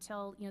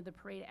until, you know, the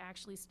parade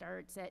actually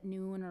starts at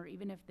noon, or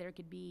even if there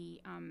could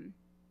be,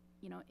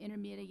 you know,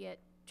 intermediate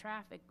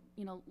traffic,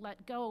 you know,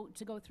 let go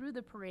to go through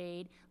the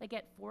parade, like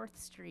at 4th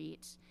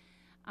Street,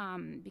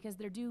 because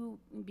there do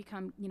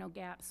become, you know,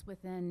 gaps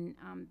within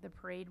the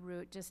parade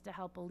route, just to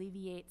help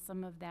alleviate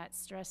some of that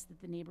stress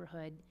that the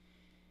neighborhood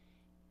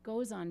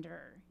goes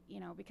under, you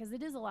know, because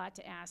it is a lot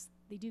to ask.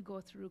 They do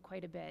go through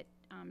quite a bit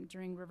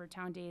during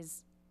Rivertown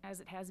Days, as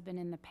it has been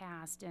in the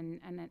past, and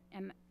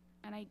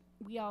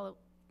we all,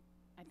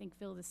 I think,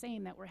 feel the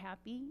same, that we're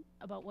happy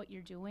about what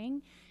you're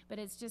doing, but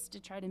it's just to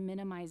try to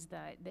minimize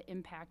the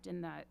impact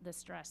and the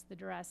stress, the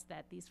duress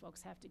that these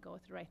folks have to go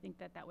through. I think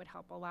that would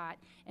help a lot.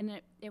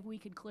 And if we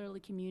could clearly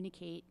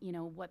communicate, you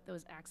know, what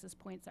those access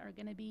points are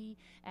going to be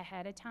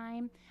ahead of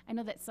time. I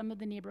know that some of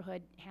the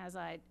neighborhood has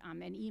an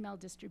email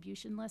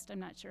distribution list. I'm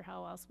not sure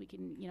how else we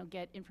can, you know,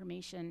 get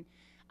information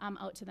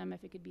out to them,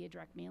 if it could be a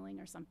direct mailing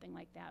or something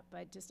like that,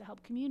 but just to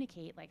help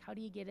communicate, like, how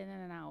do you get in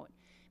and out?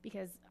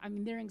 Because, I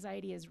mean, their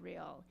anxiety is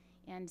real.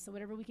 And so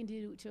whatever we can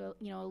do to,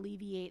 you know,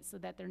 alleviate so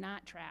that they're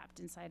not trapped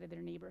inside of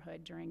their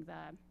neighborhood during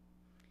the,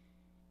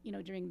 you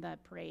know, during the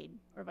parade,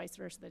 or vice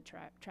versa, the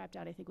trapped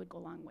out, I think would go a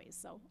long ways.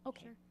 So,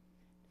 okay. Sure.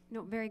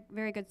 No, very,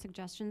 very good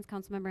suggestions,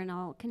 Councilmember, and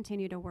I'll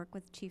continue to work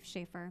with Chief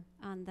Schaefer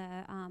on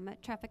the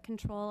traffic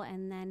control,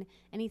 and then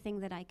anything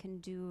that I can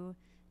do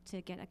to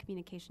get a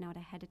communication out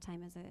ahead of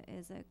time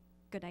is a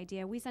good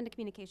idea. We send a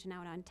communication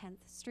out on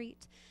 10th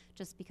Street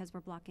just because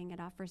we're blocking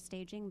it off for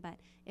staging, but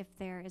if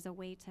there is a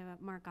way to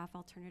mark off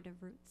alternative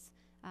routes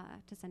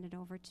to send it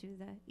over to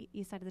the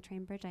east side of the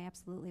train bridge, I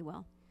absolutely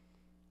will.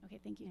 Okay,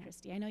 thank you,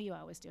 Christy. I know you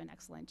always do an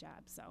excellent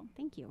job, so.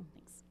 Thank you.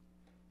 Thanks.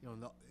 You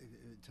know,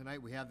 tonight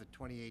we have the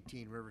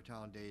 2018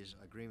 Rivertown Days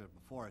agreement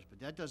before us, but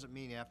that doesn't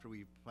mean after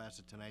we pass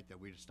it tonight that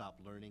we stop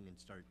learning and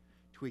start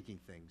tweaking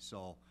things.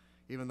 So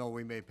even though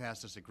we may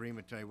pass this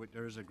agreement tonight,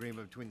 there is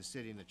agreement between the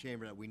city and the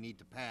chamber that we need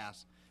to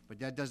pass, but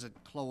that doesn't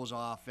close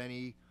off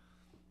any,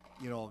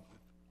 you know,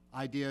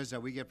 ideas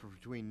that we get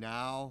between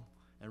now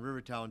and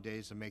Rivertown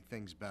Days to make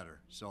things better.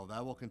 So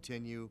that will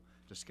continue,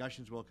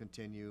 discussions will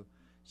continue,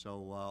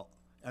 so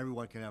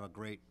everyone can have a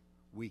great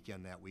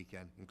weekend that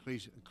weekend,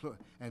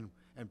 and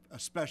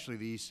especially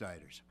the East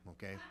Siders,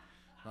 okay?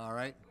 All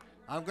right?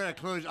 I'm gonna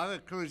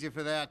close you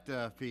for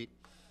that, Pete.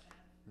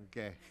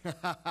 Okay.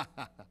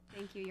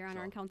 Thank you, Your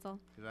Honor and Council.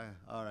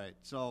 All right,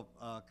 so,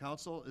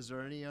 Council, is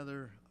there any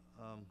other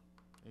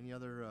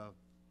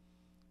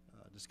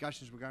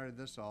discussions regarding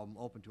this? I'm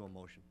open to a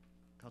motion.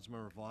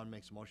 Councilmember Vaughn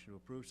makes a motion to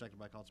approve, seconded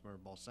by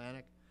Councilmember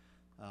Balsanic.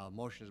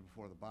 Motion is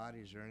before the body.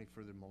 Is there any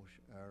further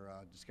motion, or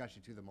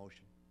discussion to the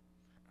motion?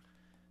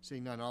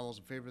 Seeing none, all those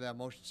in favor of that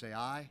motion say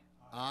aye.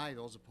 Aye.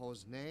 Those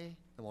opposed, nay.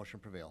 The motion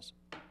prevails.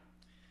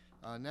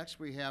 Next,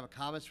 we have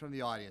comments from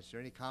the audience. Is there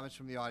any comments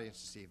from the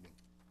audience this evening?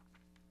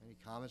 Any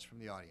comments from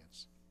the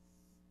audience?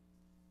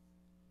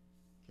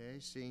 Okay,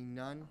 seeing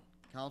none.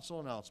 Council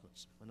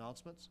announcements.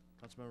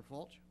 Councilmember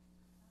Fulch?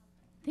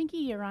 Thank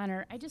you, Your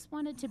Honor. I just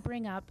wanted to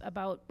bring up,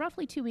 about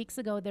roughly 2 weeks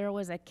ago, there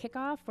was a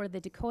kickoff for the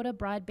Dakota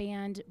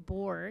Broadband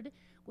Board,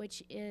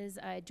 which is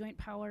a joint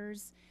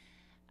powers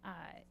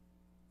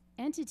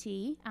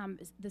entity.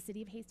 The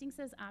city of Hastings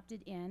has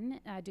opted in.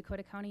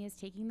 Dakota County is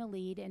taking the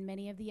lead, and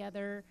many of the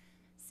other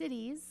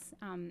cities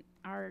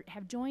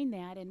have joined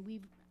that, and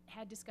we've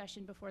had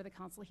discussion before the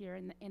council here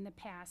in the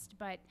past,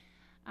 but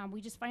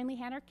we just finally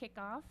had our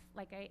kickoff,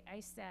 like I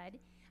said.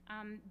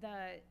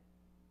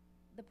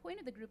 The point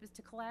of the group is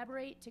to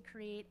collaborate to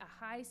create a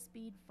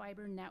high-speed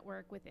fiber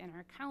network within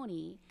our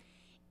county.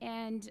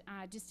 And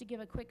just to give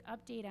a quick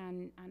update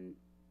on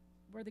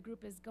where the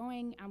group is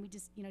going, we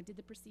just did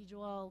the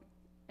procedural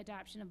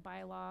adoption of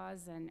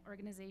bylaws and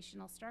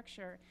organizational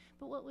structure.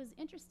 But what was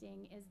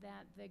interesting is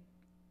that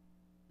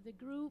the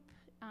group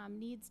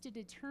needs to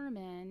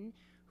determine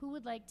who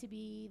would like to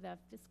be the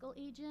fiscal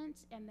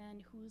agent, and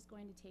then who's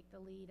going to take the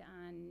lead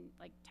on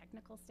like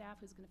technical staff,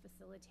 who's going to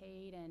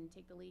facilitate and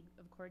take the lead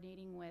of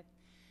coordinating with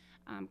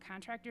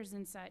contractors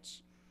and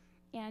such.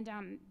 And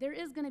there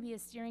is going to be a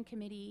steering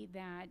committee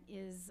that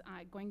is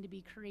going to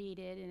be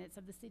created, and it's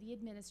of the city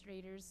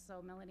administrators.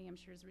 So Melanie, I'm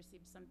sure, has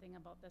received something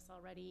about this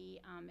already.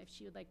 If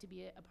she would like to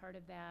be a part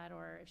of that,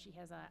 or if she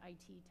has a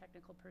IT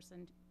technical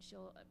person,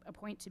 she'll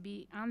appoint to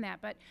be on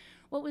that. But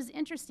what was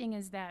interesting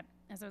is that,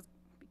 as I was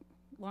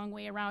long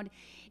way around,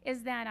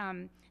 is that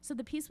so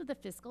the piece with the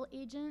fiscal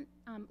agent,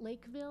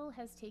 Lakeville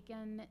has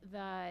taken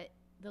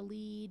the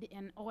lead,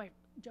 and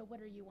Joe,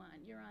 what are you on?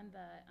 You're on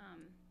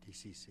the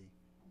DCC.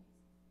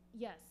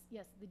 Yes,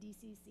 the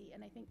DCC,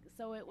 and I think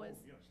so. It was.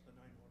 Oh, yes, the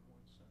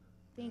 911 center.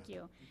 Thank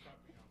you. You caught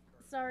me off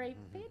guard. Sorry,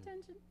 pay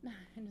attention.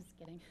 I'm just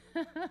kidding.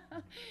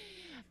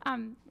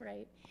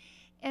 Right,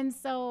 and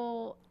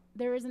so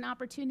there is an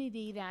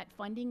opportunity that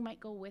funding might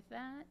go with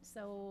that.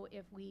 So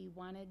if we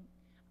wanted,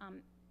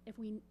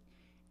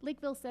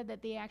 Lakeville said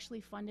that they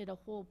actually funded a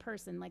whole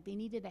person, like they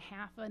needed a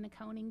half an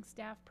accounting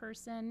staff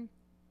person,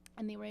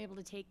 and they were able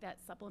to take that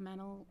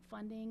supplemental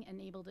funding and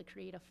able to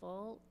create a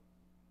full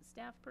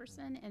staff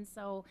person. And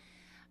so,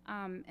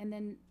 and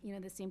then, you know,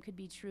 the same could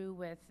be true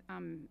with,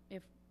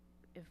 if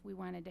we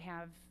wanted to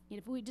have, you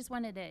know, if we just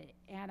wanted to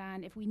add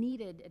on, if we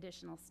needed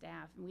additional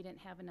staff and we didn't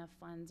have enough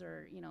funds,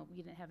 or, you know,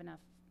 we didn't have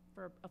enough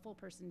for a full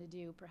person to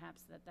do,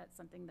 perhaps that's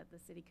something that the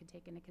city could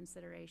take into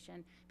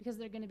consideration, because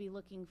they're going to be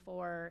looking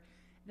for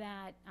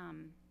that,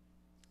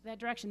 that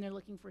direction. They're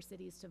looking for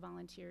cities to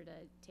volunteer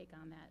to take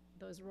on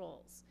those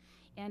roles.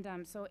 And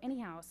so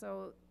anyhow,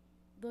 so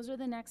those are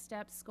the next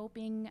steps: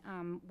 scoping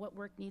what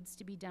work needs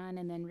to be done,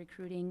 and then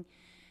recruiting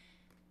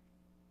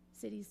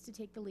cities to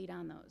take the lead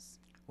on those.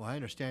 Well, I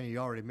understand you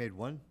already made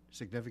one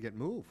significant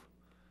move.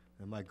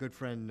 And my good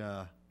friend,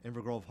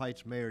 Inver Grove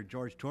Heights Mayor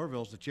George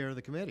Torville's the chair of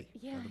the committee.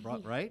 Yeah,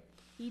 right?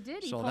 He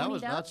did. He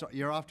So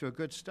you're off to a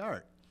good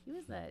start. He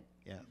was a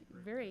Yeah.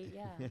 very,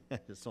 yeah,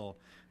 So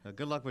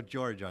good luck with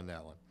George on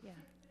that one. yeah,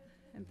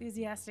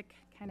 enthusiastic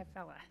kind of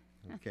fella.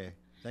 Okay.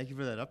 Thank you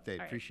for that update. All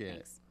right, Appreciate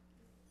thanks.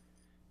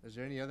 it. Is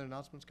there any other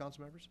announcements,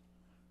 council members?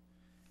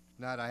 If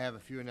not, I have a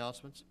few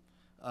announcements.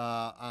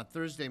 On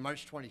Thursday,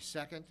 March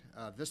 22nd,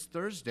 this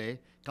Thursday,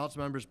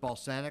 council members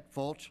Balsanic,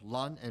 Fulch,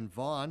 Lunn, and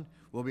Vaughn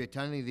will be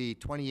attending the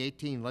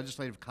 2018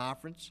 Legislative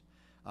Conference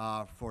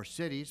for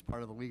cities,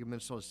 part of the League of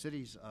Minnesota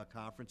Cities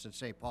Conference in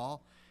St.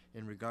 Paul,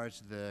 in regards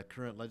to the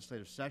current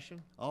legislative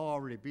session. I'll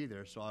already be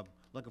there, so I'm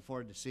looking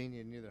forward to seeing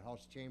you in either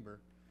House Chamber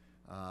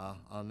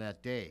on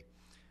that day.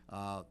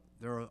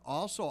 There are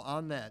also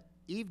on that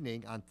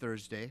evening on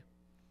Thursday,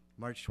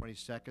 March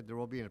 22nd, there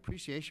will be an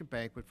appreciation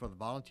banquet for the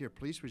volunteer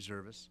police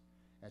reservists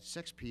at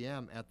 6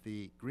 p.m. at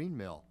the Green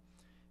Mill.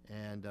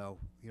 And,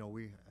 you know,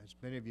 as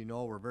many of you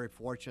know, we're very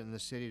fortunate in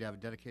this city to have a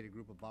dedicated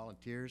group of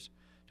volunteers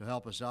to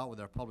help us out with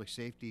our public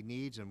safety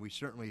needs, and we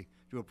certainly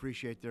do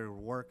appreciate their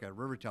work at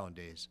Rivertown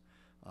Days.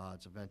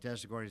 It's a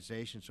fantastic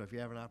organization, so if you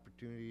have an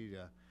opportunity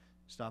to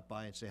stop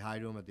by and say hi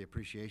to them at the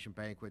appreciation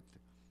banquet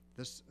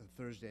this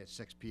Thursday at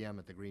 6 p.m.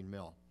 at the Green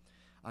Mill.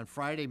 On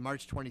Friday,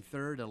 March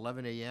 23rd at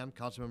 11 a.m.,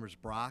 Councilmembers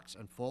Brox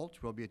and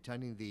Fulch will be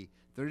attending the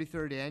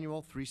 33rd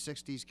Annual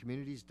 360s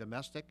Communities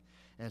Domestic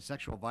and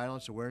Sexual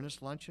Violence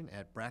Awareness Luncheon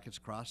at Brackett's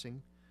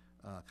Crossing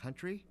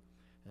Country.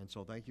 And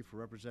so thank you for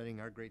representing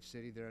our great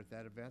city there at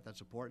that event. That's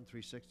important.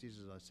 360s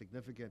is a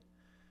significant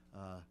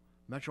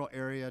metro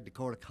area,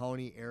 Dakota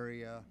County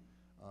area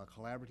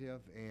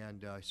collaborative,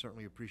 and I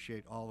certainly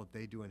appreciate all that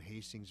they do in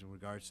Hastings in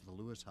regards to the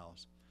Lewis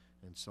House.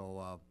 And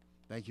so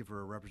thank you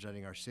for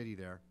representing our city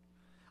there.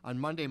 On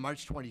Monday,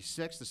 March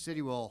 26th, the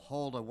city will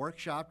hold a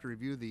workshop to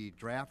review the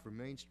draft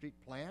Main Street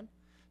plan.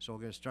 So we're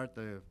going to start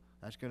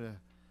that's going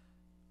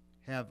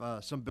to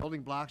have some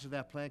building blocks of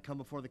that plan come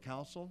before the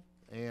council.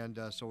 And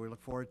so we look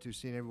forward to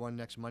seeing everyone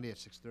next Monday at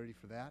 6:30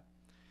 for that.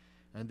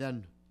 And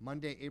then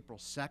Monday, April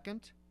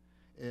 2nd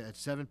at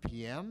 7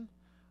 p.m.,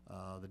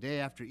 the day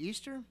after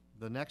Easter,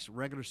 the next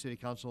regular city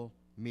council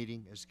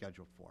meeting is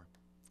scheduled for.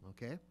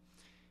 Okay?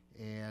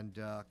 And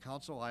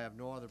council, I have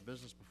no other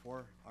business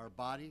before our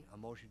body. A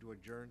motion to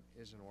adjourn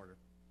is in order.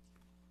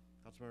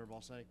 Councilmember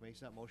Balsanic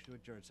makes that motion to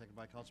adjourn, seconded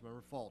by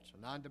Councilmember Fulch.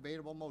 A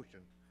non-debatable motion.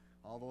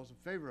 All those in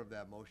favor of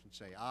that motion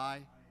say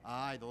aye.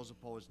 Aye. Those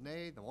opposed,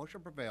 nay. The motion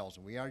prevails,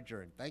 and we are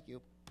adjourned. Thank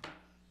you.